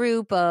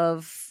group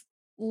of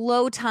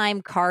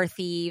low-time car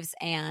thieves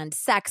and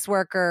sex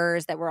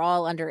workers that were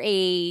all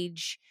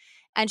underage.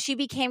 And she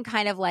became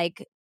kind of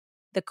like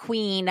the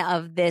queen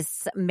of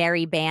this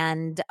merry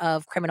band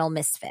of criminal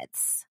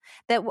misfits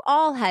that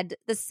all had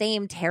the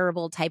same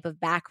terrible type of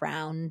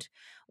background,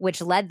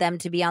 which led them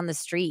to be on the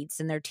streets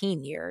in their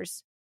teen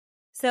years.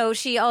 So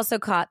she also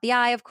caught the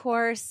eye, of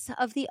course,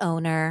 of the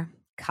owner,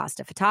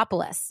 Kosta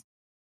Fotopolous.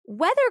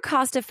 Whether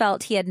Kosta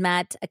felt he had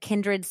met a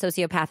kindred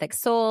sociopathic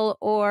soul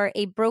or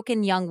a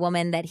broken young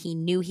woman that he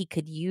knew he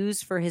could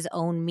use for his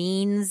own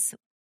means,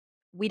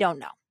 we don't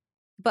know.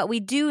 But we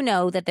do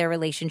know that their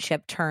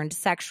relationship turned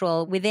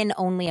sexual within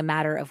only a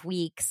matter of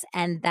weeks,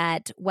 and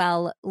that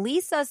while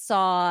Lisa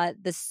saw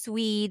the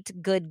sweet,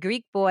 good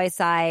Greek boy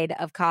side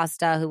of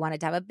Kosta, who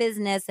wanted to have a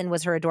business and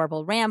was her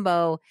adorable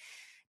Rambo,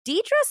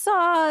 Deirdre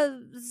saw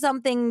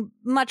something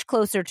much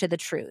closer to the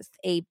truth.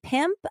 A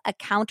pimp, a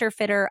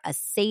counterfeiter, a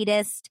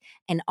sadist,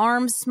 an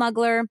arms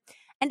smuggler,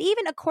 and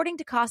even, according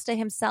to Kosta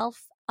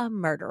himself, a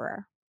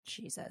murderer.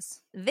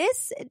 Jesus.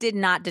 This did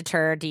not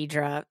deter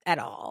Deirdre at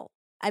all.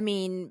 I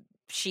mean,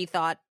 she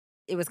thought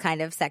it was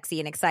kind of sexy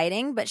and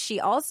exciting, but she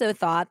also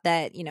thought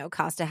that,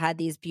 Kosta had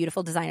these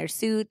beautiful designer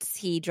suits.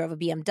 He drove a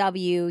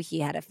BMW. He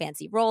had a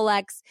fancy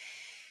Rolex.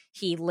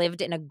 He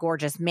lived in a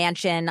gorgeous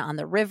mansion on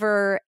the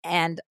river.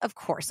 And of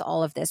course,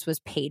 all of this was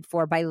paid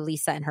for by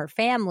Lisa and her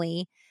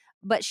family.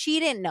 But she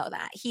didn't know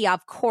that. He,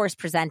 of course,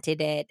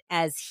 presented it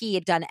as he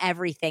had done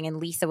everything and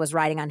Lisa was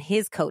riding on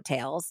his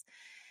coattails.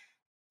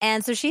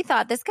 And so she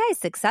thought, this guy's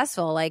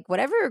successful. Like,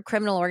 whatever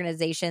criminal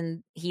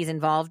organization he's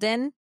involved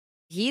in,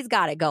 he's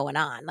got it going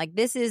on. Like,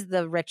 this is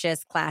the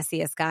richest,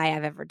 classiest guy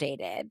I've ever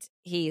dated.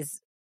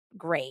 He's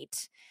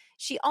great.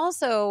 She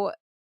also,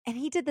 and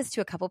he did this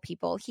to a couple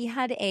people, he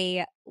had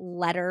a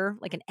letter,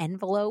 like an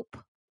envelope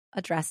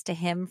addressed to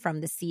him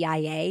from the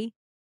CIA.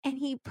 And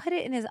he put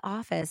it in his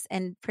office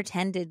and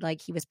pretended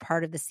like he was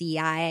part of the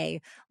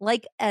CIA,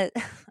 like a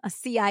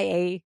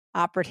CIA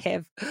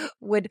operative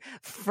would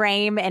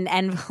frame an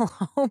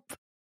envelope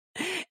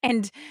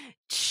and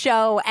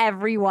show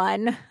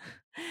everyone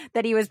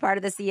that he was part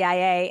of the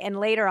CIA. And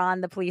later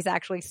on, the police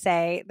actually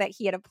say that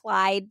he had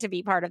applied to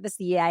be part of the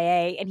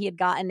CIA and he had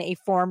gotten a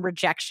form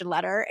rejection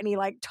letter, and he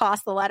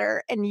tossed the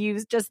letter and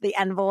used just the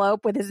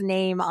envelope with his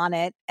name on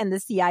it and the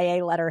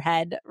CIA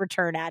letterhead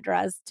return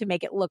address to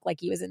make it look like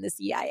he was in the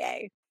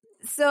CIA.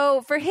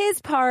 So for his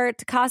part,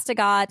 Kosta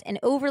got an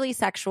overly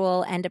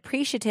sexual and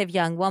appreciative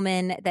young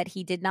woman that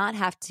he did not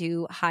have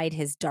to hide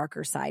his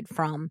darker side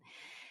from.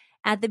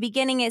 At the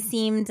beginning, it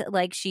seemed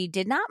like she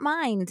did not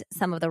mind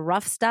some of the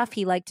rough stuff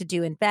he liked to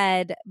do in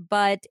bed,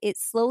 but it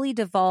slowly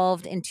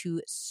devolved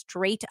into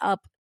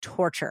straight-up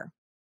torture.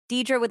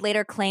 Deirdre would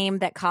later claim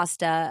that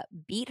Kosta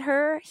beat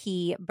her.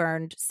 He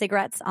burned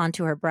cigarettes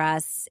onto her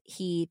breasts.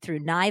 He threw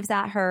knives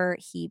at her.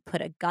 He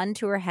put a gun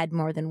to her head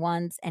more than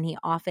once, and he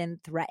often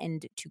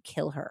threatened to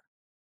kill her.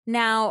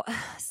 Now,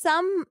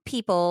 some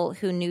people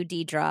who knew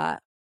Deirdre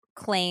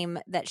claim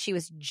that she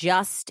was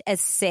just as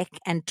sick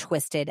and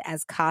twisted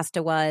as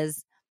Kosta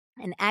was.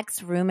 An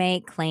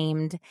ex-roommate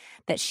claimed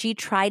that she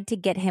tried to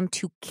get him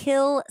to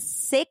kill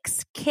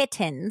 6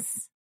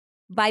 kittens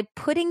by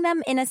putting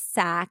them in a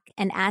sack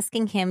and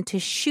asking him to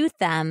shoot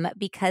them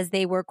because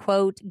they were,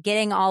 quote,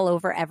 getting all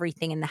over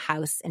everything in the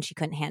house and she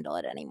couldn't handle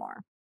it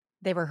anymore.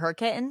 They were her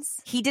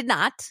kittens? He did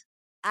not.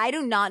 I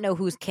do not know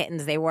whose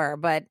kittens they were,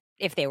 but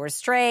if they were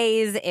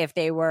strays, if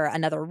they were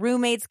another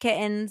roommate's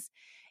kittens,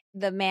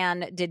 the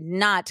man did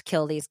not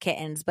kill these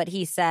kittens, but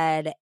he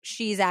said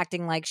she's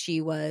acting like she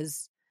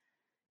was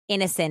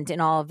innocent in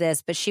all of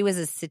this, but she was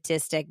a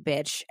sadistic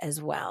bitch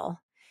as well.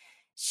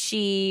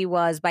 She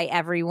was, by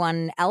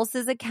everyone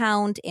else's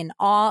account, in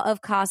awe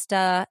of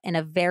Kosta and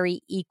a very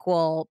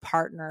equal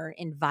partner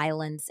in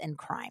violence and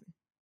crime.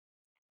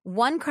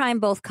 One crime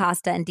both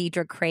Kosta and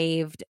Deirdre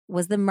craved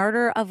was the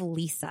murder of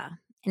Lisa.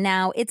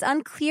 Now, it's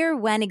unclear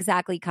when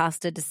exactly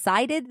Kosta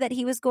decided that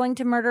he was going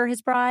to murder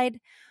his bride.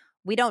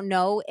 We don't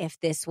know if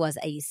this was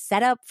a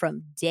setup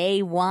from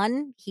day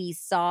one. He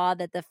saw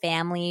that the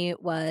family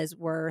was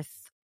worth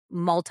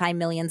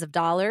multi-millions of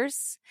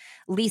dollars.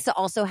 Lisa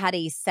also had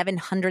a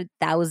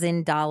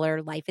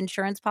 $700,000 life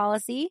insurance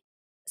policy.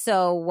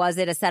 So was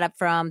it a setup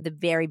from the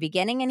very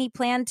beginning and he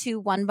planned to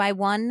one by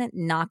one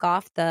knock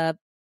off the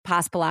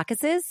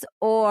Pospolacuses?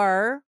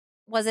 Or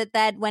was it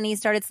that when he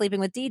started sleeping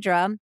with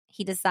Deirdre,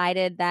 he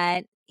decided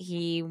that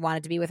he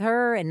wanted to be with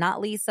her and not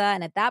Lisa,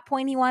 and at that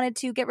point he wanted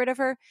to get rid of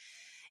her?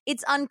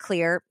 It's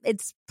unclear.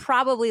 It's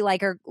probably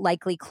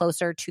likely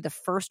closer to the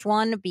first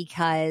one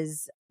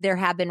because there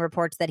have been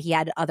reports that he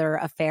had other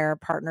affair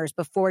partners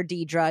before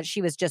Deirdre.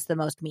 She was just the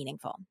most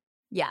meaningful.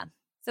 Yeah.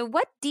 So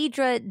what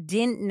Deirdre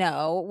didn't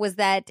know was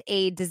that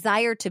a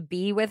desire to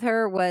be with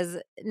her was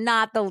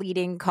not the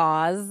leading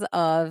cause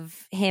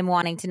of him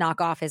wanting to knock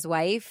off his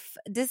wife.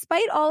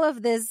 Despite all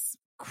of this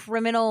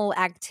criminal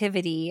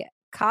activity,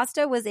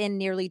 Kosta was in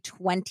nearly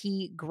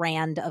 20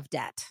 grand of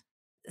debt.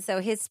 So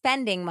his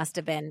spending must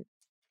have been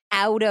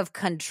out of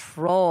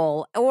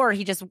control, or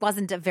he just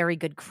wasn't a very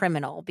good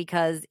criminal,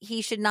 because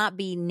he should not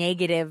be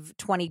negative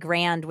 20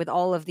 grand with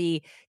all of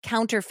the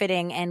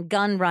counterfeiting and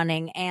gun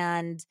running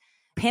and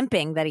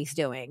pimping that he's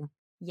doing.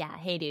 Yeah.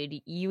 Hey,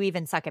 dude, you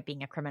even suck at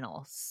being a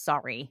criminal.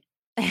 Sorry.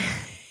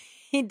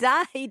 He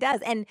does.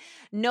 And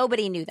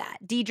nobody knew that.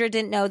 Deirdre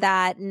didn't know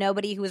that.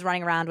 Nobody who was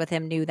running around with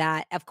him knew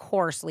that. Of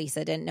course,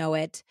 Lisa didn't know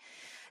it.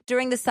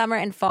 During the summer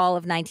and fall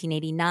of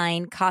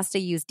 1989,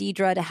 Kosta used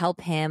Deirdre to help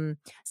him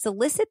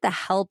solicit the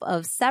help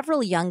of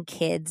several young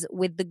kids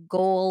with the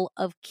goal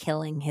of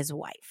killing his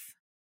wife.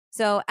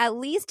 So at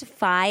least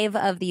 5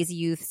 of these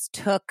youths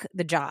took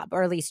the job,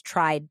 or at least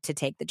tried to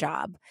take the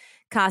job.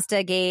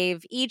 Kosta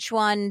gave each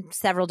one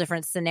several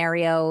different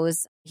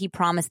scenarios. He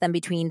promised them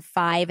between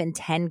 5 and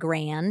 10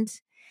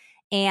 grand.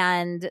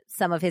 And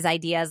some of his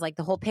ideas, like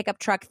the whole pickup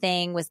truck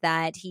thing, was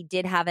that he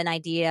did have an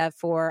idea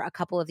for a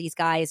couple of these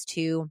guys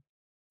to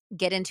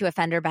get into a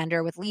fender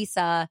bender with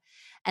Lisa.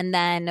 And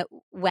then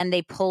when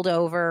they pulled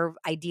over,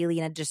 ideally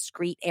in a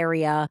discreet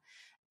area,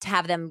 to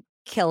have them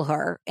kill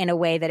her in a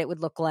way that it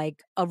would look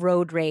like a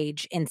road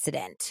rage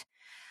incident.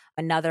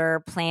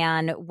 Another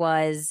plan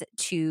was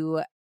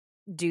to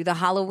do the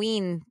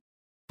Halloween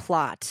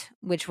plot,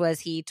 which was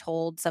he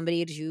told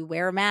somebody to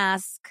wear a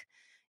mask,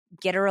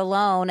 get her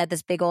alone at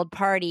this big old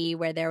party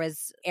where there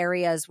was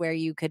areas where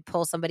you could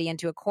pull somebody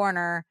into a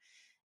corner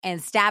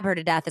and stab her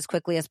to death as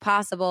quickly as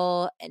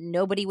possible, and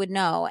nobody would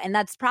know. And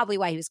that's probably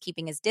why he was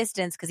keeping his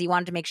distance, because he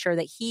wanted to make sure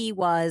that he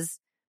was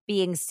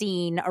being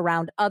seen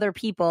around other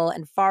people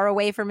and far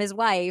away from his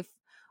wife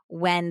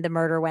when the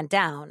murder went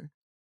down.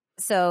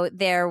 So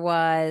there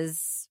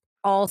was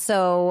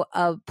also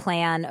a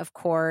plan, of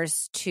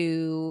course,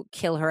 to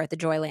kill her at the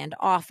Joyland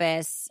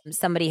office.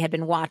 Somebody had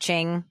been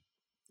watching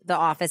the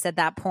office at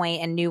that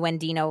point and knew when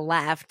Dino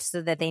left,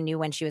 so that they knew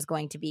when she was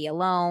going to be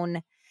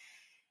alone.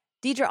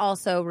 Deirdre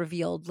also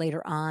revealed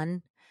later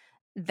on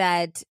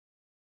that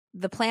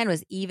the plan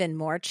was even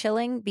more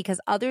chilling,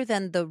 because other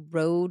than the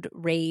road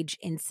rage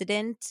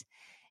incident,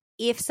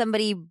 if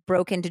somebody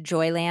broke into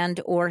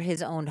Joyland or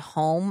his own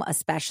home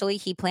especially,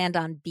 he planned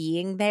on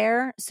being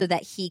there so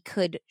that he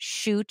could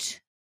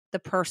shoot the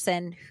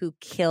person who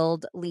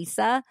killed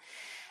Lisa,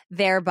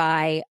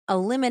 thereby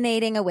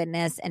eliminating a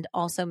witness and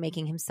also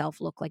making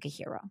himself look like a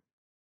hero.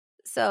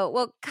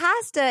 So,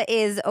 Kosta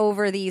is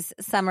over these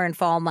summer and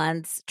fall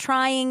months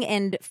trying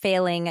and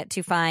failing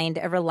to find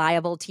a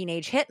reliable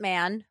teenage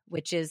hitman,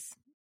 which is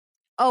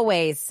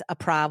always a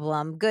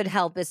problem. Good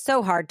help is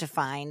so hard to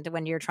find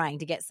when you're trying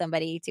to get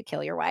somebody to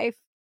kill your wife.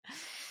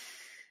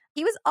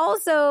 He was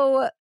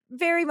also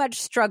very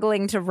much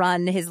struggling to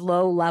run his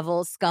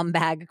low-level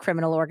scumbag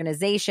criminal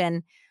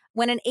organization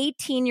when an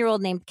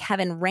 18-year-old named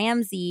Kevin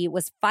Ramsey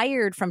was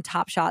fired from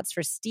Top Shots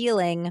for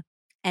stealing,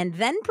 and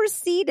then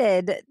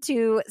proceeded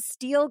to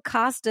steal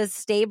Kosta's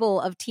stable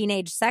of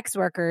teenage sex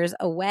workers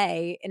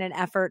away in an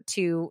effort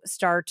to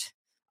start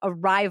a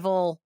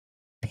rival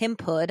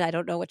pimphood. I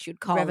don't know what you'd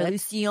call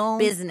Revolution. it.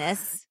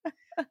 Business.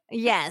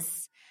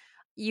 Yes.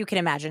 You can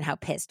imagine how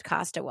pissed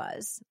Kosta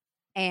was.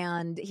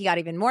 And he got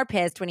even more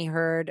pissed when he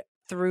heard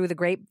through the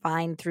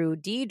grapevine, through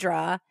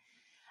Deirdre,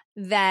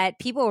 that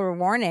people were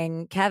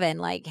warning Kevin,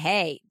 like,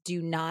 hey,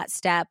 do not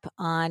step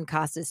on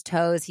Kosta's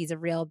toes. He's a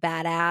real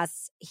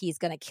badass. He's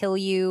going to kill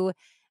you.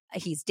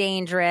 He's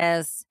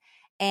dangerous.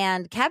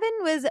 And Kevin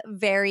was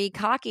very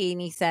cocky, and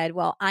he said,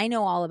 well, I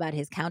know all about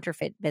his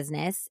counterfeit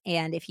business,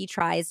 and if he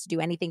tries to do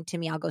anything to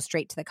me, I'll go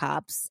straight to the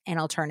cops and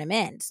I'll turn him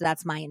in. So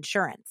that's my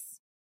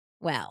insurance.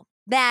 Well,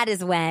 that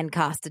is when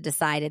Kosta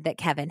decided that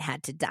Kevin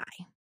had to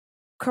die.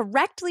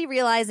 Correctly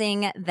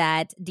realizing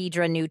that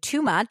Deirdre knew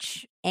too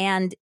much,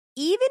 and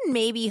even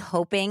maybe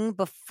hoping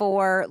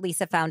before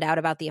Lisa found out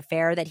about the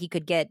affair that he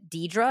could get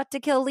Deirdre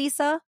to kill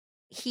Lisa,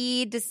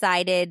 he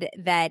decided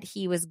that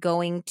he was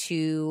going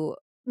to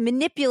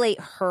manipulate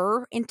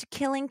her into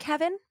killing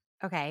Kevin.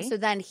 Okay. So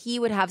then he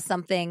would have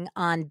something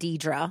on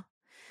Deirdre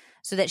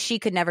so that she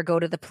could never go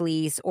to the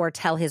police or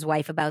tell his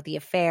wife about the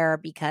affair,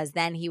 because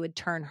then he would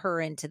turn her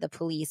into the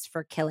police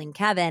for killing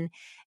Kevin.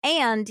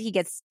 And he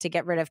gets to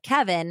get rid of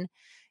Kevin.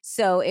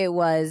 So it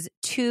was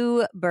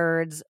 2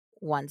 birds,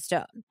 1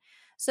 stone.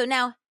 So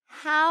now,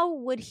 how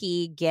would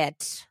he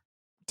get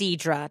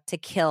Deirdre to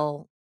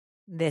kill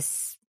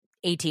this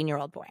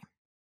 18-year-old boy?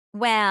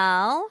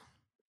 Well,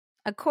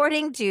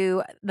 according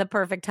to The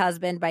Perfect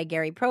Husband by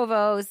Gary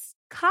Provost,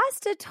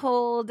 Kosta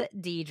told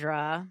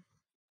Deirdre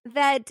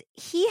that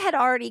he had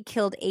already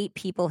killed 8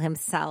 people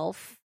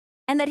himself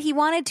and that he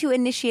wanted to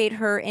initiate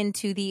her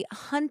into the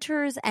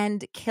Hunters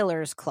and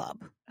Killers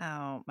Club.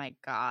 Oh, my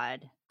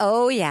God.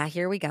 Oh, yeah,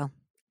 here we go.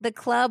 The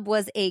club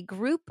was a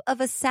group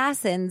of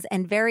assassins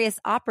and various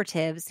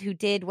operatives who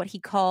did what he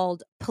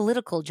called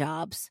political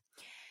jobs.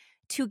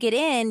 To get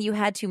in, you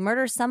had to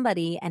murder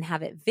somebody and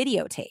have it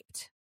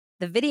videotaped.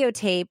 The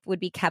videotape would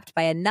be kept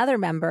by another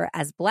member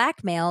as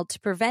blackmail to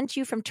prevent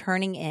you from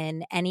turning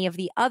in any of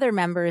the other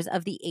members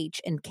of the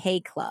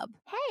H&K Club.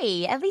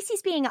 Hey, at least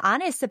he's being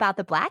honest about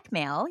the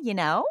blackmail, you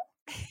know?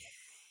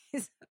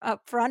 He's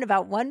upfront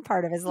about one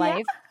part of his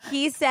life.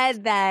 He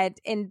said that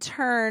in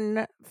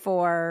turn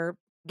for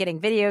getting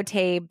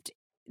videotaped,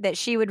 that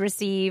she would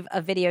receive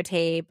a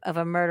videotape of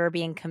a murder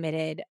being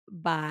committed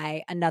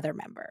by another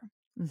member.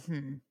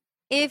 Mm-hmm.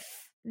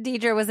 If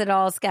Deirdre was at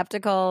all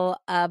skeptical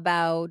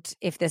about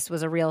if this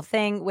was a real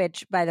thing,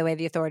 which, by the way,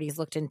 the authorities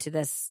looked into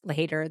this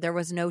later, there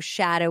was no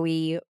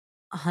shadowy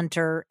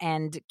hunter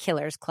and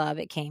killers club.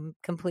 It came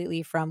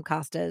completely from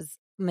Kosta's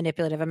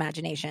manipulative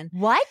imagination.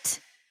 What?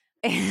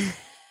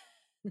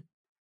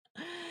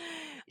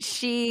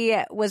 She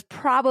was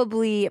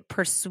probably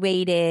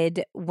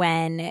persuaded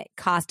when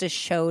Kosta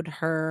showed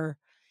her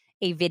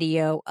a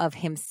video of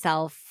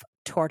himself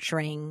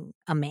torturing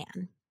a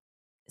man.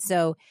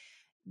 So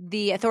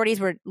the authorities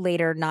were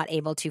later not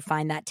able to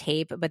find that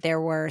tape, but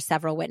there were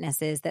several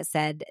witnesses that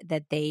said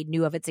that they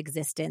knew of its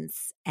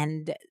existence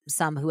and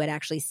some who had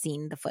actually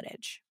seen the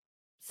footage.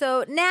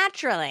 So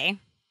naturally,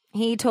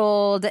 he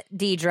told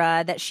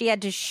Deirdre that she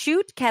had to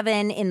shoot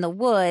Kevin in the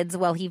woods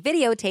while he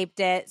videotaped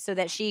it so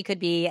that she could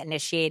be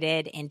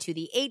initiated into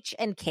the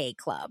H&K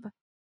Club.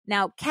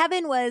 Now,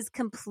 Kevin was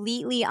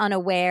completely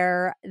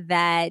unaware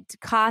that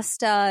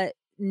Kosta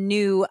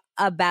knew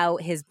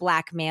about his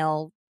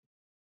blackmail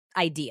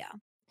idea.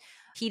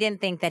 He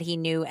didn't think that he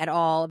knew at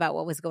all about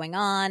what was going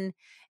on.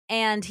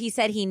 And he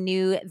said he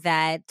knew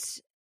that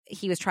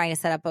he was trying to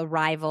set up a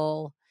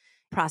rival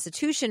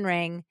prostitution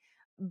ring.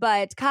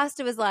 But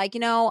Kosta was like,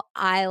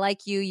 I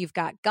like you. You've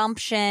got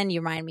gumption.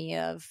 You remind me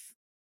of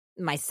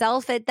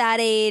myself at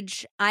that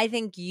age. I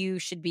think you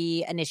should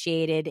be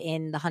initiated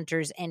in the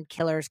Hunters and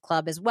Killers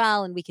Club as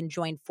well, and we can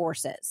join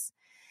forces.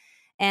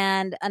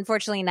 And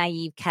unfortunately,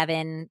 naive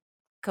Kevin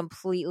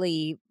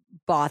completely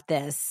bought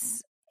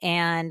this.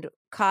 And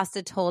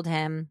Kosta told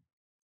him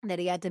that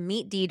he had to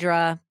meet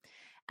Deirdre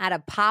at a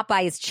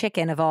Popeye's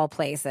Chicken of all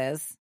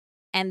places.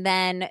 And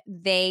then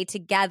they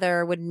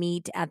together would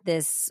meet at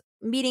this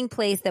meeting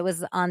place that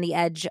was on the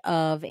edge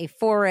of a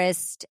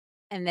forest.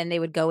 And then they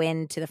would go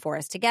into the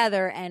forest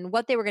together. And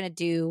what they were going to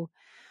do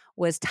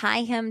was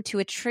tie him to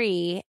a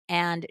tree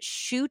and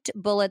shoot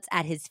bullets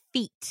at his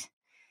feet.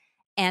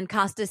 And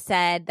Kosta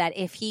said that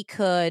if he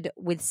could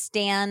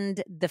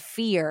withstand the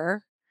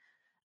fear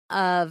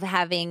of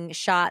having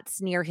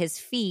shots near his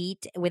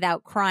feet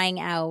without crying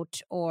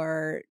out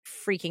or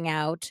freaking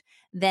out,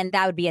 then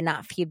that would be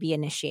enough. He'd be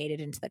initiated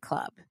into the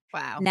club.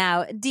 Wow.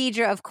 Now,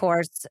 Deirdre, of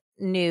course,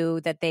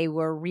 knew that they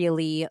were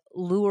really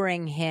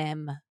luring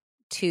him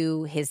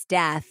to his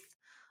death,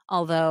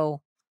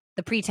 although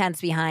the pretense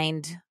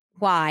behind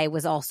why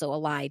was also a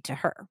lie to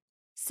her.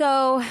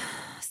 So,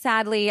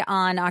 sadly,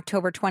 on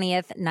October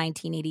 20th,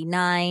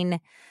 1989,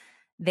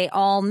 they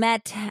all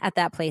met at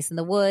that place in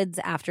the woods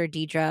after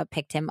Deirdre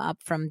picked him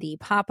up from the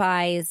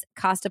Popeyes.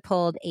 Kosta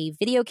pulled a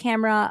video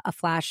camera, a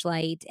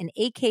flashlight, an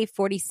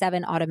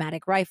AK-47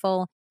 automatic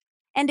rifle,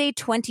 and a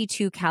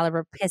 .22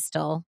 caliber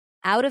pistol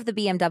out of the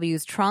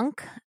BMW's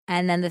trunk,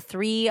 and then the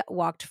 3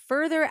 walked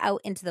further out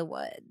into the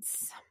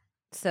woods.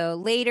 So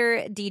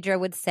later, Deirdre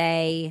would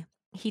say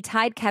he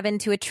tied Kevin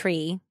to a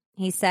tree.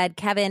 He said,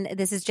 "Kevin,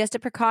 this is just a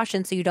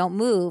precaution so you don't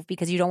move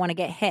because you don't want to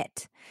get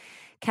hit."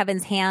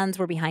 Kevin's hands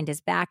were behind his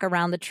back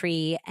around the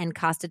tree, and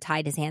Kosta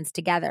tied his hands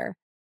together.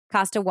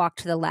 Kosta walked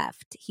to the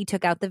left. He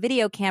took out the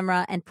video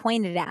camera and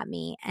pointed at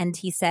me, and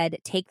he said,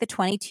 "Take the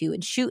 .22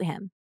 and shoot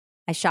him."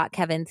 I shot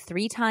Kevin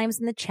 3 times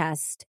in the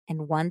chest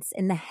and once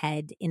in the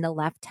head in the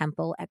left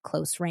temple at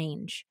close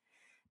range.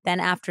 Then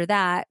after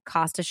that,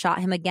 Kosta shot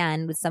him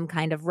again with some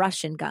kind of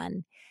Russian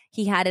gun.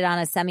 He had it on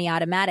a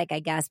semi-automatic, I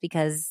guess,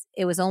 because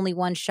it was only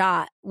one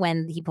shot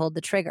when he pulled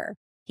the trigger.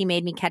 He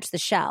made me catch the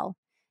shell.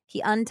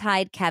 He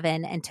untied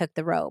Kevin and took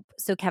the rope.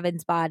 So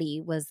Kevin's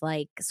body was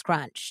like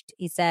scrunched.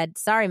 He said,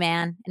 "Sorry,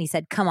 man." And he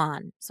said, "Come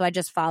on." So I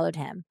just followed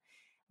him.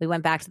 We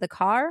went back to the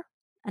car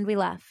and we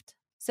left.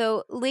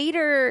 So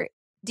later,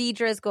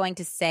 Deirdre is going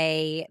to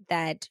say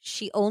that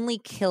she only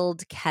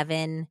killed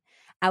Kevin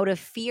out of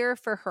fear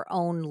for her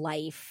own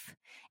life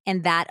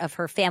and that of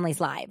her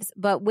family's lives.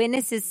 But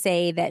witnesses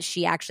say that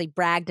she actually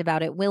bragged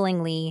about it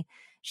willingly.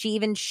 She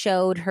even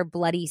showed her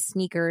bloody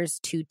sneakers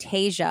to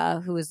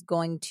Tasia, who was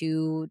going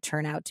to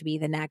turn out to be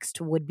the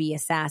next would-be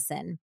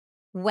assassin.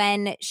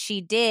 When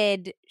she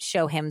did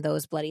show him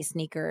those bloody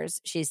sneakers,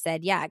 she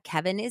said, yeah,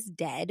 Kevin is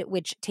dead,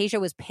 which Tasia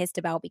was pissed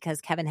about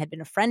because Kevin had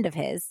been a friend of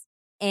his.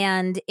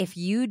 And if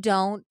you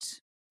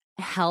don't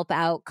help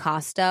out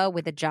Kosta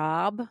with a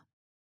job,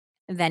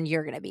 then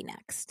you're going to be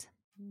next.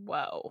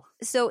 Whoa.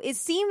 So it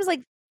seems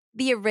like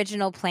the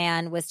original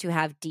plan was to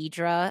have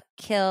Deirdre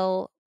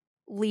kill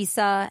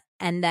Lisa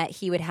and that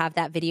he would have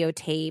that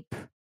videotape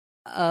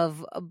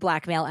of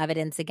blackmail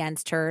evidence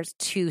against her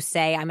to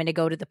say, I'm going to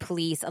go to the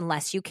police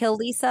unless you kill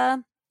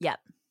Lisa. Yep.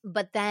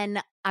 But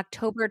then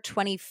October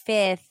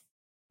 25th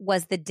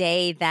was the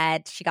day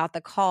that she got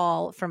the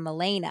call from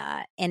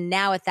Milena. And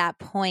now at that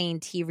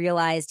point, he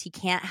realized he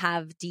can't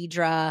have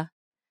Deirdre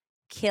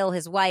kill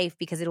his wife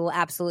because it will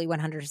absolutely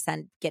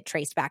 100% get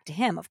traced back to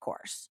him, of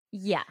course.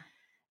 Yeah.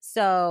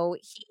 So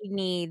he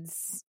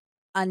needs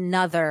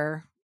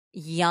another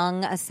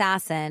young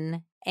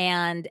assassin.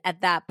 And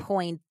at that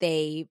point,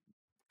 they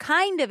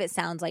kind of, it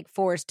sounds like,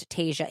 forced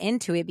Tasia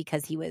into it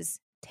because he was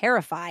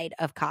terrified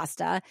of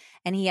Kosta.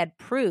 And he had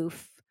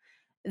proof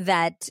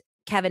that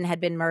Kevin had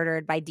been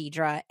murdered by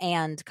Deirdre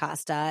and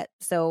Kosta.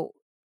 So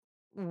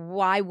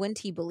why wouldn't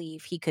he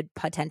believe he could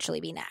potentially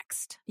be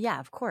next? Yeah,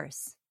 of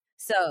course.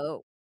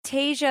 So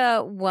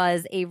Tasia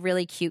was a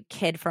really cute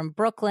kid from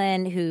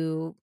Brooklyn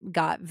who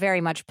got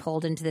very much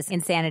pulled into this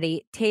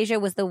insanity.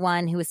 Tasia was the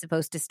one who was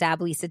supposed to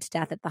stab Lisa to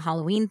death at the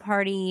Halloween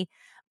party,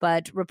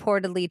 but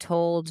reportedly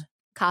told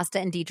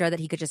Kosta and Deirdre that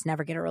he could just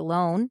never get her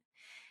alone.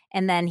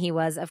 And then he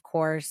was, of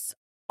course,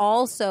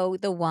 also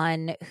the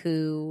one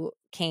who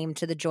came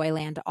to the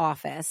Joyland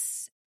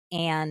office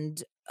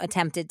and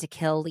attempted to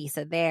kill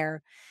Lisa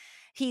there.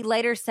 He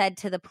later said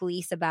to the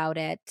police about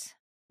it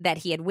that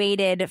he had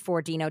waited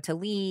for Dino to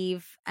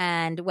leave.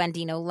 And when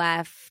Dino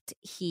left,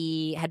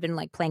 he had been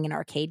like playing an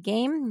arcade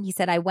game. He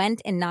said, I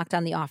went and knocked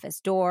on the office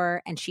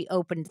door and she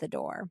opened the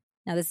door.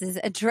 Now, this is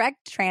a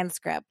direct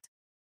transcript.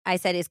 I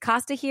said, is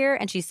Kosta here?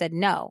 And she said,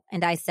 no.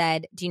 And I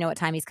said, do you know what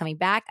time he's coming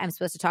back? I'm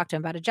supposed to talk to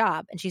him about a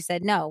job. And she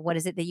said, no. What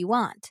is it that you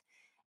want?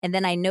 And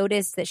then I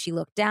noticed that she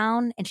looked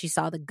down and she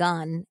saw the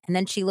gun. And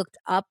then she looked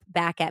up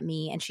back at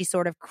me and she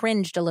sort of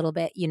cringed a little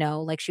bit, you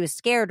know, like she was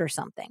scared or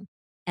something.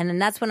 And then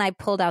that's when I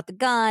pulled out the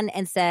gun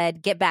and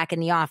said, get back in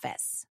the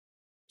office.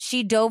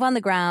 She dove on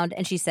the ground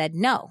and she said,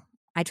 no.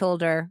 I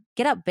told her,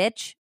 get up,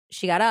 bitch.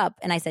 She got up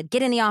and I said,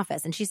 get in the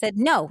office. And she said,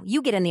 no,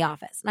 you get in the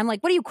office. And I'm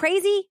like, what are you,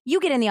 crazy? You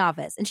get in the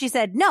office. And she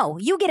said, no,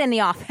 you get in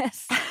the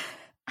office.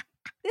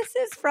 This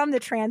is from the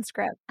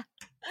transcript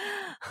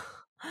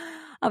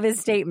of his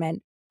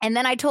statement. And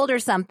then I told her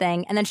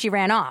something and then she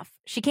ran off.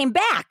 She came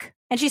back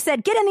and she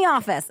said, get in the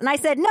office. And I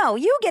said, no,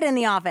 you get in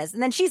the office.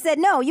 And then she said,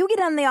 no, you get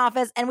in the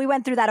office. And we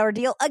went through that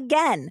ordeal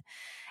again.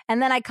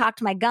 And then I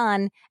cocked my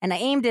gun and I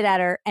aimed it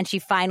at her and she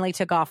finally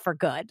took off for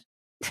good.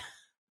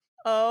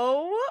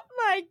 Oh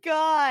my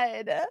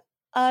God.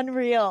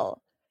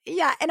 Unreal.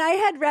 Yeah. And I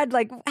had read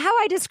like how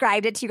I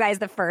described it to you guys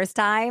the first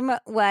time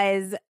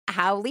was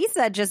how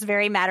Lisa just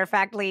very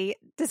matter-of-factly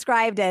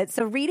described it.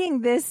 So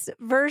reading this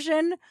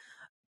version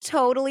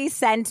totally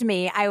sent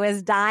me. I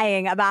was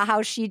dying about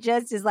how she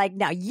just is like,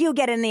 no, you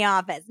get in the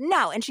office.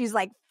 No. And she's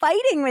like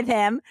fighting with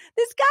him.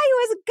 This guy who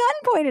has a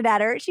gun pointed at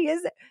her. She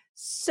is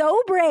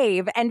so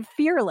brave and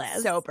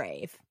fearless. So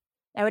brave.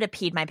 I would have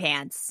peed my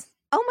pants.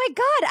 Oh my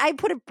God.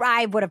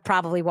 I would have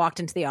probably walked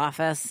into the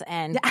office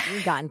and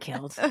gotten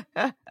killed.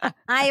 I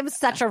am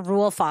such a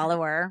rule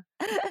follower.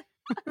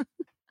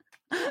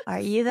 Are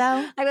you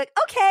though? I'm like,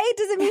 okay,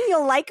 does it mean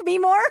you'll like me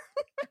more?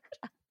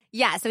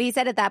 Yeah, so he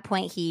said at that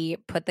point he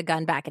put the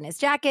gun back in his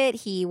jacket.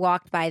 He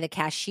walked by the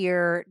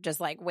cashier, just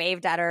like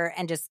waved at her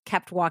and just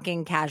kept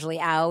walking casually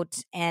out,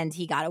 and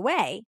he got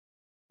away.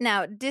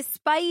 Now,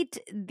 despite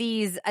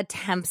these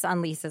attempts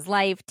on Lisa's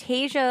life,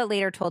 Tasia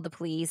later told the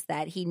police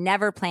that he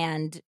never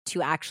planned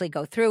to actually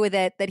go through with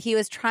it, that he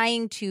was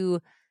trying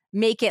to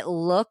make it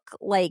look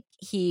like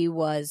he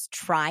was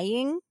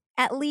trying,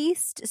 at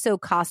least, so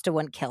Kosta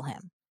wouldn't kill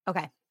him.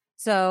 Okay.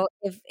 So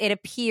if it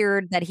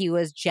appeared that he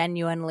was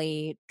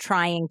genuinely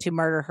trying to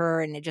murder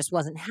her and it just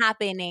wasn't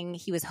happening,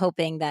 he was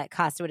hoping that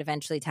Kosta would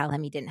eventually tell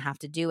him he didn't have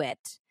to do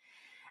it.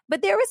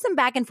 But there was some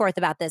back and forth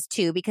about this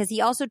too, because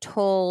he also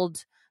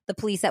told the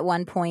police at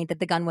one point that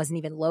the gun wasn't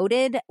even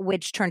loaded,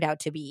 which turned out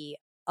to be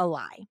a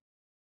lie.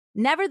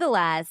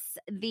 Nevertheless,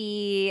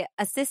 the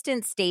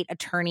assistant state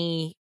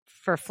attorney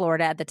for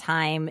Florida at the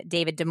time,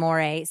 David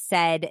DeMore,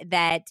 said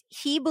that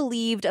he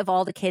believed of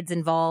all the kids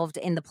involved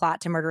in the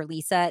plot to murder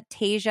Lisa,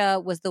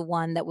 Tasia was the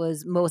one that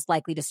was most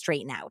likely to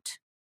straighten out.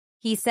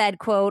 He said,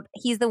 quote,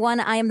 he's the one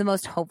I am the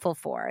most hopeful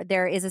for.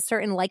 There is a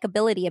certain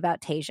likability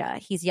about Tasia.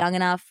 He's young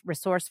enough,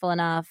 resourceful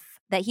enough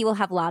that he will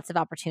have lots of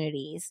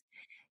opportunities.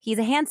 He's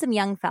a handsome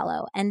young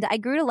fellow, and I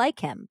grew to like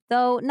him,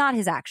 though not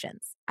his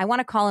actions. I want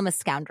to call him a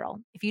scoundrel.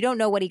 If you don't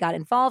know what he got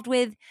involved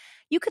with,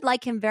 you could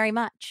like him very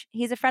much.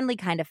 He's a friendly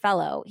kind of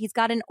fellow. He's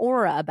got an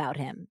aura about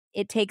him.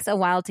 It takes a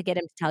while to get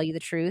him to tell you the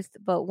truth,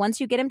 but once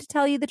you get him to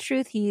tell you the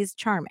truth, he's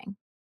charming.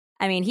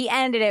 I mean, he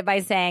ended it by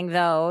saying,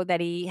 though,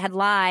 that he had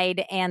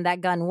lied and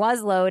that gun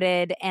was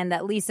loaded and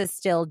that Lisa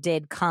still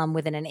did come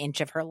within an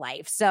inch of her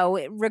life.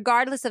 So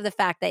regardless of the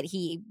fact that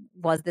he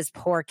was this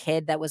poor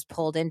kid that was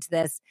pulled into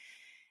this,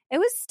 it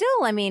was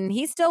still, I mean,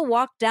 he still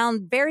walked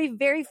down very,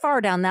 very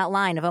far down that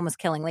line of almost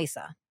killing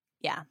Lisa.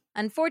 Yeah.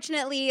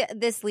 Unfortunately,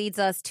 this leads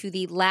us to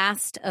the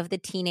last of the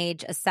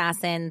teenage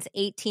assassins,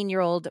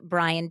 18-year-old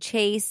Brian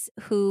Chase,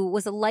 who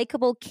was a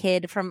likable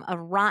kid from a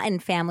rotten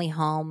family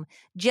home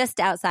just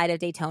outside of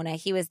Daytona.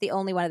 He was the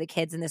only one of the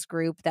kids in this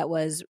group that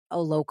was a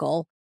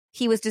local.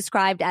 He was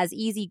described as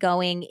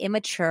easygoing,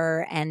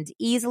 immature, and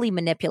easily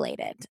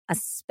manipulated,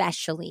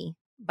 especially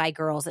by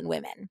girls and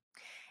women.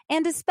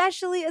 And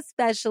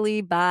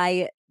especially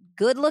by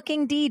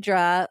good-looking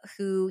Deirdre,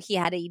 who he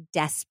had a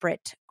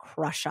desperate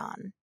crush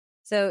on.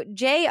 So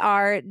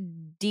JR,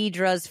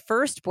 Deirdre's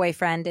first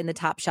boyfriend in the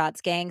Top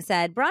Shots gang,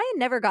 said Brian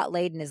never got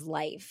laid in his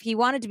life. He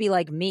wanted to be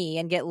like me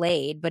and get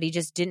laid, but he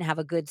just didn't have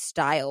a good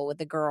style with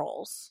the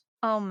girls.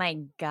 Oh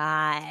my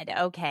God.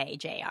 Okay,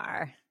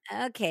 JR.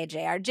 Okay,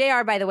 JR.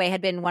 JR, by the way,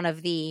 had been one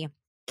of the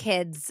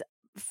kids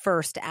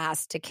first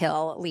asked to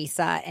kill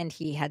Lisa, and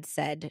he had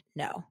said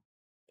no.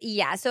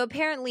 Yeah, so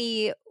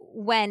apparently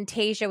when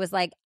Tasia was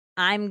like,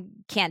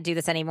 can't do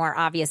this anymore,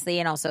 obviously,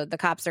 and also the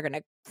cops are going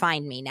to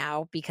find me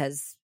now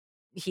because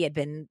he had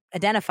been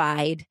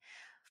identified,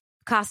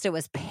 Kosta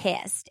was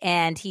pissed,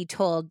 and he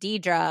told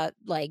Deirdre,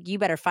 like, you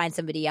better find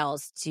somebody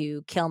else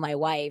to kill my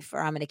wife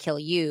or I'm going to kill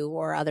you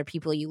or other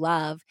people you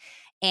love.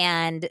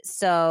 And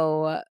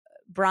so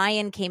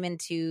Brian came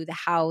into the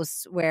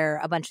house where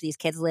a bunch of these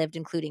kids lived,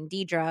 including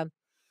Deirdre,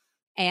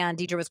 and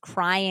Deirdre was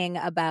crying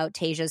about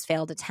Tasia's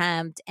failed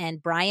attempt,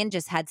 and Brian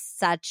just had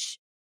such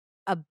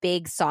a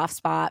big soft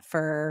spot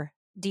for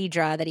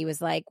Deirdre that he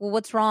was like, well,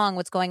 what's wrong?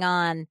 What's going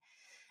on?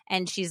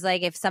 And she's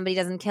like, if somebody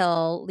doesn't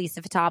kill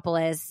Lisa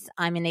Fotopolous,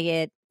 I'm going to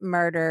get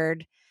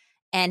murdered.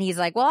 And he's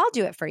like, well, I'll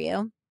do it for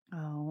you.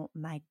 Oh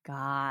my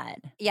God.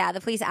 Yeah,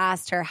 the police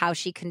asked her how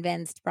she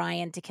convinced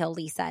Brian to kill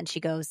Lisa. And she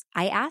goes,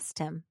 I asked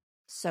him.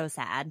 So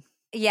sad.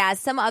 Yeah,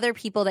 some other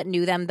people that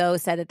knew them, though,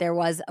 said that there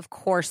was, of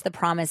course, the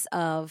promise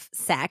of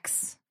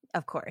sex.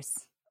 Of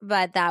course.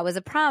 But that was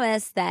a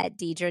promise that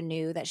Deirdre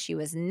knew that she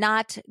was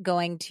not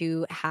going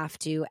to have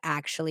to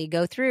actually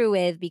go through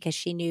with because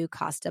she knew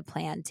Kosta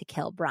planned to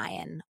kill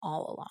Brian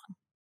all along.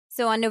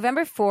 So on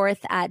November 4th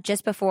at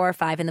just before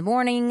 5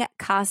 a.m,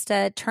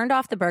 Kosta turned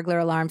off the burglar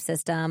alarm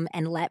system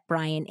and let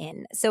Brian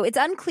in. So it's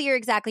unclear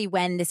exactly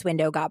when this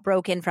window got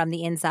broken from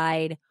the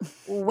inside,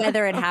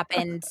 whether it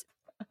happened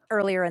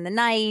earlier in the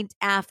night,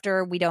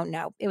 after, we don't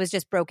know. It was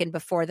just broken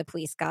before the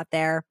police got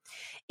there.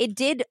 It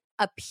did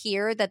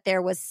appear that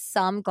there was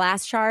some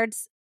glass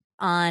shards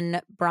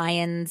on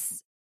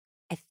Brian's,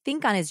 I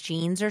think on his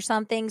jeans or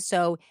something.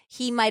 So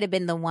he might have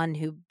been the one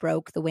who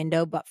broke the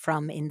window, but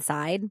from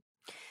inside.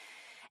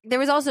 There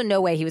was also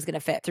no way he was going to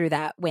fit through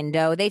that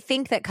window. They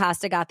think that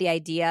Kosta got the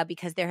idea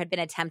because there had been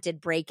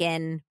attempted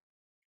break-in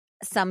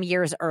some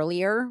years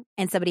earlier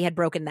and somebody had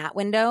broken that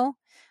window.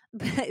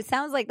 But it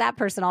sounds like that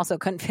person also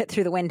couldn't fit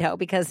through the window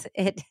because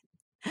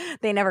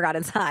they never got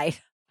inside.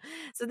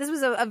 So this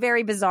was a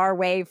very bizarre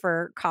way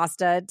for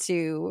Kosta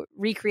to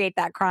recreate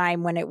that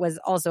crime when it was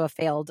also a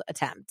failed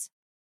attempt.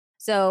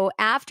 So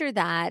after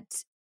that,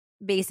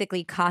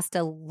 basically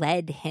Kosta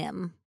led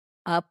him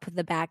up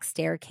the back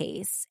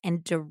staircase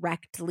and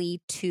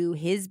directly to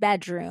his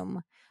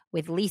bedroom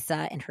with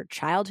Lisa in her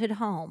childhood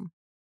home.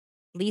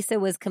 Lisa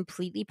was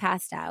completely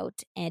passed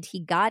out, and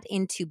he got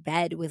into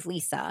bed with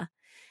Lisa.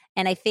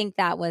 And I think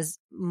that was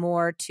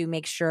more to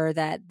make sure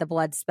that the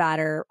blood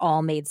spatter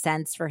all made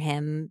sense for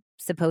him,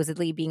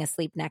 supposedly being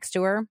asleep next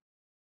to her.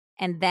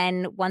 And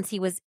then once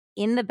he was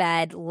in the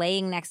bed,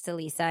 laying next to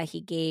Lisa,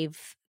 he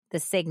gave the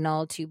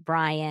signal to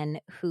Brian,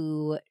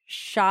 who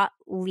shot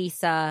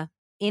Lisa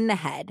in the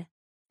head.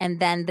 And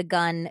then the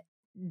gun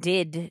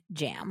did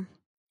jam.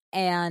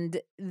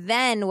 And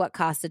then what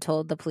Kosta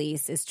told the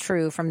police is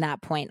true from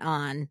that point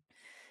on.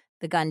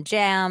 The gun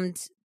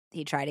jammed.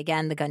 He tried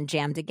again. The gun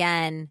jammed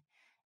again.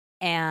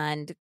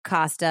 And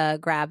Kosta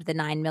grabbed the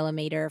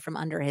 9mm from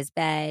under his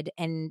bed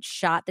and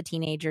shot the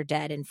teenager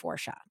dead in 4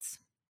 shots.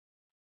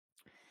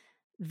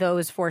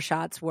 Those 4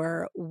 shots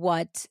were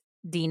what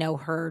Dino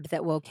heard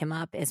that woke him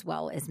up, as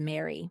well as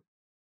Mary.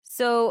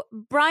 So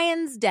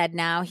Brian's dead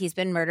now. He's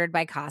been murdered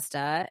by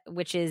Kosta,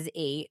 which is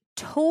a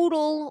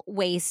total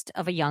waste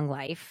of a young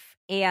life.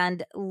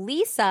 And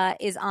Lisa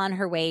is on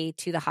her way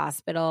to the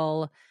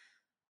hospital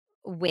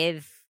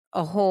with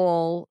a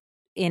hole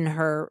in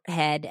her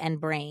head and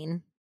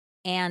brain.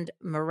 And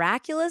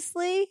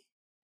miraculously,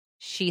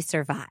 she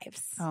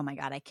survives. Oh my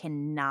God, I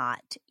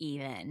cannot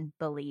even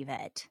believe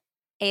it.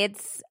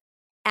 It's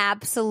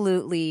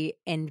absolutely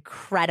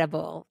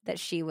incredible that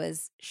she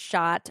was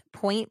shot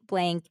point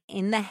blank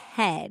in the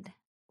head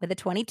with a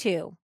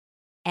 .22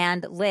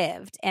 and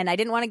lived. And I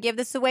didn't want to give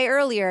this away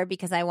earlier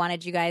because I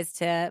wanted you guys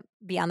to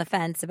be on the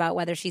fence about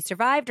whether she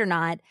survived or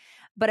not.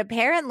 But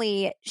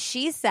apparently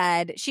she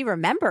said she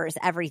remembers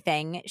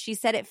everything. She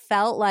said it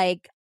felt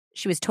like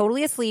she was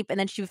totally asleep, and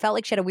then she felt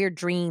like she had a weird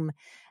dream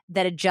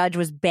that a judge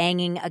was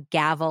banging a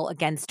gavel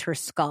against her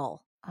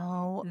skull.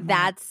 Oh,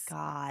 That's my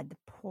God. The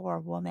poor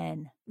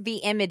woman. the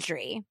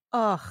imagery.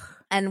 Ugh.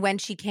 And when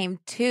she came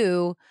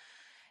to,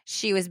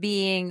 she was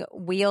being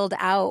wheeled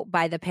out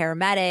by the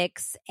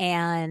paramedics,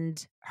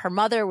 and her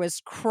mother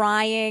was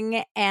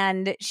crying,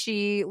 and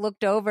she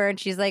looked over and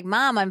she's like,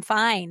 "Mom, I'm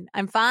fine.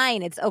 I'm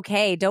fine. It's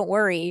okay. Don't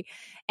worry."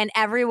 And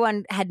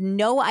everyone had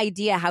no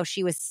idea how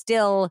she was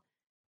still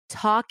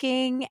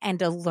talking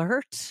and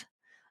alert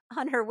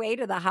on her way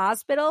to the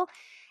hospital.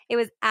 It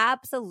was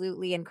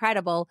absolutely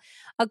incredible.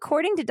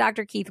 According to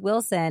Dr. Keith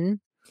Wilson,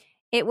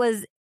 it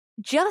was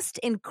just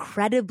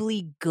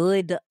incredibly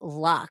good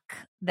luck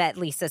that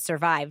Lisa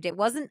survived. It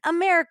wasn't a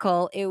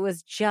miracle. It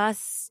was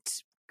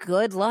just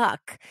good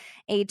luck.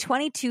 A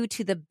 22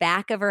 to the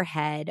back of her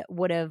head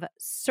would have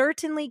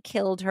certainly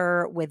killed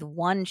her with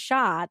one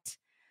shot,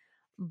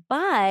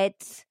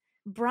 but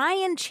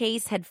Brian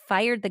Chase had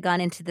fired the gun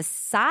into the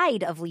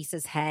side of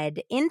Lisa's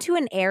head into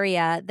an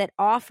area that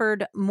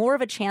offered more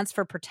of a chance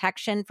for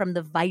protection from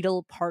the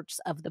vital parts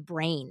of the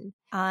brain.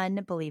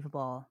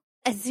 Unbelievable.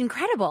 It's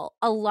incredible.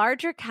 A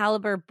larger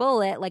caliber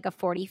bullet, like a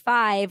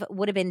 .45,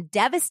 would have been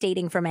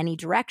devastating from any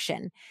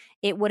direction.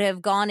 It would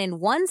have gone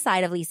in one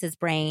side of Lisa's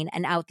brain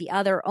and out the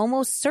other,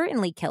 almost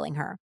certainly killing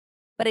her.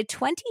 But a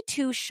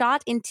 22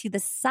 shot into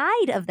the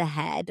side of the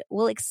head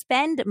will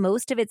expend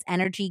most of its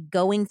energy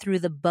going through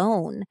the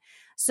bone,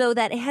 so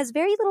that it has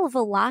very little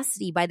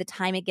velocity by the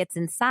time it gets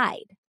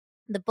inside.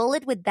 The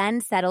bullet would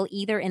then settle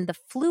either in the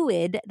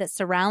fluid that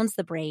surrounds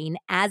the brain,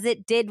 as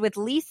it did with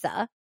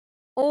Lisa,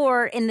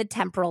 or in the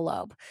temporal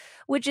lobe,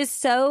 which is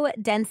so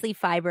densely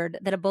fibered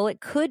that a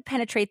bullet could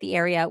penetrate the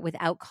area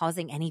without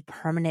causing any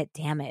permanent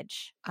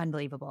damage.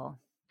 Unbelievable.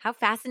 How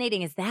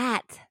fascinating is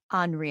that?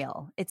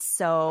 Unreal. It's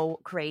so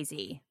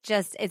crazy.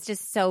 It's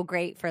just so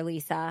great for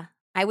Lisa.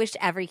 I wish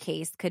every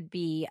case could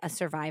be a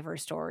survivor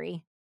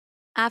story.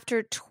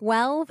 After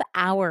 12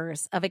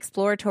 hours of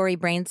exploratory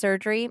brain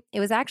surgery, it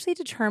was actually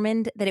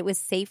determined that it was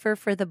safer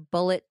for the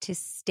bullet to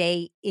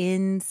stay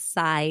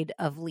inside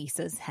of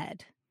Lisa's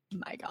head.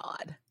 My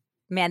God.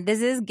 Man,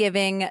 this is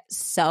giving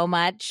so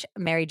much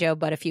Mary Jo,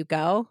 but if you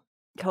go.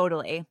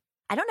 Totally.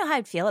 I don't know how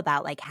I'd feel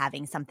about like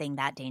having something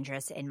that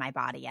dangerous in my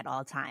body at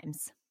all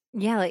times.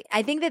 Yeah, like,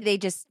 I think that they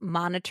just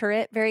monitor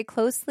it very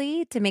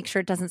closely to make sure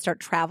it doesn't start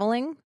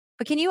traveling.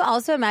 But can you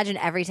also imagine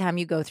every time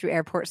you go through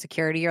airport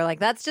security, you're like,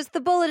 that's just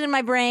the bullet in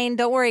my brain.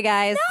 Don't worry,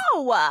 guys.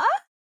 No.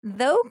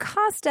 Though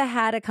Kosta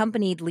had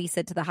accompanied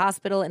Lisa to the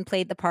hospital and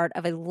played the part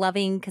of a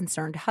loving,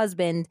 concerned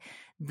husband,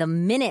 the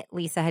minute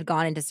Lisa had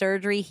gone into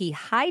surgery, he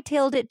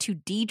hightailed it to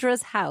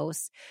Deirdre's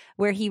house,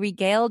 where he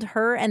regaled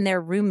her and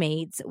their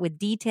roommates with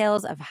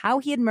details of how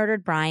he had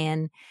murdered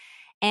Brian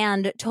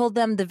and told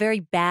them the very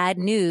bad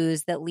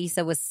news that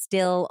Lisa was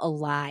still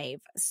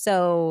alive.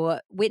 So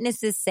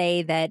witnesses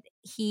say that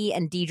he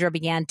and Deirdre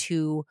began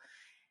to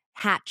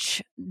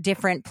hatch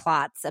different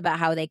plots about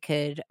how they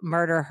could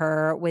murder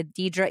her, with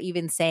Deirdre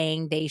even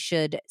saying they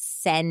should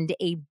send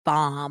a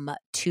bomb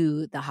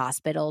to the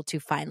hospital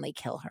to finally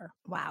kill her.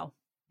 Wow.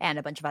 And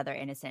a bunch of other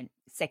innocent,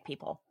 sick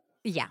people.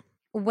 Yeah.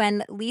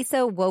 When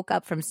Lisa woke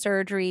up from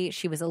surgery,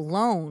 she was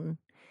alone,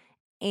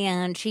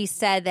 and she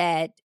said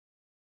that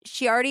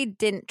she already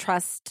didn't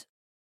trust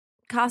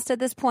Kosta at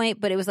this point,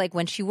 but it was like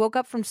when she woke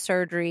up from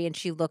surgery and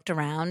she looked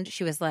around,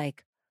 she was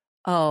like,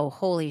 oh,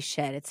 holy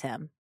shit, it's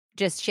him.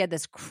 Just she had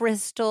this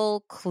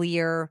crystal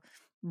clear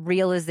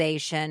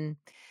realization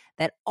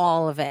that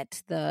all of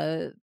it,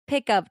 the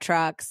pickup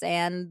trucks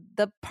and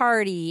the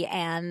party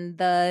and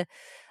the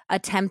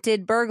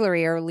attempted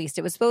burglary, or at least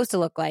it was supposed to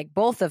look like,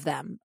 both of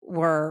them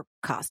were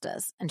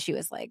Kosta's. And she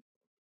was like,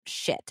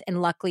 shit.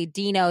 And luckily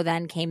Dino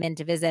then came in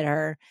to visit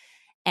her,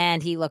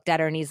 and he looked at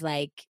her and he's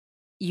like,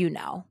 you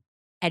know.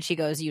 And she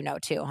goes, you know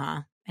too,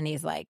 huh? And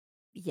he's like,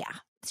 yeah,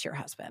 it's your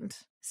husband.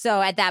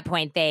 So at that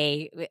point,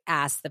 they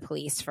asked the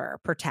police for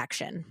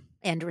protection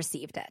and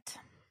received it.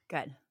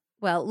 Good.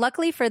 Well,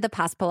 luckily for the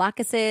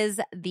Paspalacases,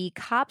 the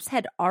cops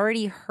had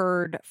already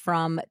heard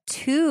from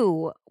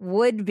 2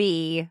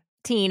 would-be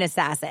teen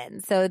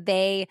assassins. So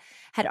they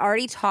had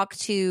already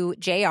talked to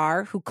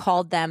JR, who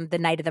called them the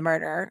night of the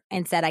murder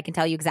and said, I can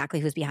tell you exactly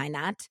who's behind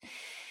that,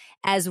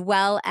 as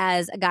well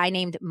as a guy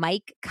named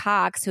Mike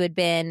Cox, who had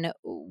been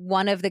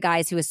one of the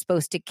guys who was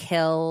supposed to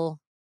kill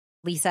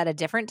Lisa at a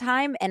different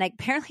time. And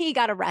apparently he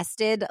got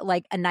arrested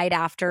like a night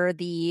after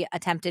the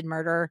attempted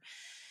murder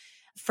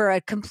for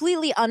a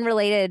completely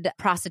unrelated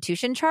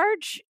prostitution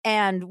charge.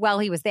 And while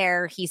he was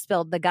there, he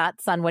spilled the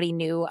guts on what he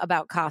knew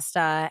about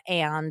Kosta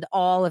and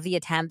all of the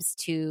attempts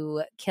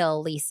to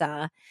kill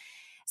Lisa.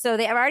 So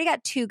they've already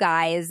got 2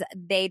 guys.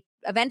 They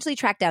eventually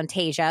track down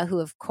Tasia, who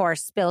of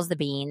course spills the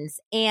beans.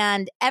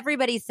 And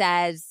everybody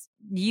says,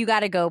 you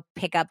got to go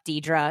pick up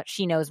Deirdre.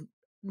 She knows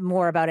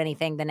more about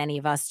anything than any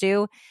of us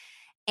do.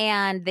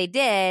 And they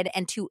did.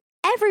 And to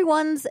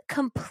everyone's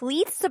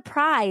complete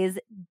surprise,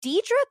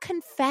 Deirdre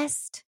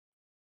confessed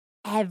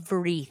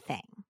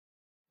everything.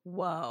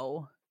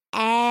 Whoa.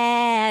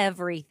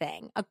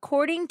 Everything.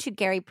 According to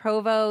Gary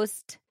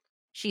Provost,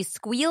 she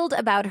squealed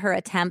about her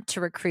attempt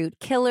to recruit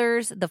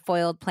killers, the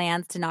foiled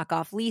plans to knock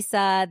off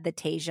Lisa, the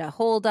Tasia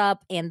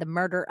holdup, and the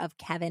murder of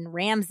Kevin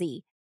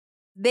Ramsey.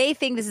 They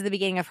think this is the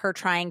beginning of her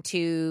trying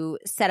to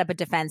set up a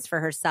defense for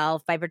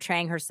herself by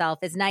portraying herself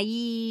as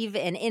naive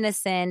and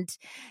innocent.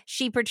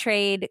 She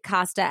portrayed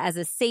Kosta as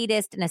a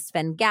sadist and a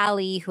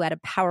Svengali who had a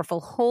powerful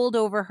hold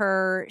over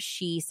her.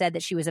 She said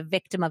that she was a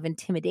victim of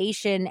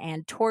intimidation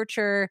and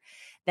torture,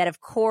 that of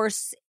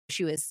course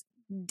she was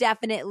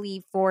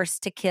definitely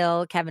forced to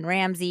kill Kevin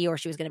Ramsey or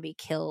she was going to be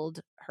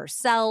killed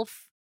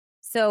herself.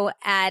 So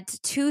at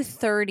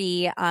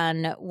 2:30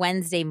 on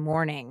Wednesday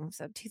morning,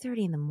 so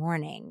 2:30 in the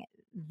morning,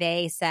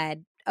 they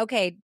said,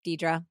 okay,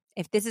 Deirdre,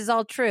 if this is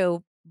all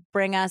true,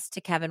 bring us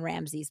to Kevin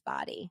Ramsey's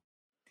body.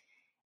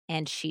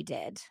 And she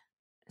did.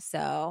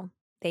 So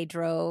they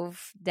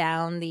drove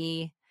down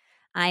the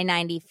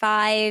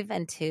I-95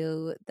 and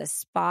to the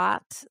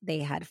spot. They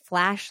had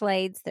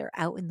flashlights. They're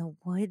out in the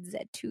woods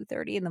at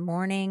 2:30 in the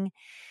morning.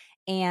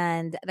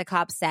 And the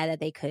cops said that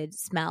they could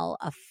smell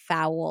a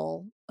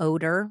foul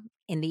odor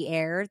in the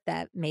air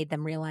that made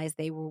them realize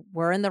they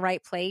were in the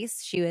right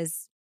place. She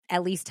was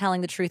at least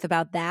telling the truth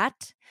about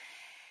that.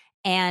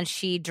 And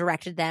she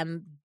directed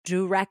them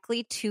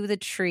directly to the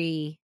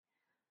tree.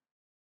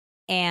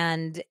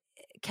 And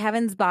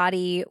Kevin's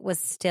body was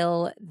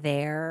still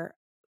there,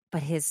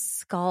 but his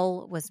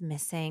skull was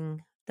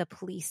missing. The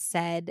police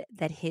said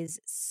that his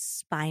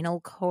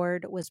spinal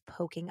cord was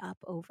poking up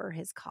over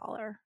his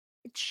collar.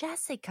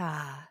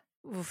 Jessica.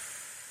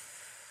 Oof.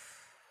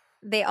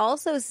 They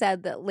also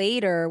said that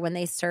later when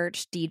they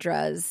searched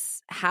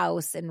Deirdre's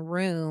house and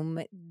room,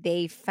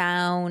 they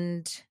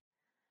found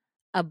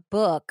a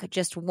book,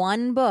 just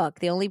one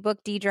book, the only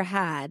book Deirdre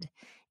had.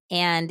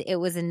 And it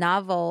was a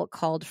novel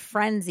called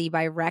Frenzy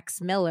by Rex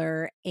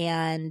Miller.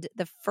 And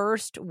the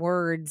first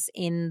words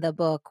in the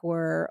book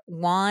were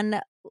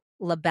Juan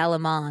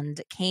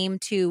Lebellamond came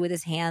to with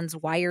his hands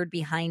wired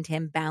behind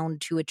him,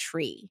 bound to a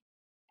tree.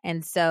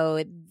 And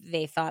so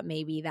they thought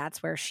maybe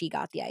that's where she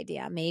got the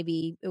idea.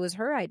 Maybe it was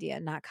her idea,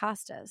 not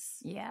Kosta's.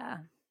 Yeah.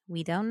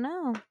 We don't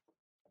know.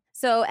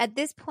 So at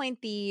this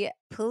point, the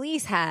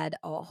police had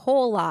a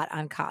whole lot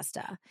on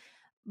Kosta.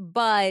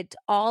 But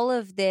all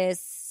of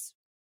this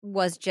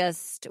was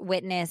just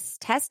witness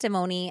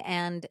testimony,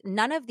 and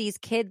none of these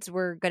kids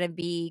were going to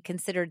be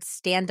considered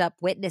stand-up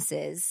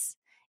witnesses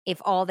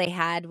if all they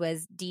had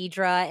was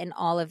Deirdre and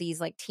all of these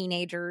like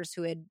teenagers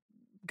who had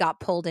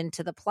got pulled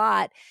into the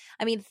plot.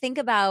 I mean, think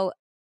about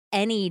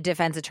any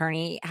defense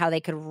attorney, how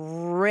they could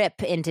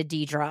rip into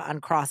Deirdre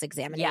on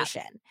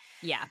cross-examination.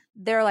 Yeah.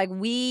 They're like,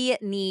 we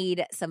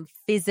need some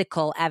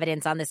physical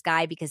evidence on this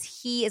guy because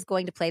he is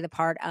going to play the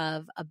part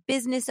of a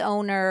business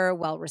owner,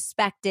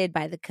 well-respected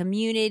by the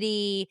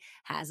community,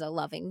 has a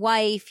loving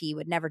wife. He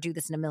would never do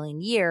this in a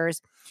million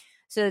years.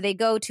 So they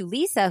go to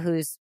Lisa,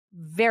 who's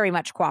very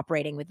much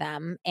cooperating with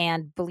them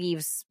and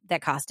believes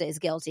that Kosta is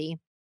guilty.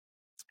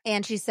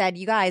 And she said,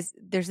 you guys,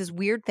 there's this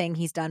weird thing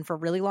he's done for a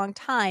really long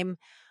time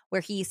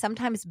where he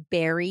sometimes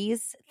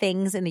buries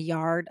things in the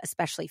yard,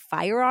 especially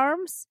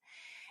firearms.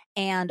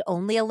 And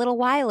only a little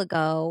while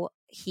ago,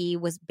 he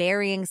was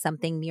burying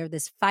something near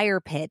this fire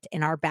pit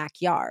in our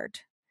backyard.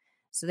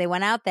 So they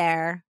went out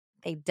there,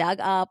 they dug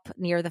up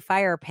near the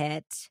fire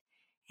pit,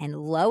 and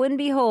lo and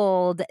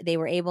behold, they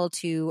were able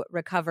to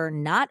recover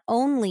not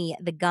only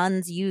the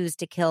guns used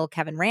to kill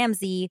Kevin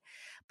Ramsey,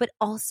 but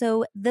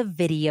also the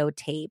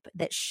videotape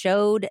that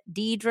showed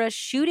Deirdre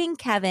shooting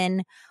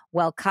Kevin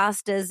while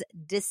Kosta's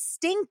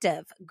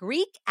distinctive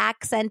Greek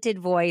accented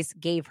voice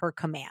gave her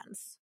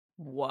commands.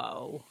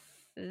 Whoa.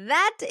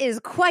 That is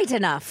quite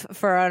enough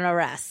for an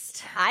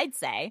arrest, I'd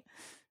say.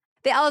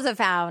 They also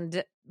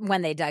found,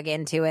 when they dug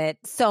into it,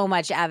 so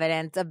much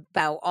evidence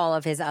about all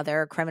of his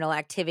other criminal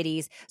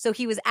activities. So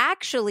he was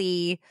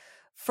actually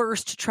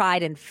first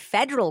tried in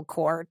federal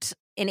court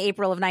in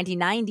April of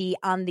 1990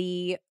 on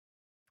the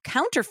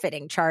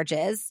counterfeiting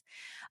charges,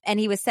 and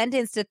he was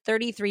sentenced to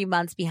 33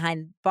 months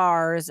behind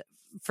bars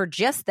for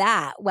just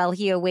that while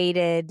he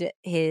awaited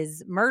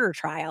his murder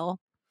trial,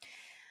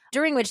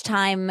 during which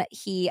time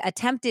he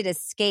attempted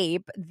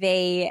escape.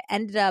 They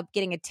ended up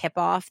getting a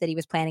tip-off that he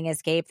was planning an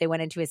escape. They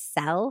went into his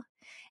cell,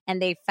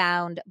 and they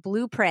found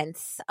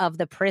blueprints of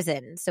the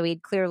prison. So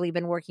he'd clearly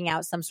been working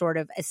out some sort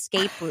of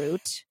escape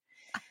route.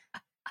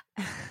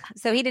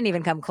 So he didn't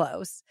even come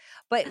close.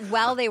 But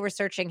while they were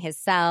searching his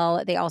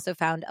cell, they also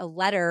found a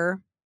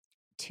letter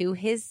to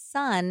his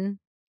son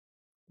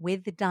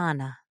with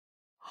Donna.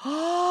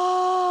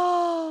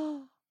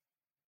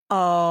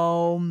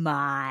 Oh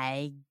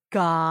my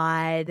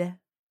God.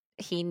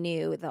 He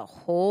knew the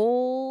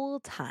whole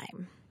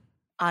time.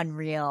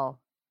 Unreal.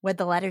 What'd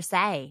the letter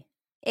say?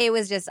 It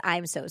was just,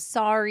 I'm so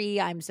sorry.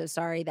 I'm so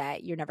sorry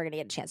that you're never going to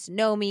get a chance to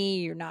know me.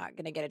 You're not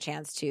going to get a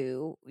chance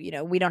to,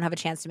 we don't have a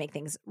chance to make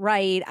things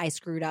right. I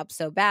screwed up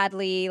so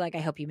badly. Like, I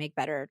hope you make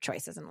better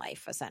choices in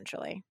life,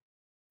 essentially.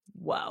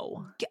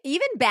 Whoa.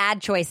 Even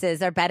bad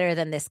choices are better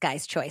than this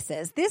guy's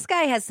choices. This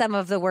guy has some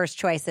of the worst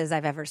choices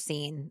I've ever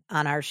seen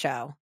on our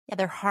show. Yeah,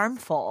 they're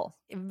harmful.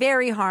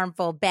 Very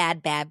harmful,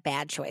 bad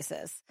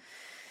choices.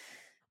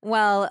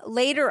 Well,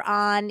 later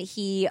on,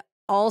 he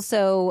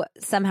also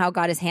somehow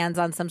got his hands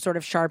on some sort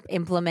of sharp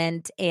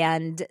implement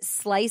and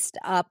sliced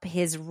up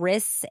his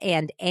wrists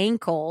and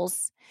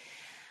ankles.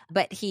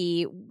 But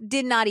he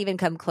did not even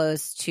come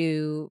close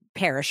to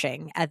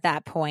perishing at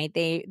that point.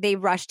 They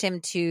rushed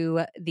him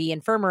to the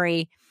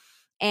infirmary,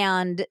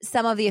 and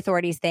some of the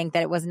authorities think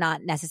that it was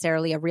not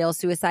necessarily a real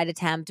suicide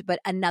attempt, but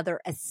another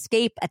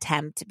escape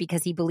attempt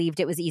because he believed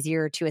it was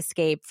easier to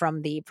escape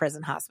from the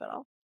prison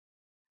hospital.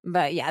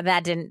 But yeah,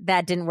 that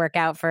didn't work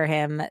out for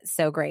him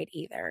so great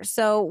either.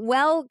 So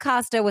while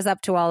Kosta was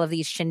up to all of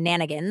these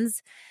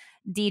shenanigans,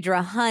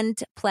 Deirdre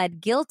Hunt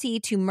pled guilty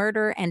to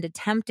murder and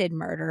attempted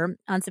murder.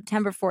 On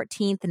September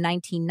 14th,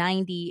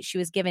 1990, she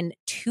was given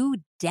 2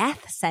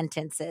 death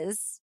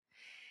sentences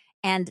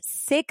and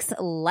 6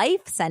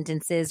 life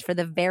sentences for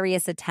the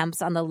various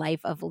attempts on the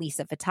life of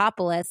Lisa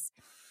Fotopolous.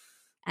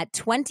 At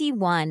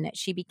 21,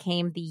 she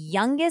became the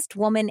youngest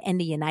woman in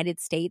the United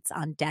States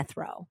on death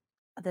row.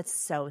 That's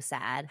so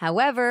sad.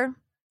 However,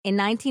 in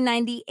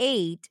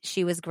 1998,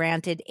 she was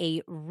granted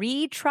a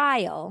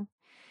retrial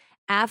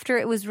after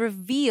it was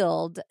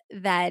revealed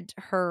that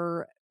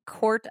her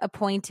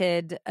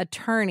court-appointed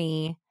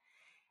attorney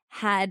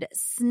had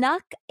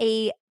snuck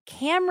a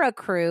camera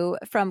crew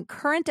from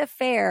Current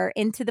Affair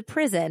into the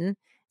prison,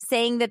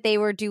 saying that they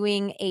were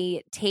doing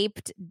a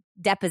taped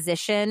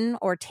deposition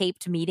or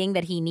taped meeting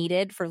that he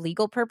needed for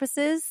legal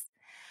purposes,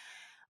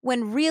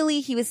 when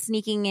really he was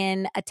sneaking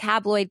in a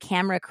tabloid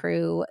camera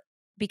crew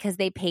because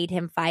they paid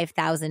him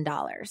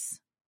 $5,000.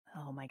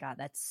 Oh my God,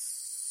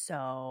 that's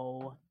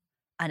so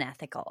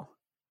unethical.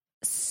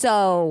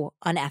 So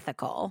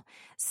unethical.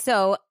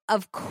 So,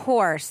 of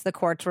course, the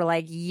courts were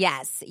like,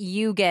 yes,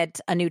 you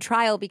get a new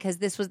trial, because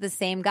this was the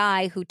same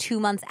guy who 2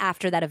 months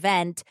after that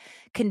event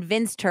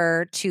convinced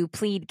her to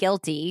plead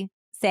guilty,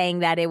 saying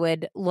that it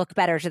would look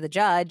better to the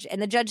judge. And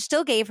the judge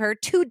still gave her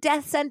 2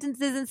 death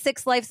sentences and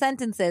 6 life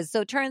sentences.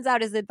 So it turns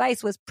out his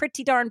advice was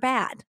pretty darn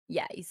bad.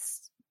 Yeah, he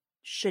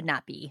should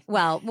not be.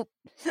 Well,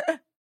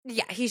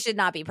 yeah, he should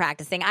not be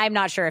practicing. I'm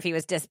not sure if he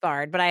was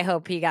disbarred, but I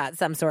hope he got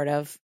some sort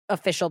of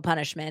official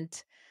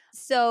punishment.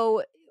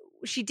 So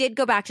she did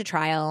go back to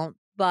trial,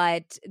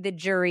 but the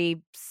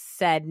jury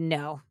said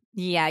no.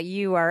 Yeah,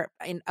 you are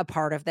a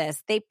part of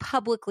this. They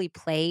publicly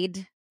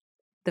played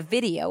the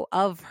video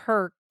of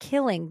her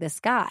killing this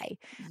guy.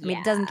 I mean,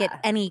 it doesn't get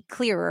any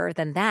clearer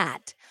than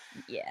that.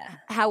 Yeah.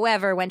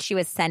 However, when she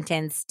was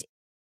sentenced,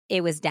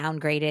 it was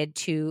downgraded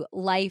to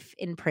life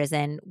in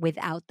prison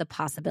without the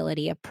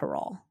possibility of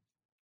parole,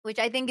 which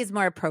I think is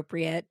more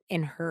appropriate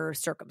in her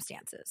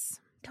circumstances.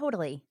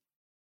 Totally.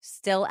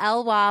 Still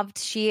LWOB'd.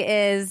 She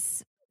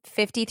is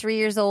 53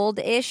 years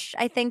old-ish,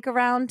 I think,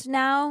 around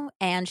now.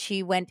 And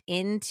she went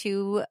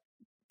into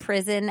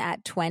prison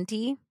at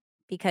 20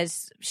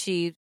 because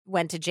she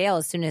went to jail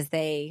as soon as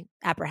they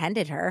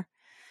apprehended her.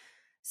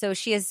 So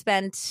she has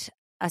spent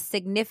a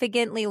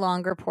significantly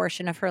longer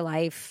portion of her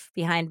life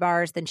behind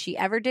bars than she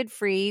ever did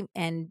free,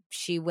 and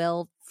she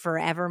will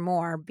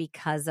forevermore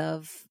because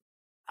of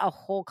a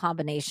whole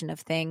combination of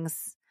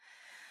things.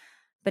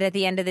 But at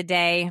the end of the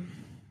day,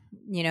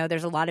 you know,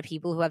 there's a lot of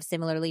people who have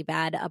similarly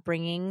bad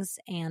upbringings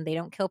and they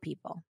don't kill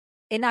people.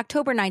 In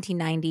October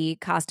 1990,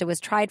 Kosta was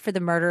tried for the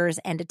murders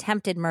and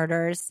attempted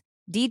murders.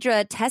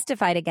 Deirdre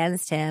testified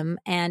against him,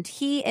 and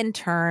he in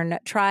turn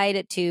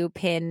tried to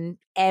pin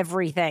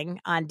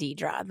everything on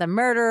Deirdre. The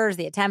murders,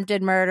 the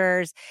attempted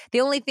murders.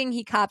 The only thing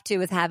he copped to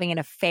was having an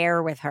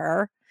affair with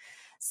her.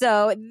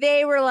 So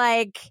they were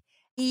like,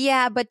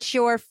 yeah, but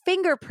your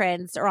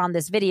fingerprints are on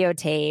this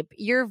videotape.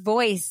 Your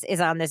voice is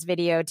on this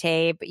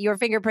videotape. Your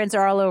fingerprints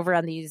are all over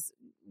on these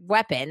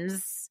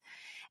weapons.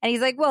 And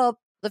he's like, well,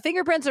 the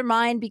fingerprints are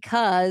mine,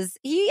 because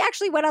he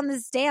actually went on the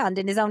stand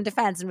in his own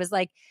defense and was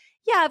like,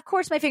 yeah, of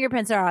course my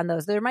fingerprints are on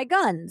those. They're my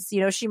guns. You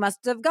know, she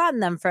must have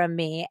gotten them from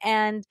me.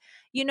 And,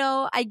 you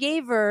know, I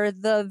gave her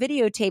the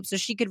videotape so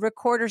she could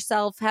record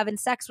herself having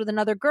sex with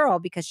another girl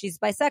because she's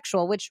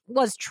bisexual, which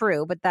was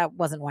true, but that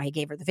wasn't why he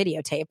gave her the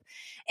videotape.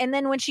 And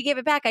then when she gave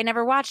it back, I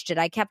never watched it.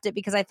 I kept it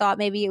because I thought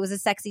maybe it was a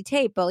sexy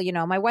tape. But, you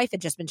know, my wife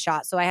had just been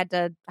shot, so I had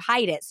to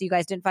hide it so you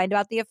guys didn't find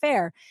out the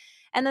affair.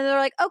 And then they're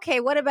like,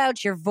 okay, what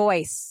about your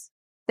voice?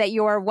 That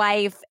your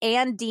wife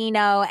and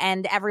Dino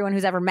and everyone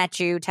who's ever met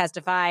you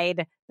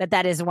testified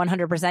that is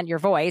 100% your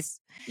voice.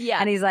 Yeah.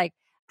 And he's like,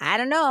 I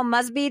don't know,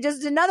 must be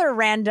just another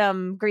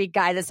random Greek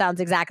guy that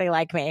sounds exactly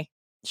like me.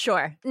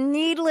 Sure.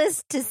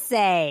 Needless to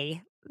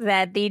say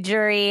that the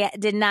jury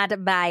did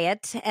not buy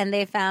it, and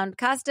they found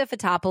Kosta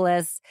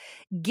Fotopolous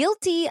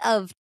guilty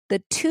of the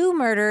 2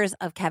 murders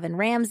of Kevin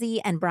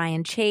Ramsey and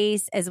Brian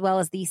Chase, as well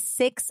as the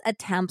 6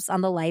 attempts on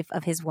the life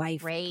of his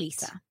wife,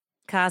 Lisa.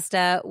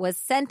 Kosta was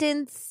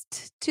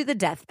sentenced to the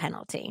death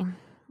penalty.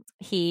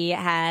 He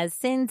has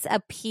since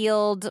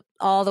appealed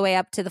all the way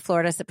up to the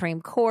Florida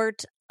Supreme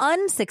Court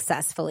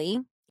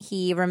unsuccessfully.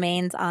 He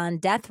remains on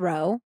death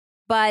row,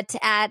 But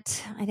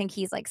at, I think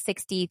he's like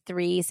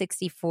 63,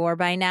 64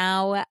 by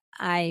now,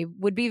 I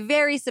would be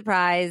very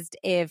surprised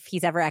if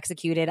he's ever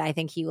executed. I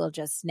think he will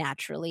just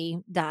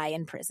naturally die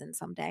in prison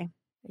someday.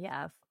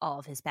 Yeah, all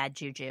of his bad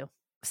juju.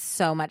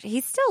 So much.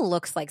 He still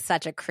looks like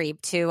such a creep,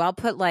 too. I'll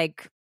put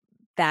like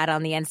that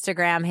on the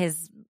Instagram.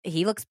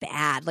 He looks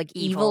bad, like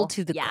evil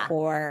to the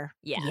core.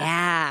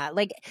 Yeah.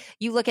 Like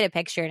you look at a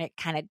picture and it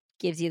kind of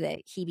gives you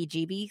the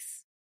heebie-jeebies.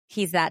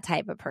 He's that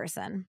type of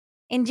person.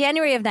 In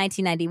January of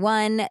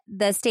 1991,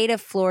 the state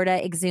of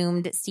Florida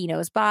exhumed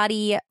Stino's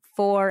body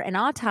for an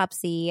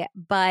autopsy,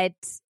 but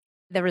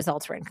the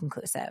results were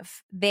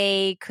inconclusive.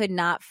 They could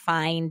not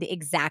find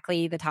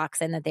exactly the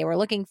toxin that they were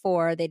looking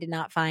for. They did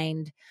not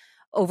find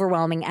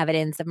overwhelming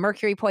evidence of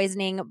mercury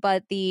poisoning,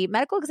 but the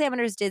medical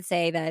examiners did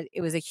say that it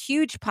was a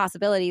huge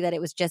possibility that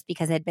it was just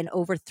because it had been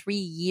over 3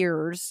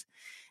 years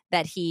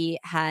that he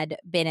had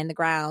been in the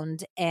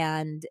ground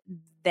and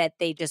that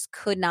they just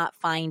could not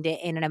find it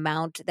in an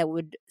amount that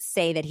would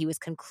say that he was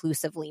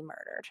conclusively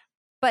murdered.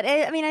 But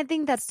I mean, I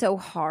think that's so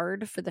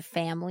hard for the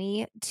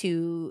family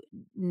to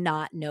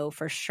not know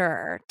for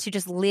sure, to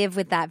just live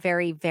with that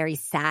very, very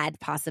sad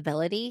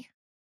possibility.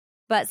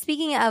 But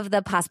speaking of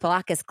the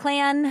Fotopolous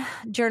clan,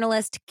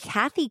 journalist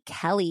Kathy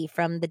Kelly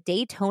from the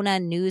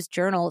Daytona News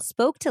Journal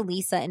spoke to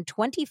Lisa in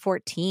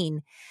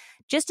 2014,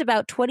 just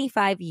about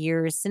 25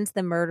 years since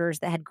the murders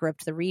that had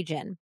gripped the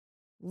region.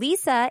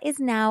 Lisa is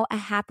now a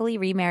happily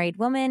remarried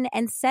woman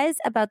and says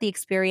about the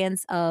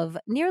experience of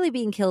nearly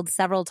being killed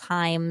several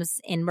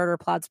times in murder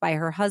plots by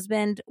her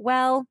husband,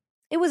 well,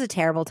 it was a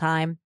terrible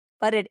time,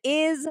 but it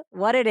is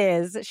what it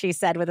is, she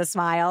said with a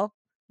smile.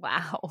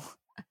 Wow.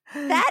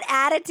 That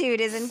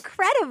attitude is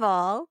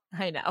incredible.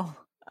 I know.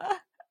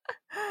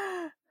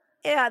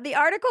 Yeah, the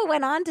article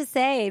went on to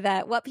say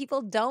that what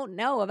people don't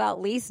know about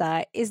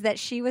Lisa is that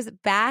she was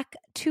back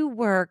to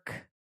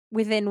work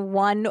within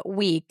 1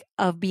 week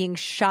of being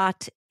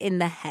shot in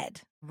the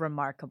head.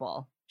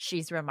 Remarkable.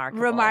 She's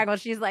remarkable. Remarkable.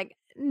 She's like,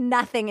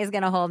 nothing is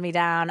going to hold me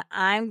down.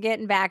 I'm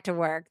getting back to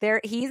work.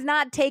 He's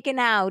not taking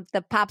out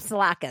the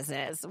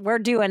Fotopolous. We're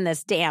doing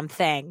this damn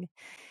thing.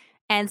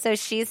 And so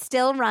she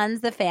still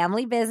runs the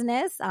family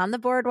business on the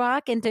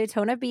boardwalk in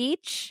Daytona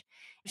Beach.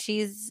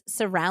 She's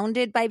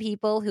surrounded by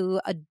people who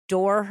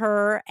adore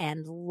her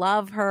and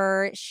love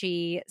her.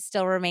 She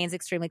still remains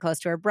extremely close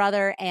to her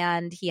brother,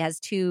 and he has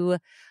 2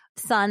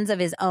 sons of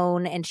his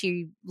own, and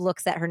she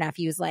looks at her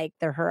nephews like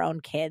they're her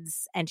own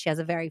kids. And she has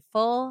a very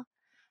full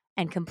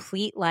and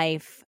complete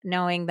life,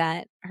 knowing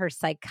that her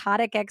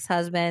psychotic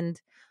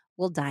ex-husband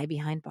will die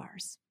behind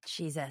bars.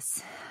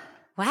 Jesus.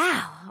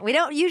 Wow. We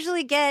don't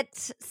usually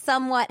get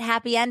somewhat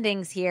happy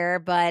endings here,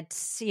 but,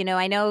 you know,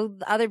 I know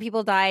other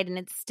people died and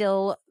it's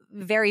still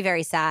very,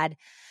 very sad,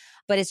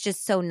 but it's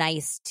just so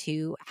nice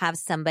to have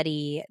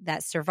somebody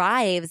that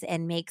survives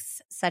and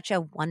makes such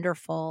a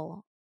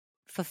wonderful,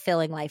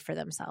 fulfilling life for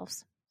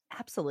themselves.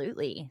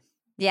 Absolutely.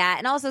 Yeah.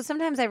 And also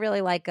sometimes I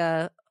really like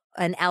an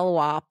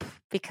LWOP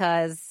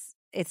because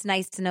it's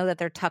nice to know that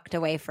they're tucked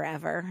away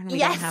forever. And we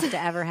don't have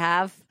to ever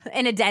have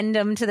an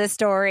addendum to the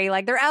story.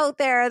 Like they're out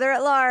there, they're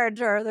at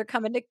large, or they're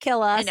coming to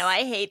kill us. I know,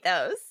 I hate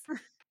those.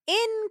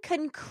 In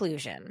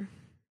conclusion,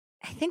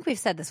 I think we've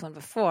said this one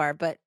before,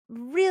 but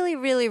really,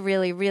 really,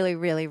 really, really,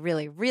 really,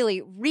 really,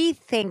 really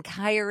rethink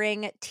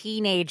hiring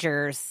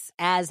teenagers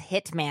as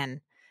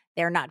hitmen.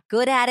 They're not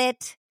good at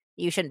it.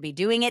 You shouldn't be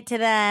doing it to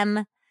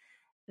them.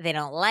 They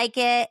don't like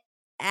it.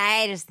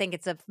 I just think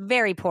it's a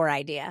very poor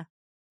idea.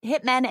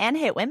 Hit men and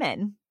hit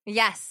women.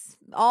 Yes.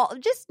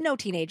 Just no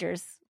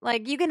teenagers.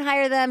 Like you can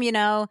hire them, you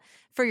know,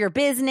 for your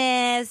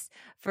business,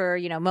 for,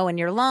 you know, mowing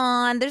your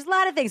lawn. There's a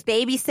lot of things,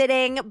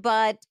 babysitting,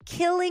 but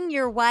killing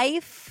your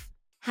wife,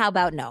 how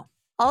about no?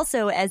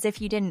 Also, as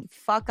if you didn't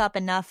fuck up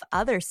enough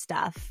other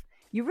stuff,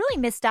 you really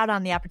missed out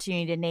on the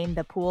opportunity to name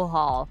the pool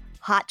hall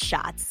Hot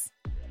Shots.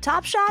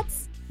 Top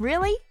Shots?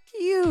 Really?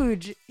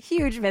 Huge,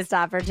 huge missed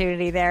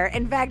opportunity there.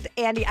 In fact,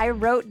 Andy, I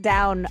wrote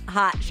down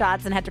Hot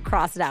Shots and had to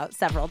cross it out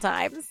several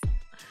times.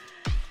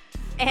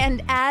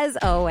 And as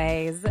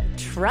always,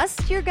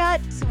 trust your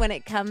gut when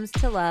it comes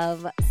to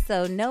love,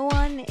 so no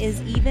one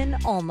is even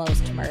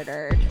almost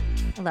murdered.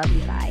 Love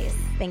you guys.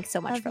 Thanks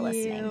so much for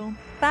listening.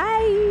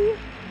 Bye.